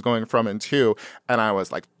boat was going from and to, and I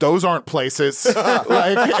was like, those aren't places.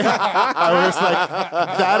 Like, I was like,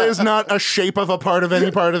 that is not a shape of a part of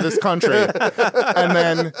any part of this country. And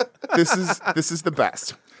then this is the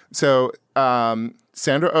best. So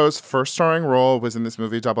Sandra Oh's first starring role was in this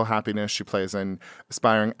movie, Double Happiness. She plays an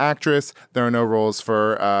aspiring actress. There are no roles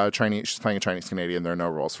for Chinese. She's playing a Chinese Canadian. There are no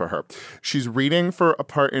roles for her. She's reading for a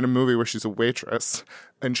part in a movie where she's a waitress,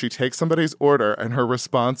 and she takes somebody's order, and her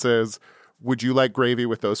response is, "Would you like gravy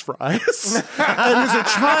with those fries?" And as a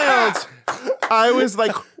child, I was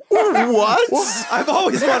like, what? I've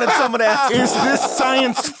always wanted someone to ask. Is this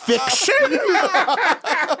science fiction?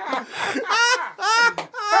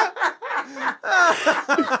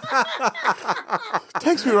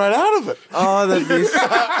 Takes me right out of it. Oh, that'd be.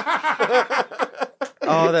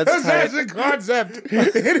 Oh, that's Because tight. as a concept,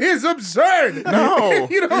 it is absurd. No.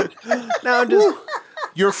 You know, Now I'm just.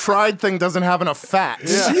 Your fried thing doesn't have enough fat.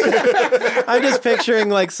 I'm just picturing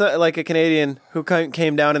like like a Canadian who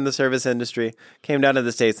came down in the service industry, came down to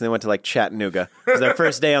the States, and they went to like Chattanooga. It was their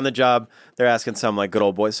first day on the job. They're asking some like good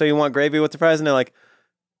old boy, so you want gravy with the fries? And they're like,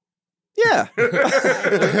 yeah,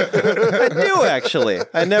 I do actually.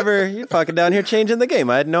 You're fucking down here changing the game.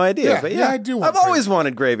 I had no idea. Yeah, but yeah, I do want I've always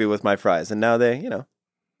wanted gravy with my fries, and now they got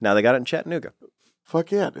it in Chattanooga.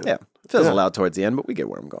 Fuck yeah, dude. Yeah. Fizzle out towards the end, but we get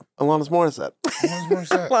where I'm going. Alanis Morissette.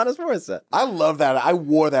 Alanis Morissette. I love that. I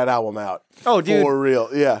wore that album out. Oh, dude. For real.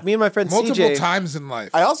 Yeah. Me and my friend Multiple CJ. times in life.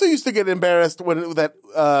 I also used to get embarrassed when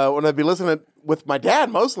I'd be listening with my dad,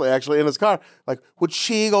 mostly actually in his car. Like, would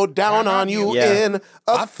she go down on you Yeah. in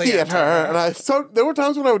a theater? And there were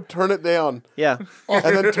times when I would turn it down Yeah. and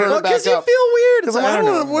then turn it back Because you up. feel weird. Because It's I like,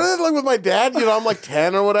 don't know. What is it like with my dad? You know, I'm like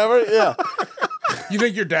 10 or whatever. Yeah. You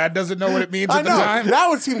think your dad doesn't know what it means I at the know. time?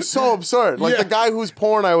 Now it seems so absurd. Like Yeah. the guy whose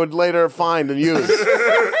porn I would later find and use.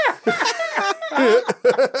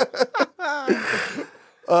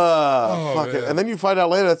 Fuck it. man. And then you find out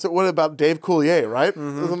later, that's what about Dave Coulier, right?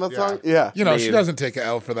 Isn't that song? Yeah. You know, she Maybe. doesn't take an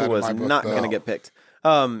L for that who in was my book, not though. going to get picked. Me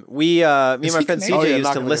and my he friend Canadian? CJ Oh, yeah, used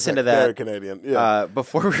not to gonna listen get to picked. Very that Canadian. Yeah.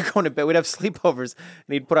 before we were going to bed. We'd have sleepovers,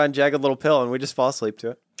 and he'd put on Jagged Little Pill, and we'd just fall asleep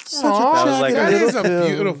to it. Such a I was like, That jagged is a little pill.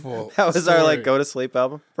 beautiful That was our story. like go to sleep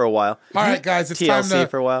album for a while. All right, guys, it's time TLC to...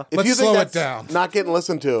 for a while. If Let's you think slow it that's down. not getting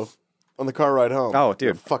listened to on the car ride home, Oh, dude.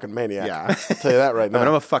 you're a fucking maniac. Yeah. I'll tell you that right I mean, I'm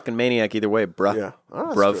now. a fucking maniac either way, bruh. Yeah. Oh,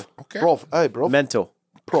 that's Bruv. true. Okay. Bro, hey, bro. Mental.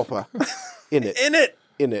 Proper. In it. In it.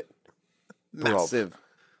 In it. Massive.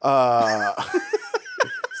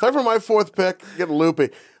 It's time for my fourth pick. Getting loopy.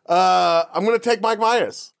 I'm going to take Mike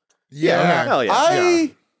Myers. Yeah. Hell yeah.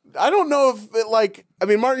 I don't know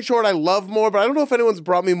if Martin Short I love more, but I don't know if anyone's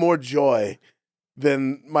brought me more joy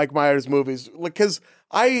than Mike Myers movies. Because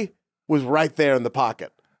I was right there in the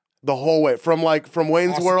pocket the whole way from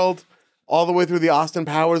Wayne's World all the way through the Austin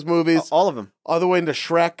Powers movies, All of them. all the way into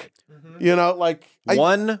Shrek. You know, like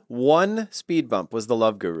One speed bump was the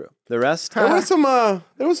Love Guru. The rest, there were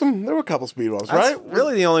a couple speed bumps, that's right?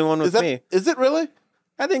 really the only one with me. Is it really?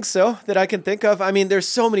 I think so, that I can think of. I mean, there's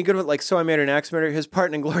so many good ones, like So I Made Her an Axe Murderer, his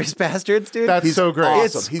part in Inglourious Bastards, dude. That's so great.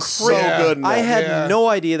 Awesome. He's so good in that. I had Yeah. no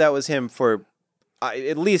idea that was him for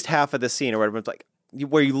at least half of the scene or whatever. It's like,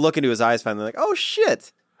 where you look into his eyes finally, like, oh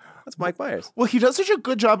shit, that's Mike Myers. Well, he does such a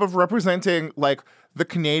good job of representing like the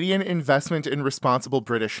Canadian investment in responsible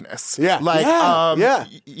Britishness. Yeah. Like Yeah.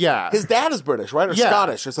 yeah. His dad is British, right? Or Yeah.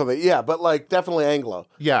 Scottish or something. Yeah, but like definitely Anglo.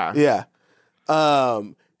 yeah. Yeah.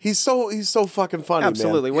 He's so fucking funny,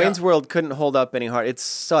 Absolutely, man. Wayne's World couldn't hold up any harder. It's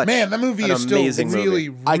such Man, that movie an is still amazing really,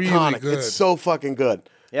 movie. really Iconic. good. It's so fucking good.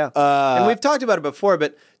 Yeah, and we've talked about it before,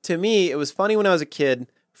 but to me, it was funny when I was a kid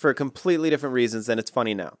for completely different reasons than it's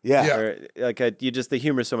funny now. Yeah. Yeah. Or, like the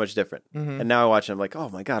humor is so much different. And now I watch it, I'm like, oh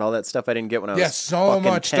my god, all that stuff I didn't get when I was Yeah, so fucking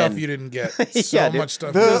much 10. stuff you didn't get. So Yeah, dude. much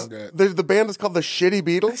stuff you didn't get. The band is called the Shitty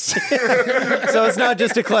Beatles. So it's not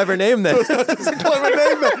just a clever name then. It's a clever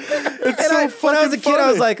name. It's so fucking when I was a kid, I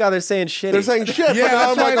was funny. like, oh, they're saying shitty. They're saying shit, Yeah, but now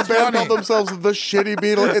that's I'm why like a it's band funny. called themselves the Shitty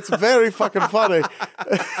Beatles. It's very fucking funny.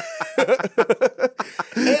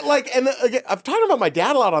 Again, I've talked about my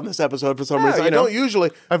dad a lot on this episode for some reason. you I know. don't usually.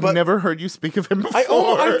 I've but never heard you speak of him before.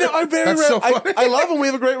 I very That's so funny. I love him. We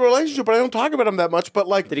have a great relationship, but I don't talk about him that much. But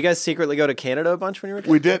like, Did you guys secretly go to Canada a bunch when you were a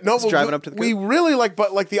kid? we did. No, Just but driving up to the we coast? really like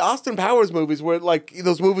the Austin Powers movies were like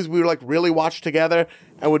those movies we were like really watch together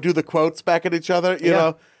and would do the quotes back at each other, you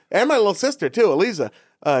know. And my little sister too, Eliza.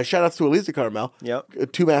 Shout outs to Eliza Carmel.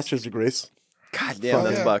 Yep. 2 master's degrees. God damn,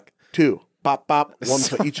 that's buck. 2. Bop bop. 1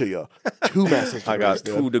 for each of you. 2 master's degrees. I got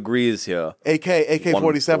dude. 2 degrees here.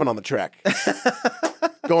 AK-47 on the track.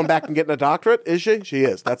 Going back and getting a doctorate, is she? She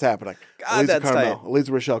is. That's happening. God, that's Carmel. tight.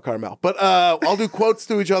 Eliza Rochelle Carmel. But I'll do quotes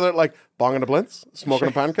to each other like bong and a blintz, smoking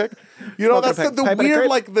a pancake. You know, Smoking that's a the pipe and a weird, crepe?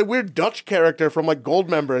 like the weird Dutch character from like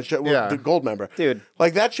Goldmember and shit. Yeah. The Goldmember. Dude.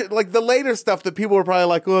 Like that shit, like the later stuff that people were probably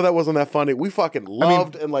like, oh, that wasn't that funny. We fucking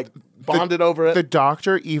loved and like bonded over it. The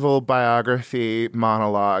Dr. Evil biography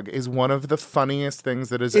monologue is one of the funniest things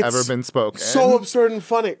that has It's ever been spoken. so absurd and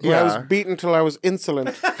funny. When I was Yeah. beaten till I was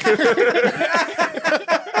insolent.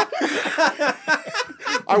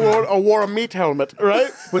 I wore a meat helmet, right?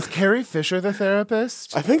 Was Carrie Fisher the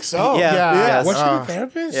therapist? I think so. Yeah. Yeah. Yes. Was she the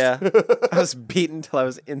therapist? Yeah. I was beaten till I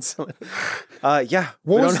was insolent. Yeah.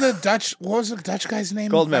 What was the Dutch guy's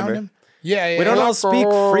name? who Goldmember. found him? Yeah. We don't all speak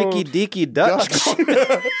freaky deaky Dutch.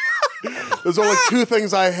 There's only 2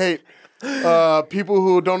 things I hate. People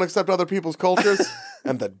who don't accept other people's cultures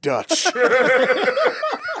and the Dutch.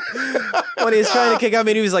 When he was trying to kick out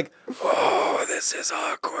me, he was like, oh, this is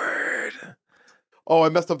awkward. Oh, I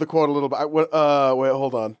messed up the quote a little bit. Wait,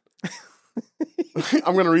 hold on.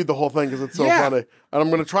 I'm going to read the whole thing because it's so funny. And I'm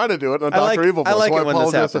going to try to do it in a Dr. Evil voice. I like so it when this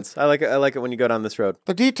apologize. happens. I like it when you go down this road.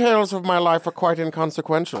 The details of my life are quite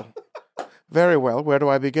inconsequential. Very well, where do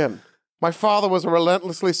I begin? My father was a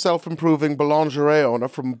relentlessly self-improving boulangerie owner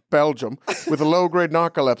from Belgium with a low-grade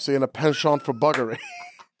narcolepsy and a penchant for buggery.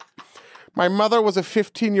 My mother was a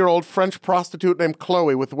 15-year-old French prostitute named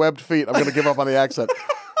Chloe with webbed feet. I'm going to give up on the accent.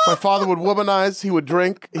 My father would womanize, he would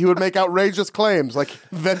drink, he would make outrageous claims like he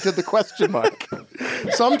invented the question mark.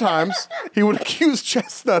 Sometimes he would accuse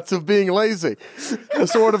chestnuts of being lazy, a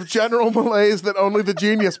sort of general malaise that only the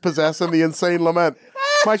genius possess in the insane lament.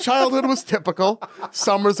 My childhood was typical.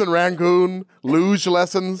 Summers in Rangoon, luge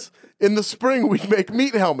lessons. In the spring, we'd make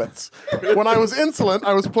meat helmets. When I was insolent,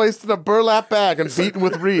 I was placed in a burlap bag and beaten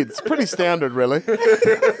with reeds. Pretty standard, really.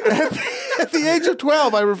 At the age of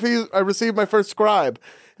 12, I received my first scribe.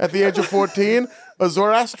 At the age of 14, a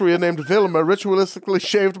Zoroastrian named Vilma ritualistically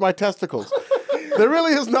shaved my testicles. There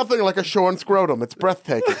really is nothing like a shorn scrotum. It's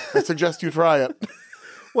breathtaking. I suggest you try it.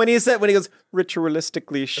 When he goes,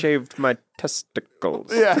 ritualistically shaved my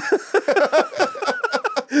testicles. Yeah.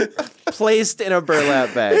 Placed in a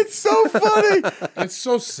burlap bag. It's so funny. It's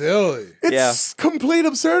so silly. It's complete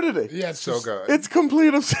absurdity. Yeah, it's So just- good. It's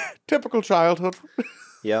complete typical childhood.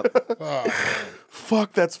 Yep.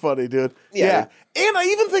 Fuck, that's funny, dude. Yeah. And I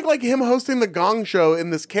even think like him hosting the Gong Show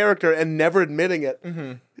in this character and never admitting it.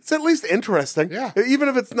 Mm-hmm. It's at least interesting. Yeah. Even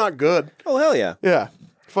if it's not good. Oh, hell yeah. Yeah.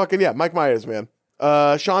 Fucking yeah. Mike Myers, man.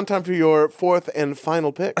 Sean, time for your fourth and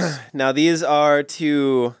final picks. Now, these are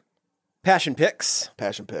two passion picks.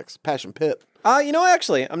 Passion picks. Passion pit.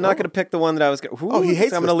 Actually, I'm not going to pick the one that I was going to... Oh, he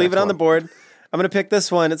hates I'm this going to leave it next on the one. board. I'm going to pick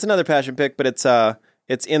this one. It's another passion pick, but it's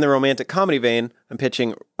in the romantic comedy vein. I'm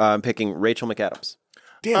picking Rachel McAdams.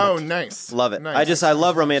 Damn Oh, it. nice. Love it. Nice. I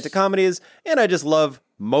love romantic comedies, and I just love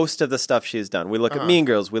most of the stuff she's done. We look at Mean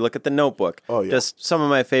Girls, we look at The Notebook. Oh, yeah. Just some of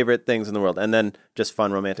my favorite things in the world, and then just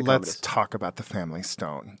fun romantic Let's comedies. talk about The Family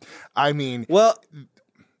Stone. I mean, Well,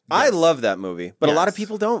 I love that movie, but a lot of Yes.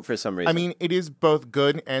 people don't for some reason. I mean, it is both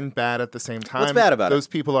good and bad at the same time. What's bad about it? Those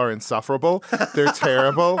people are insufferable. They're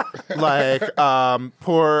terrible. Like,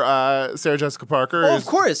 poor Sarah Jessica Parker. oh, is, of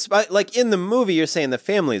course. Like in the movie, you're saying the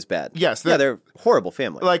family's bad. Yes, They're horrible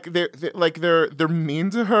family. Like they're mean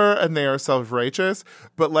to her and they are self-righteous,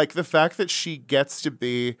 but like the fact that she gets to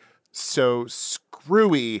be so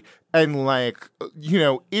screwy and like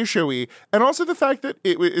issuey, and also the fact that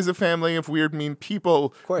it is a family of weird, mean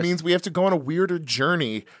people course. means we have to go on a weirder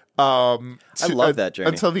journey. I love that journey.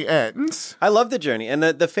 Until the end. I love the journey and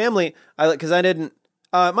the family. Because I didn't.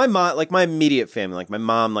 My mom, like my immediate family, like my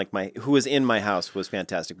mom, like who was in my house was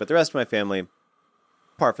fantastic, but the rest of my family,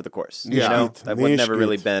 par for the course. Yeah. You know, Neat. I've Neat. never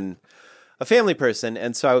really been a family person,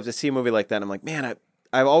 and so I was to see a movie like that. And I'm like, man,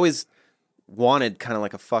 I've always wanted kind of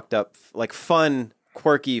like a fucked up, like fun,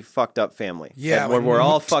 quirky, fucked up family. Yeah, where like we're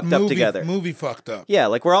all fucked up movie- together. Movie fucked up. Yeah,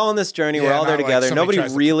 like we're all on this journey. We're Yeah, all there not like together. somebody Nobody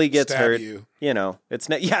tries to really gets stab hurt. you. It's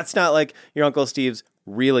not. Yeah, it's not like your Uncle Steve's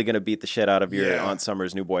really going to beat the shit out of your Yeah. Aunt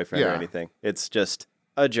Summer's new boyfriend or Yeah. anything. It's just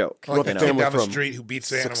a joke. Like the the you kid family down the from street who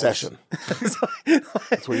beats animals. Succession.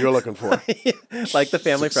 That's what you're looking for. like the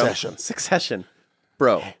family Succession. from Succession,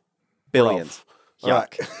 bro. Billions, All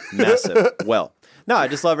yuck, right. massive. Well, no, I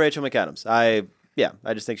just love Rachel McAdams. I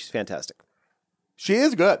just think she's fantastic. She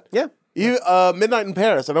is good. Yeah, Midnight in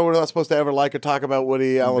Paris. I know we're not supposed to ever like or talk about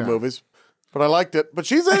Woody Allen movies, but I liked it. But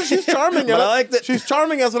she's charming. But I liked it. She's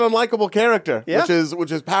charming as an unlikable character, Yeah.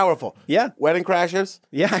 which is powerful. Yeah. Wedding Crashers.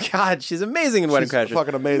 yeah. God, she's amazing in Wedding She's Crashers.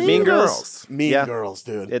 fucking amazing. Mean Girls. Mean Yeah. Girls,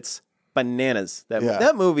 dude. It's bananas. Yeah.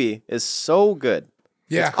 That movie is so good.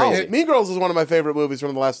 Yeah, Oh, Mean Girls is one of my favorite movies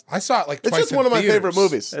from the last. I saw it like It's twice just in one of my theaters. favorite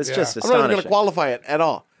movies. It's Yeah. just I'm not even going to astonishing. qualify it at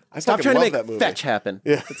all. I Stop fucking trying to love make that movie. fetch happen.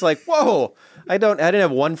 Yeah. It's like, whoa. I didn't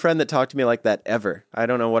have one friend that talked to me like that ever. I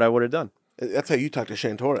don't know what I would have done. That's how you talk to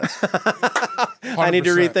Shane Torres. I need to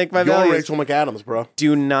 100%. rethink my You're values. Rachel McAdams, bro.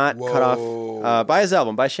 Do not cut Whoa. off. Buy his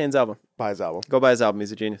album. Buy Shane's album. Buy his album. Go buy his album.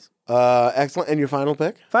 He's a genius. Excellent. And your final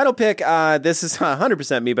pick? Final pick. This is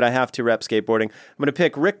 100% me, but I have to rep skateboarding. I'm going to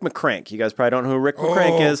pick Rick McCrank. You guys probably don't know who Rick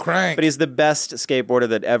McCrank is, Crank. but he's the best skateboarder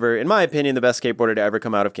that ever, in my opinion, the best skateboarder to ever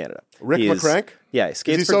come out of Canada. Rick He is- McCrank? Yeah, he Is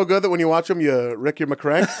skates he for, so good that when you watch him, you Rick your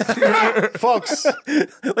McCrank? Folks, ladies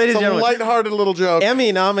and some gentlemen, lighthearted little joke.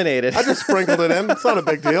 Emmy nominated. I just sprinkled it in. It's not a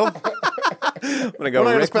big deal. I'm going to We're go not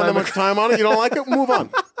going to Rick spend that much time on it. You don't like it? Move on.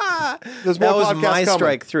 There's more That was podcasts my coming.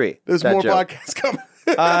 strike three. There's that more joke. podcasts coming.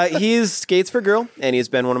 He skates for Girl, and he's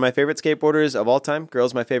been one of my favorite skateboarders of all time.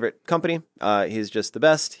 Girl's my favorite company. He's just the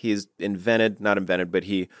best. He's not invented, but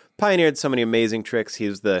he pioneered so many amazing tricks.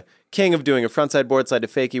 He's the king of doing a frontside boardside to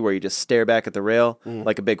fakie where you just stare back at the rail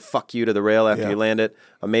like a big fuck you to the rail after Yeah. you land it.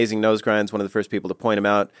 Amazing nose grinds, one of the first people to point him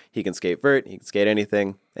out. He can skate vert, he can skate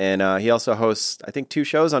anything. And he also hosts, I think, 2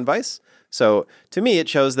 shows on Vice. So to me, it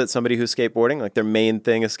shows that somebody who's skateboarding, like their main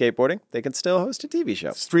thing is skateboarding, they can still host a TV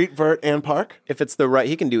show. Street, vert, and park. If it's the right,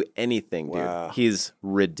 he can do anything, dude. Wow. He's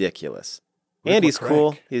ridiculous. Rick And he's McCrank.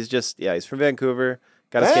 cool. He's just, he's from Vancouver.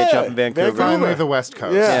 Got a skate shop in Vancouver. Vancouver. Finally, the West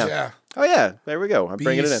Coast. Yeah. Yeah. Oh yeah, there we go. I'm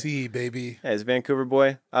bringing it in. BC, baby. Yeah, he's a Vancouver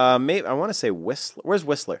boy. Maybe I want to say Whistler. Where's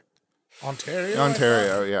Whistler?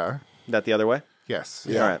 Ontario. Yeah. Is that the other way? Yes.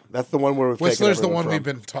 Yeah, All right. that's the one where we've Whistler's taken the one everyone we've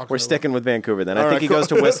from. been talking We're about. sticking with Vancouver then. I All think right, he cool. goes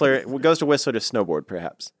to Whistler. Goes to Whistler to snowboard,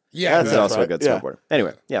 perhaps. Yeah, He's that's also right. a good Yeah. snowboarder.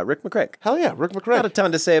 Anyway, yeah, Rick McCrack. Hell yeah, Rick Not a McCrack.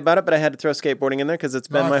 ton to say about it, but I had to throw skateboarding in there because it's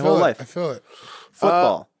been No, my whole I life. feel it.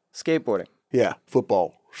 Football, skateboarding, Yeah,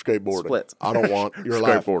 football, skateboarding. Split. I don't want your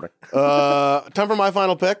life. skateboarding. Time for my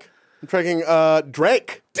final pick. I'm taking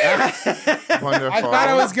Drake. Wonderful. I thought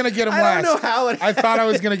I was gonna get him I last. don't know how it. I thought I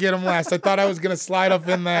was gonna get him last. I thought I was gonna slide up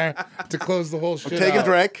in there to close the whole shit. Taking out.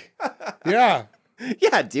 Drake. Yeah,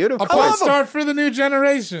 Yeah, dude. Of a course. pop star for the new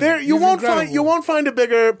generation. There, you He's incredible. won't find a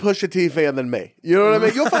bigger Pusha T fan than me. You know what I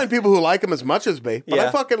mean? You'll find people who like him as much as me, but I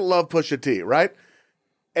Yeah. fucking love Pusha T, right?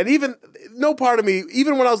 And even no part of me,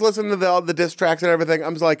 even when I was listening to the diss tracks and everything,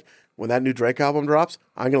 I'm just like, when that new Drake album drops,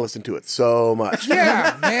 I'm gonna listen to it so much.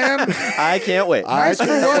 Yeah, man. I can't wait. Nice for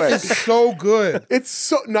can't What wait. is so good. It's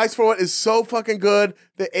so nice for what is so fucking good.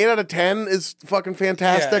 The 8 out of 10 is fucking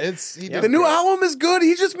fantastic. He The did new great. album is good.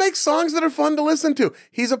 He just makes songs that are fun to listen to.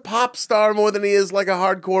 He's a pop star more than he is like a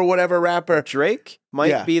hardcore whatever rapper. Drake might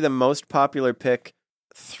Yeah. be the most popular pick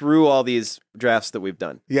through all these drafts that we've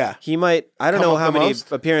done. Yeah. He might. I don't Come know up how the many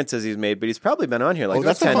most? appearances he's made, but he's probably been on here like Oh,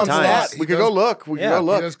 that's a 10 fun times. spot. We could go look. We could Yeah. go He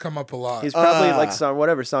look. does come up a lot. He's probably like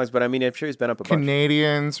whatever songs, but I mean, I'm sure he's been up a bunch.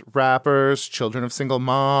 Canadians, rappers, children of single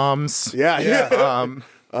moms. Yeah. Yeah.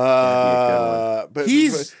 But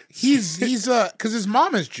He's because his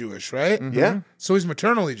mom is Jewish, right? yeah. So he's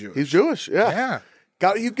maternally Jewish. He's Jewish. Yeah. yeah.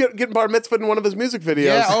 Got you getting bar mitzvah in one of his music videos.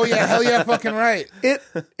 Yeah. Oh yeah. Hell yeah. Fucking right. It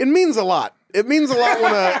means a lot. It means a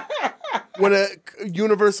lot when a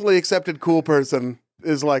universally accepted cool person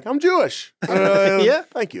is like, I'm Jewish. Yeah.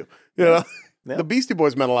 Thank you. You know, Yeah. the Beastie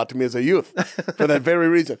Boys meant a lot to me as a youth for that very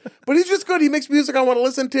reason. But he's just good. He makes music I want to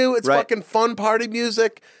listen to. It's Right. fucking fun party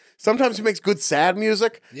music. Sometimes he makes good sad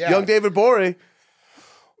music. Yeah. Young David Gborie,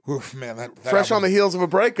 Oof, man. That fresh on album- the heels of a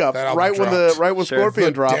breakup, that album right when dropped. Sure. Scorpion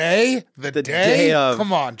The dropped. the day of-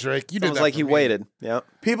 Come on, Drake. You did It was that like for he me. waited. Yeah.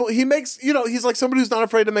 He makes, he's like somebody who's not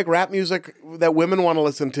afraid to make rap music that women want to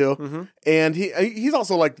listen to. Mm-hmm. And he's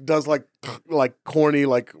also like, does like corny,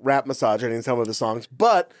 like rap misogyny in some of his songs.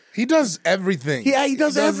 But He does everything. Yeah, he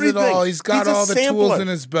does it everything. all. He's got He's a all the sampler. tools in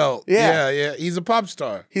his belt. Yeah. Yeah. He's a pop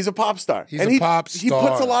star. he's a pop star. He's and a pop He puts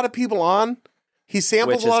star. a lot of people on. He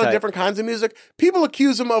samples Which a lot is of tight. different kinds of music. People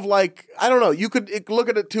accuse him of like, I don't know, you could look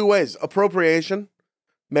at it two ways. Appropriation,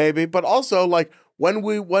 maybe, but also like when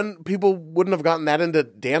people wouldn't have gotten that into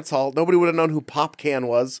dance hall, nobody would have known who Pop Can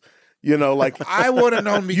was. Like I would have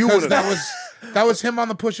known You because would've that was him on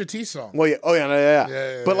the Pusha T song. well, yeah, oh yeah.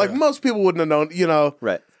 Yeah, But like yeah. most people wouldn't have known,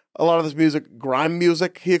 Right. a lot of this music, grime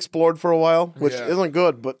music, he explored for a while, which Yeah. isn't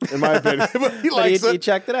good, but in my opinion, but he But likes he it.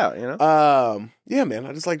 checked it out, you know? Yeah, man,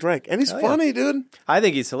 I just like Drake, and he's yeah. funny, dude. I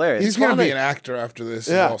think he's hilarious. He's gonna funny. be an actor after this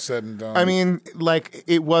Yeah. is all said and done. I mean, like,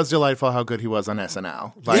 it was delightful how good he was on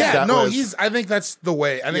SNL. Like, yeah, that no, was- I think that's the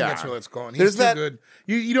way. I think Yeah. that's where it's going. He's There's too that- good.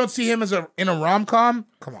 You don't see him as in a rom com.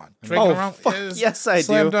 Come on, Drake Oh, in a rom- fuck, is yes, I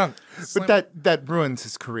slam do. Dunk. But that ruins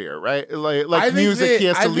his career, right? Like I think music, he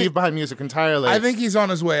has I to think- leave behind music entirely. I think he's on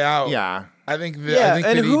his way out. yeah. I think that, Yeah, I think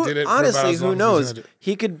and that who he did it for about honestly, as who long as he's knows? gonna do-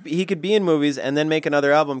 He could be in movies and then make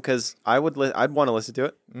another album because I'd want to listen to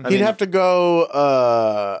it. I He'd mean, have to go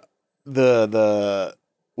the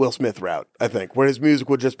Will Smith route, I think, where his music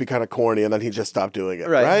would just be kind of corny, and then he'd just stop doing it,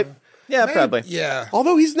 Right. right? yeah, Maybe- probably. Yeah.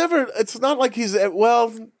 Although it's not like he's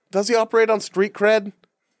does he operate on street cred?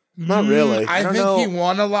 Not really. I don't think know. he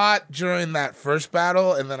won a lot during that first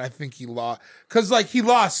battle, and then I think he lost because he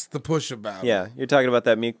lost the Pusha battle. Yeah, you're talking about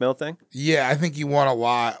that Meek Mill thing, Yeah, I think he won a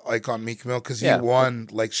lot on Meek Mill because he Yeah. won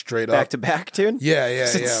straight back up. to back, dude. Yeah,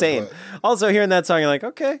 It's yeah, insane. but- Also, hearing that song, you're like,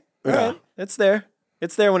 okay, all Yeah. right, it's there.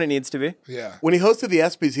 It's there when it needs to be. yeah. When he hosted the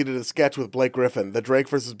ESPYs, he did a sketch with Blake Griffin, the Drake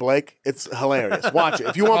versus Blake. It's hilarious. Watch it.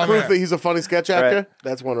 If you want Oh, proof man. that he's a funny sketch actor, Right.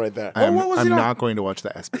 that's one right there. I'm, what was I'm it on? not going to watch the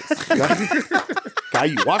ESPYs. Guy,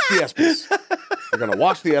 you watch the ESPYs. You're going to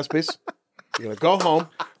watch the ESPYs. You're going to go home.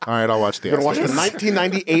 All right, I'll watch the You're going to watch the ESPYs.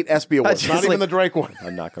 1998 ESPY Awards, just not even like- the Drake one.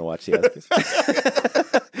 I'm not going to watch the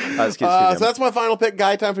ESPYs. Excuse So me. that's my final pick.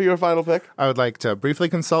 Guy, time for your final pick. I would like to briefly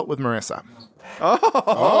consult with Marissa.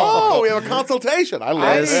 Oh, we have a consultation. I love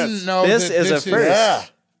I this. didn't know This that is a this first. Yeah.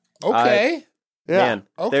 Okay. Yeah. Man,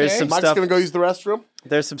 there's Okay. some Mike's stuff. going to go use the restroom.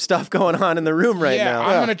 There's some stuff going on in the room right yeah, now.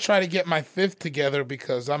 I'm gonna try to get my fifth together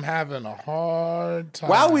because I'm having a hard time.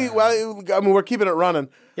 We're keeping it running.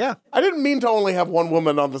 Yeah. I didn't mean to only have one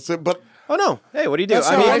woman on the but Oh no. Hey, what do you do? That's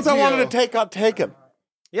the how ones I feel. wanted to take got taken.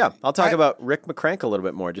 Yeah, I'll talk about Rick McCrank a little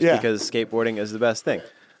bit more, just Yeah. because skateboarding is the best thing.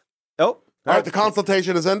 Oh, All right, the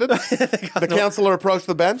consultation has ended. The counselor approached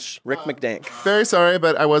the bench. Rick McDank. Very sorry,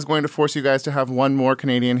 but I was going to force you guys to have one more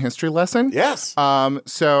Canadian history lesson. Yes.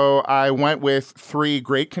 So I went with 3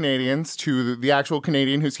 great Canadians to the actual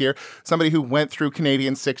Canadian who's here, somebody who went through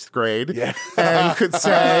Canadian 6th grade and could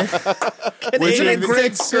say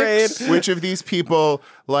which of these people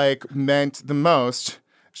like meant the most.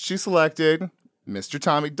 She selected Mr.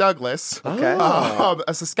 Tommy Douglas,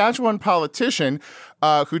 a Saskatchewan politician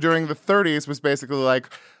who during the 30s was basically like,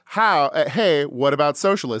 hey, what about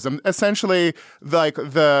socialism? Essentially, like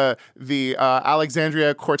the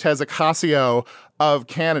Alexandria Cortez-Ocasio of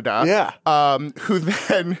Canada, who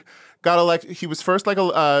then got elected. He was first like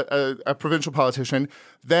a provincial politician,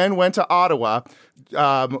 then went to Ottawa,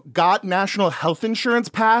 got national health insurance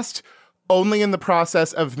passed, only in the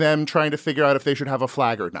process of them trying to figure out if they should have a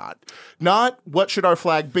flag or not. Not what should our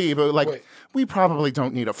flag be, but like, we probably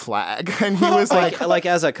don't need a flag. And he was like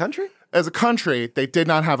as a country? As a country, they did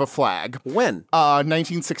not have a flag. When?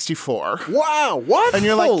 1964. Wow, what? And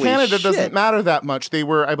you're like, Holy Canada shit. doesn't matter that much. They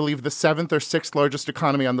were, I believe, the 7th or 6th largest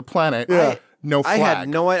economy on the planet. Yeah. No flag. I had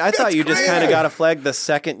no idea. I thought you just kind of got a flag the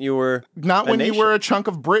second you were Not a when nation. you were a chunk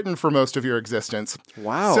of Britain for most of your existence.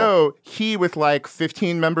 Wow. So he, with like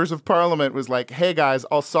 15 members of parliament, was like, hey guys,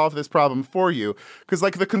 I'll solve this problem for you. Because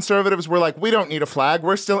like the conservatives were like, we don't need a flag.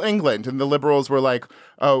 We're still England. And the liberals were like,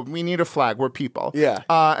 oh, we need a flag. We're people. Yeah.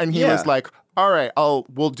 And he was like, all right,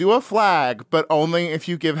 we'll do a flag, but only if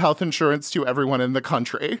you give health insurance to everyone in the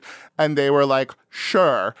country. And they were like,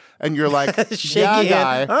 sure. And you're like, yeah,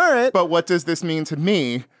 guy. All right. But what does this mean to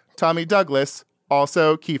me, Tommy Douglas,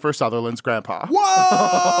 also Kiefer Sutherland's grandpa? Whoa!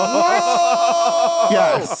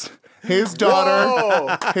 Yes. His daughter,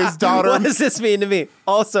 What does this mean to me?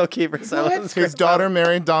 Also, Kiefer Sutherland's his daughter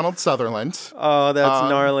married Donald Sutherland. Oh, that's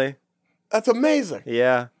gnarly. That's amazing.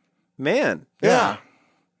 Yeah. Man. Yeah.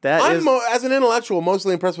 That is... As an intellectual,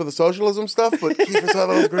 mostly impressed with the socialism stuff, but Kiefer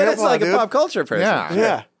Sutherland's grandpa, That's like dude. a pop culture person. Yeah.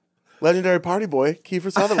 Yeah. Legendary party boy,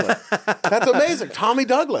 Kiefer Sutherland. That's amazing. Tommy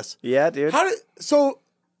Douglas. Yeah, dude. That's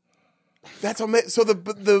amazing. So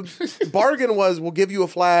the bargain was, we'll give you a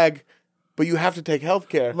flag, but you have to take health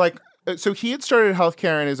care. Like, so he had started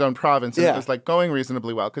healthcare in his own province, and Yeah. it was like going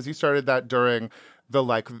reasonably well because he started that during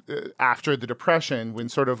the after the Depression, when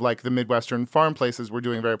sort of like the Midwestern farm places were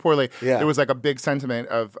doing very poorly. Yeah. There was like a big sentiment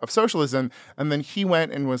of socialism, and then he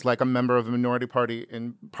went and was like a member of the minority party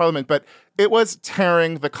in Parliament. But it was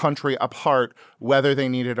tearing the country apart whether they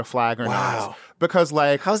needed a flag or not. Because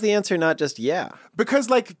like, How's the answer not just yeah? because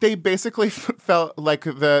like they basically felt like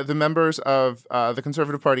the members of the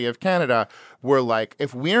Conservative Party of Canada were like,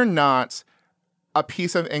 if we're not a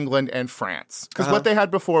piece of England and France. Because what they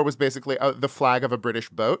had before was basically the flag of a British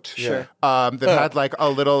boat. Sure. That had like a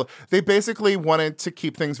little... They basically wanted to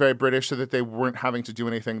keep things very British so that they weren't having to do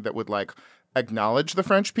anything that would like acknowledge the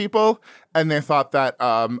French people. And they thought that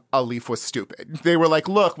a leaf was stupid. They were like,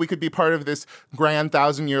 look, we could be part of this grand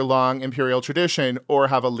 1,000-year-long imperial tradition or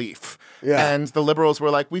have a leaf. Yeah. And the liberals were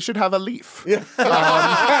like, we should have a leaf. Yeah.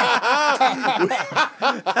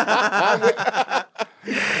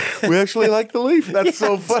 We actually like the leaf. That's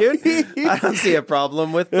so funny. Dude, I don't see a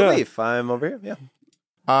problem with the leaf. I'm over here. Yeah.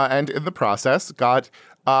 And in the process, got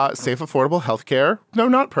safe, affordable health care. No,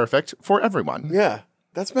 not perfect, for everyone. Yeah.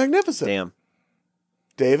 That's magnificent. Damn.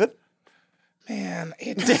 David? Man,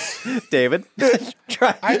 it's... David.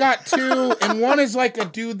 Try. I got 2, and one is like a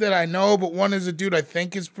dude that I know, but one is a dude I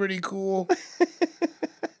think is pretty cool.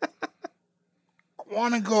 I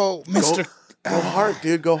want to go Mr. Go Hart,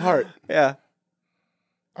 dude. Go Hart. Yeah.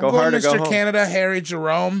 I'm Go going hard or go Mr. home. Canada, Harry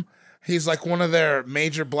Jerome. He's like one of their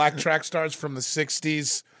major black track stars from the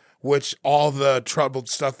 60s, which all the troubled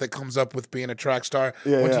stuff that comes up with being a track star.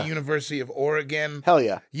 Went to University of Oregon. Hell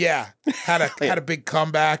yeah. Yeah. Had a big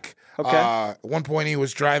comeback. Okay. At one point he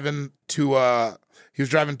was driving to a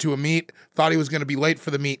meet, thought he was going to be late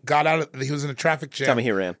for the meet, he was in a traffic jam. Tell me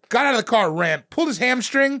he ran. Got out of the car, ran, pulled his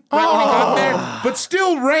hamstring right when he got there, but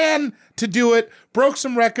still ran to do it, broke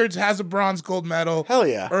some records, has a bronze gold medal. Hell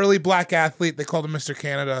yeah. Early black athlete. They called him Mr.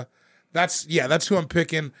 Canada. That's who I'm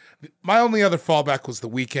picking. My only other fallback was The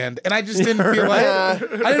Weeknd, and I just didn't feel like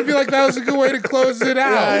that was a good way to close it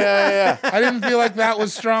out. Yeah. I didn't feel like that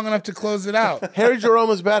was strong enough to close it out. Harry Jerome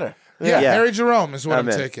is better. Yeah, Yeah. Harry Jerome is what I'm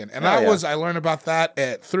in. taking. And Hell I learned about that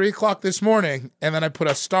at 3:00 this morning, and then I put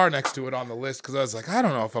a star next to it on the list because I was like, I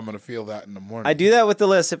don't know if I'm going to feel that in the morning. I do that with the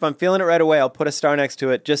list. If I'm feeling it right away, I'll put a star next to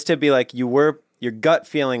it just to be like, your gut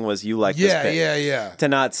feeling was you like this pick. Yeah. To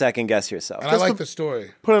not second guess yourself. And I like the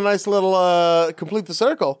story. Put a nice little complete the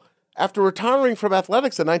circle. After retiring from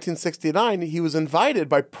athletics in 1969, he was invited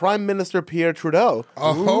by Prime Minister Pierre Trudeau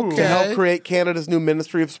Oh, to help okay. create Canada's new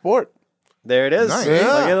Ministry of Sport. There it is. Nice.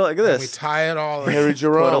 Yeah. Look at We this. tie it all in. Harry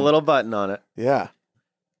Jerome. Put a little button on it. Yeah.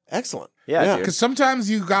 Excellent. Yeah, dude. Because sometimes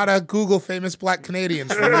you gotta Google famous Black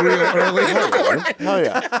Canadians from real early. Hell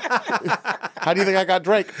yeah. How do you think I got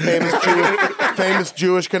Drake? Famous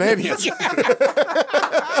Jewish Canadians.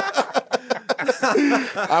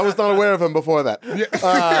 I was not aware of him before that.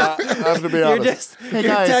 I have to be honest. You're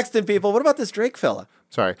guys. texting people. What about this Drake fella?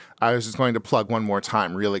 Sorry, I was just going to plug one more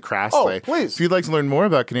time really crassly. Oh, please. If you'd like to learn more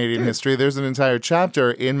about Canadian history, there's an entire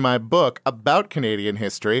chapter in my book about Canadian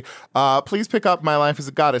history. Please pick up My Life as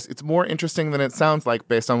a Goddess. It's more interesting than it sounds like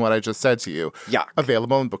based on what I just said to you. Yeah.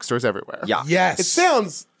 Available in bookstores everywhere. Yeah. Yes. It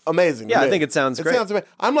sounds amazing. to Yeah, I me. think it sounds great. Sounds amazing.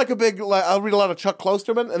 I'm like I'll read a lot of Chuck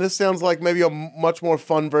Klosterman, and this sounds like maybe a much more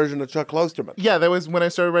fun version of Chuck Klosterman. Yeah, that was when I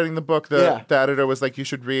started writing the book. The editor was like, you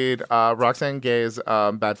should read Roxane Gay's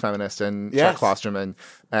Bad Feminist and Yes. Chuck Klosterman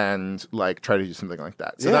and like try to do something like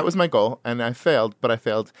that. So Yeah. that was my goal, and I failed, but I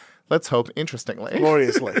failed, let's hope, interestingly.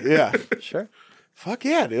 Gloriously. Yeah. Sure. Fuck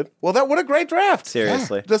yeah, dude. Well, what a great draft.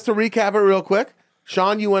 Seriously. Just to recap it real quick.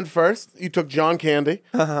 Sean, you went first. You took John Candy,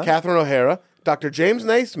 Catherine O'Hara, Dr. James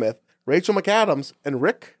Naismith, Rachel McAdams, and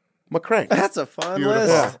Rick McCrank. That's a fun Beautiful.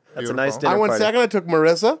 list. Yeah. That's a nice Beautiful. dinner I went party. second. I took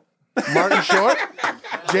Marissa, Martin Short,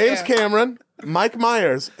 James Cameron, Mike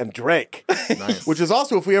Myers, and Drake. Nice. Which is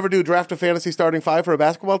also, if we ever do draft a fantasy starting five for a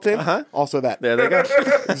basketball team, also that. There they go.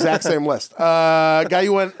 Exact same list. Guy,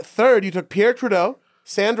 you went third. You took Pierre Trudeau,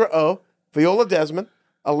 Sandra Oh, Viola Desmond,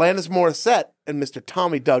 Alanis Morissette, and Mr.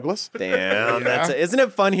 Tommy Douglas. Damn. Isn't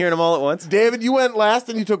it fun hearing them all at once? David, you went last,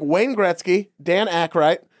 and you took Wayne Gretzky, Dan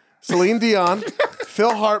Aykroyd, Celine Dion,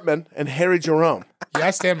 Phil Hartman, and Harry Jerome. Yeah,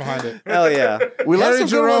 I stand behind it. Hell yeah. We left Harry some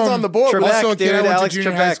good ones Jerome, on the board. Trebek, Also a kid dude, I went to Alex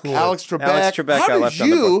junior high Trebek. school. Alex Trebek. Alex Trebek How I did left on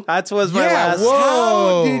the you? book. That was my Yeah, last.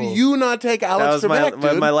 whoa. How did you not take That Alex was Trebek,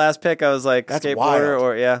 dude? my last pick. I was like That's skateboarder wild.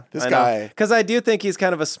 or This guy- Because I do think he's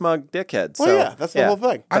kind of a smug dickhead. Well, so, yeah, that's the whole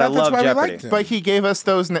thing. But I thought that's love why we Jeopardy. liked him. But he gave us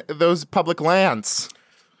those public lands.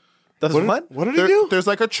 Those what? What did he do? There's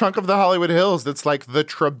like a chunk of the Hollywood Hills that's like the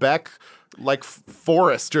Trebek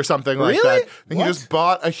forest or something like Really? that. And he just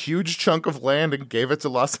bought a huge chunk of land and gave it to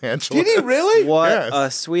Los Angeles. Did he really? What Yes. a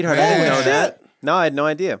sweetheart. I didn't know Shit. that. No, I had no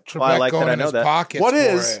idea. Well, I Trebek like going that I in know his that. pockets What for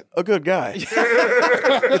is it. a good guy?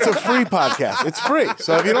 It's a free podcast. It's free.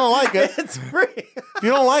 So if you don't like it, It's free. if you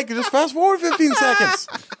don't like it, just fast forward 15 seconds.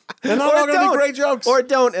 And not all going to be great jokes. Or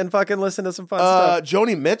don't and fucking listen to some fun stuff.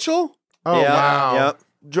 Joni Mitchell, Oh, yeah, wow.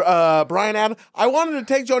 Yep. Brian Adams. I wanted to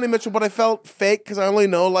take Joni Mitchell, but I felt fake because I only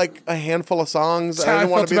know like a handful of songs. That's how I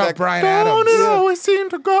didn't want felt to be about like, Brian Don't Adams. it always seem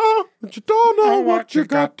to go? but you don't know what you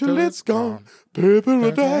got till it's gone.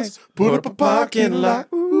 Paradise, put up a parking lot.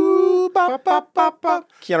 Ooh, ba, ba, ba, ba.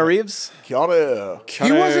 Keanu Reeves. Keanu.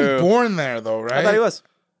 He wasn't born there, though, right? I thought he was.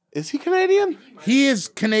 Is he Canadian? He is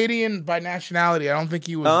Canadian by nationality. I don't think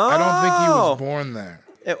he was. I don't think he was born there.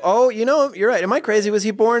 Oh, you know, you're right. Am I crazy? Was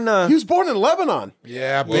he born? He was born in Lebanon.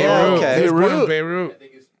 Yeah, Beirut. Yeah, okay. He was born in Beirut.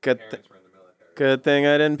 Beirut. Good thing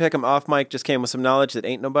I didn't pick him. Off mic just came with some knowledge that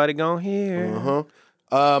ain't nobody going here.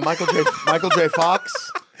 Michael J.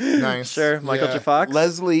 Fox, Nice. Sure, Michael Yeah. J. Fox.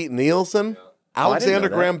 Leslie Nielsen, Alexander know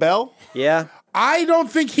that. Graham Bell. Yeah. I don't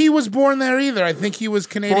think he was born there either. I think he was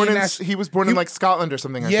Canadian. He was born in like Scotland or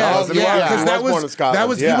something like Yeah, that. wasn't he? yeah, because he that was born in Scotland, that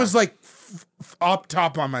was yeah. he was like up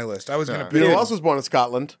top on my list. I was gonna You pick know who him. else was born in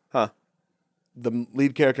Scotland? Huh. The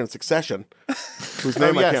lead character in Succession, whose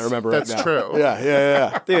name I yes, can't remember that's right now. true.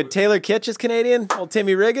 Yeah. Dude, Taylor Kitsch is Canadian. Old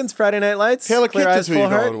Timmy Riggins, Friday Night Lights. Taylor Clear Kitsch Eyes, is who Full you're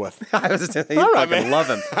Heart. going with. I was just, you All right, fucking man. love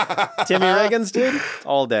him. Timmy Riggins, dude,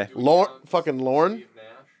 all day. Fucking Lorne.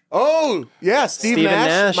 Oh, yeah, Steve Steven Nash.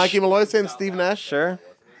 Nash. Mikey Malloy saying Steve Nash. Sure.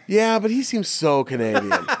 Yeah, but he seems so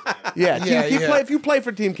Canadian. Yeah, if you play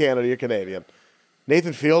for Team Canada, you're Canadian.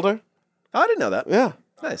 Nathan Fielder. Oh, I didn't know that. Yeah.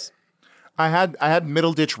 Nice. I had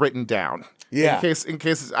Middleditch written down. Yeah. In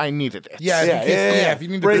case I needed it. Yeah, Yeah, yeah. if you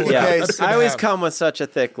need to Break pull the it out, case. that's good I to always have. come with such a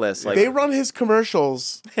thick list. Like They run his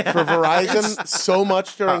commercials for Verizon so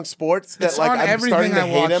much during sports that It's like on I'm everything starting to I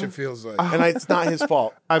hate watch. him, It feels like. and it's not his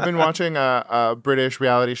fault. I've been watching a British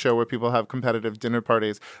reality show where people have competitive dinner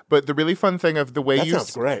parties. But the really fun thing of the way That you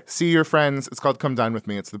sounds great. see your friends, it's called Come Dine With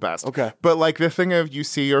Me. It's the best. Okay. But like the thing of you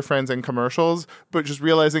see your friends in commercials, but just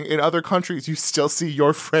realizing in other countries you still see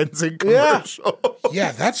your friends in Yeah. commercials.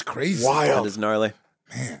 Yeah, that's crazy. that Wild. is gnarly.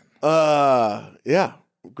 Yeah.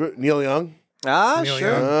 Neil Young. Ah, Neil sure.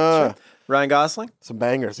 Young. Sure. Ryan Gosling, Some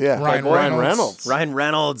bangers. Yeah. Ryan Reynolds. Ryan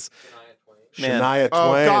Reynolds. Man. Shania Twain.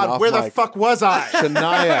 Oh God, off where the mic. fuck was I?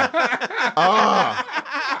 Shania.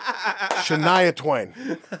 Shania Twain.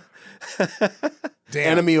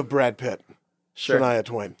 Damn. Enemy of Brad Pitt. Sure. Shania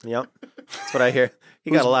Twain. Yep. That's what I hear.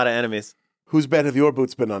 He got a lot of enemies. Whose bed have your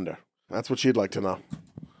boots been under? That's what she'd like to know.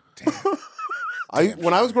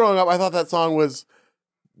 When I was growing up, I thought that song was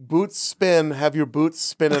 "Boots Spin, Have Your Boots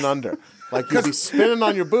Spinning Under." Like you'd be spinning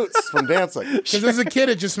on your boots from dancing. Because as a kid,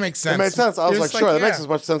 it just makes sense. It made sense. I was like, sure, that makes as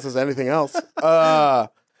much sense as anything else.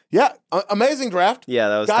 Amazing draft. Yeah,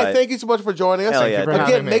 that was Guy, tight. thank you so much for joining us. Hell yeah, for having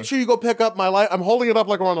Again, me. make sure you go pick up My Life. I'm holding it up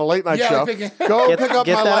like we're on a late night show. Go pick up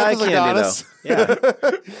Get My that Life eye as a candy, Goddess.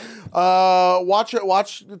 though. Yeah.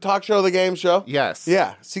 Watch the Talk Show, The Game Show. Yes.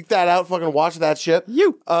 Yeah, seek that out. Fucking watch that shit.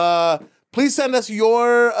 You. Please send us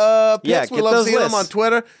your picks. Yeah, We get love those seeing lists. them on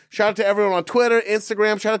Twitter. Shout out to everyone on Twitter,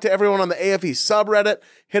 Instagram. Shout out to everyone on the AFE subreddit.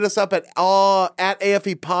 Hit us up at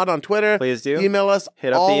AFE Pod on Twitter. Please do. Email us.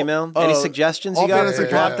 Hit up the email. Any suggestions you got?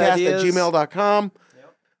 allfantasypodcast@gmail.com.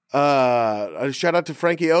 Shout out to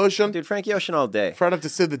Frankie Ocean. Dude, Frankie Ocean all day. Shout out to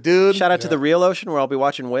Sid the Dude. Shout out to the Real Ocean, where I'll be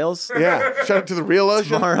watching whales. Yeah. Shout out to the Real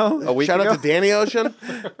Ocean. Tomorrow, a week Shout ago. out to Danny Ocean.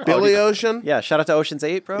 Billy Ocean. Yeah, shout out to Ocean's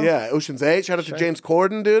 8, bro. Yeah, Ocean's 8. Shout out to James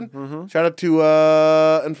Corden, dude. Shout out to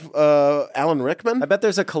Alan Rickman. I bet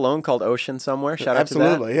there's a cologne called Ocean somewhere. Shout out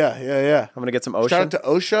Absolutely. to that. Yeah. I'm going to get some Shout Ocean. out to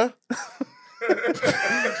OSHA.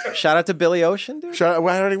 Shout out to Billy Ocean, dude. Well,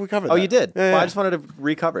 I already we covered that. Oh, you did? Yeah, Well, I yeah. just wanted to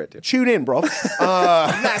recover it, dude. Tune in, bro.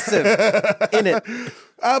 Massive. In it.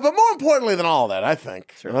 But more importantly than all that, I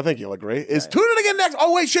think, and I think you'll agree, is tune in again next.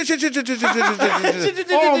 Oh, wait, shit.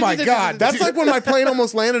 Oh my God. That's like when my plane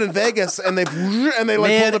almost landed in Vegas and they like Man,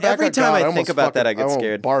 pulled it back. every Oh, time God, I almost think about that, I get almost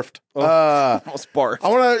scared. Barfed. Almost barf. I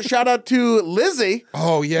want to shout out to Lizzie.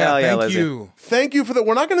 Oh, yeah. Hell yeah, Thank Lizzie. you. Thank you for that.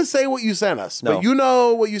 We're not going to say what you sent us, No. but you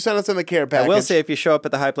know what you sent us in the care package. I will say, if you show up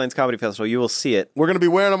at the High Plains Comedy Festival, you will see it. We're going to be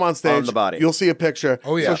wearing them on stage. On the body. You'll see a picture.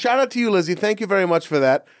 Oh, yeah. So shout out to you, Lizzie. Thank you very much for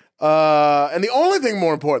that. And the only thing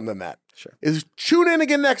more important than that is tune in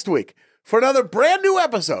again next week for another brand new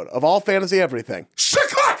episode of All Fantasy Everything.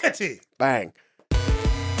 Shakakati. Bang.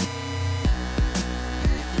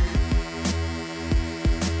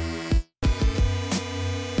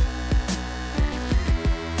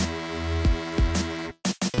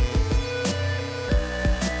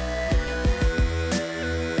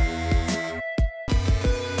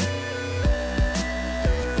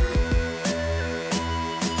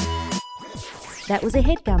 That was a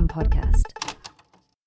HeadGum podcast.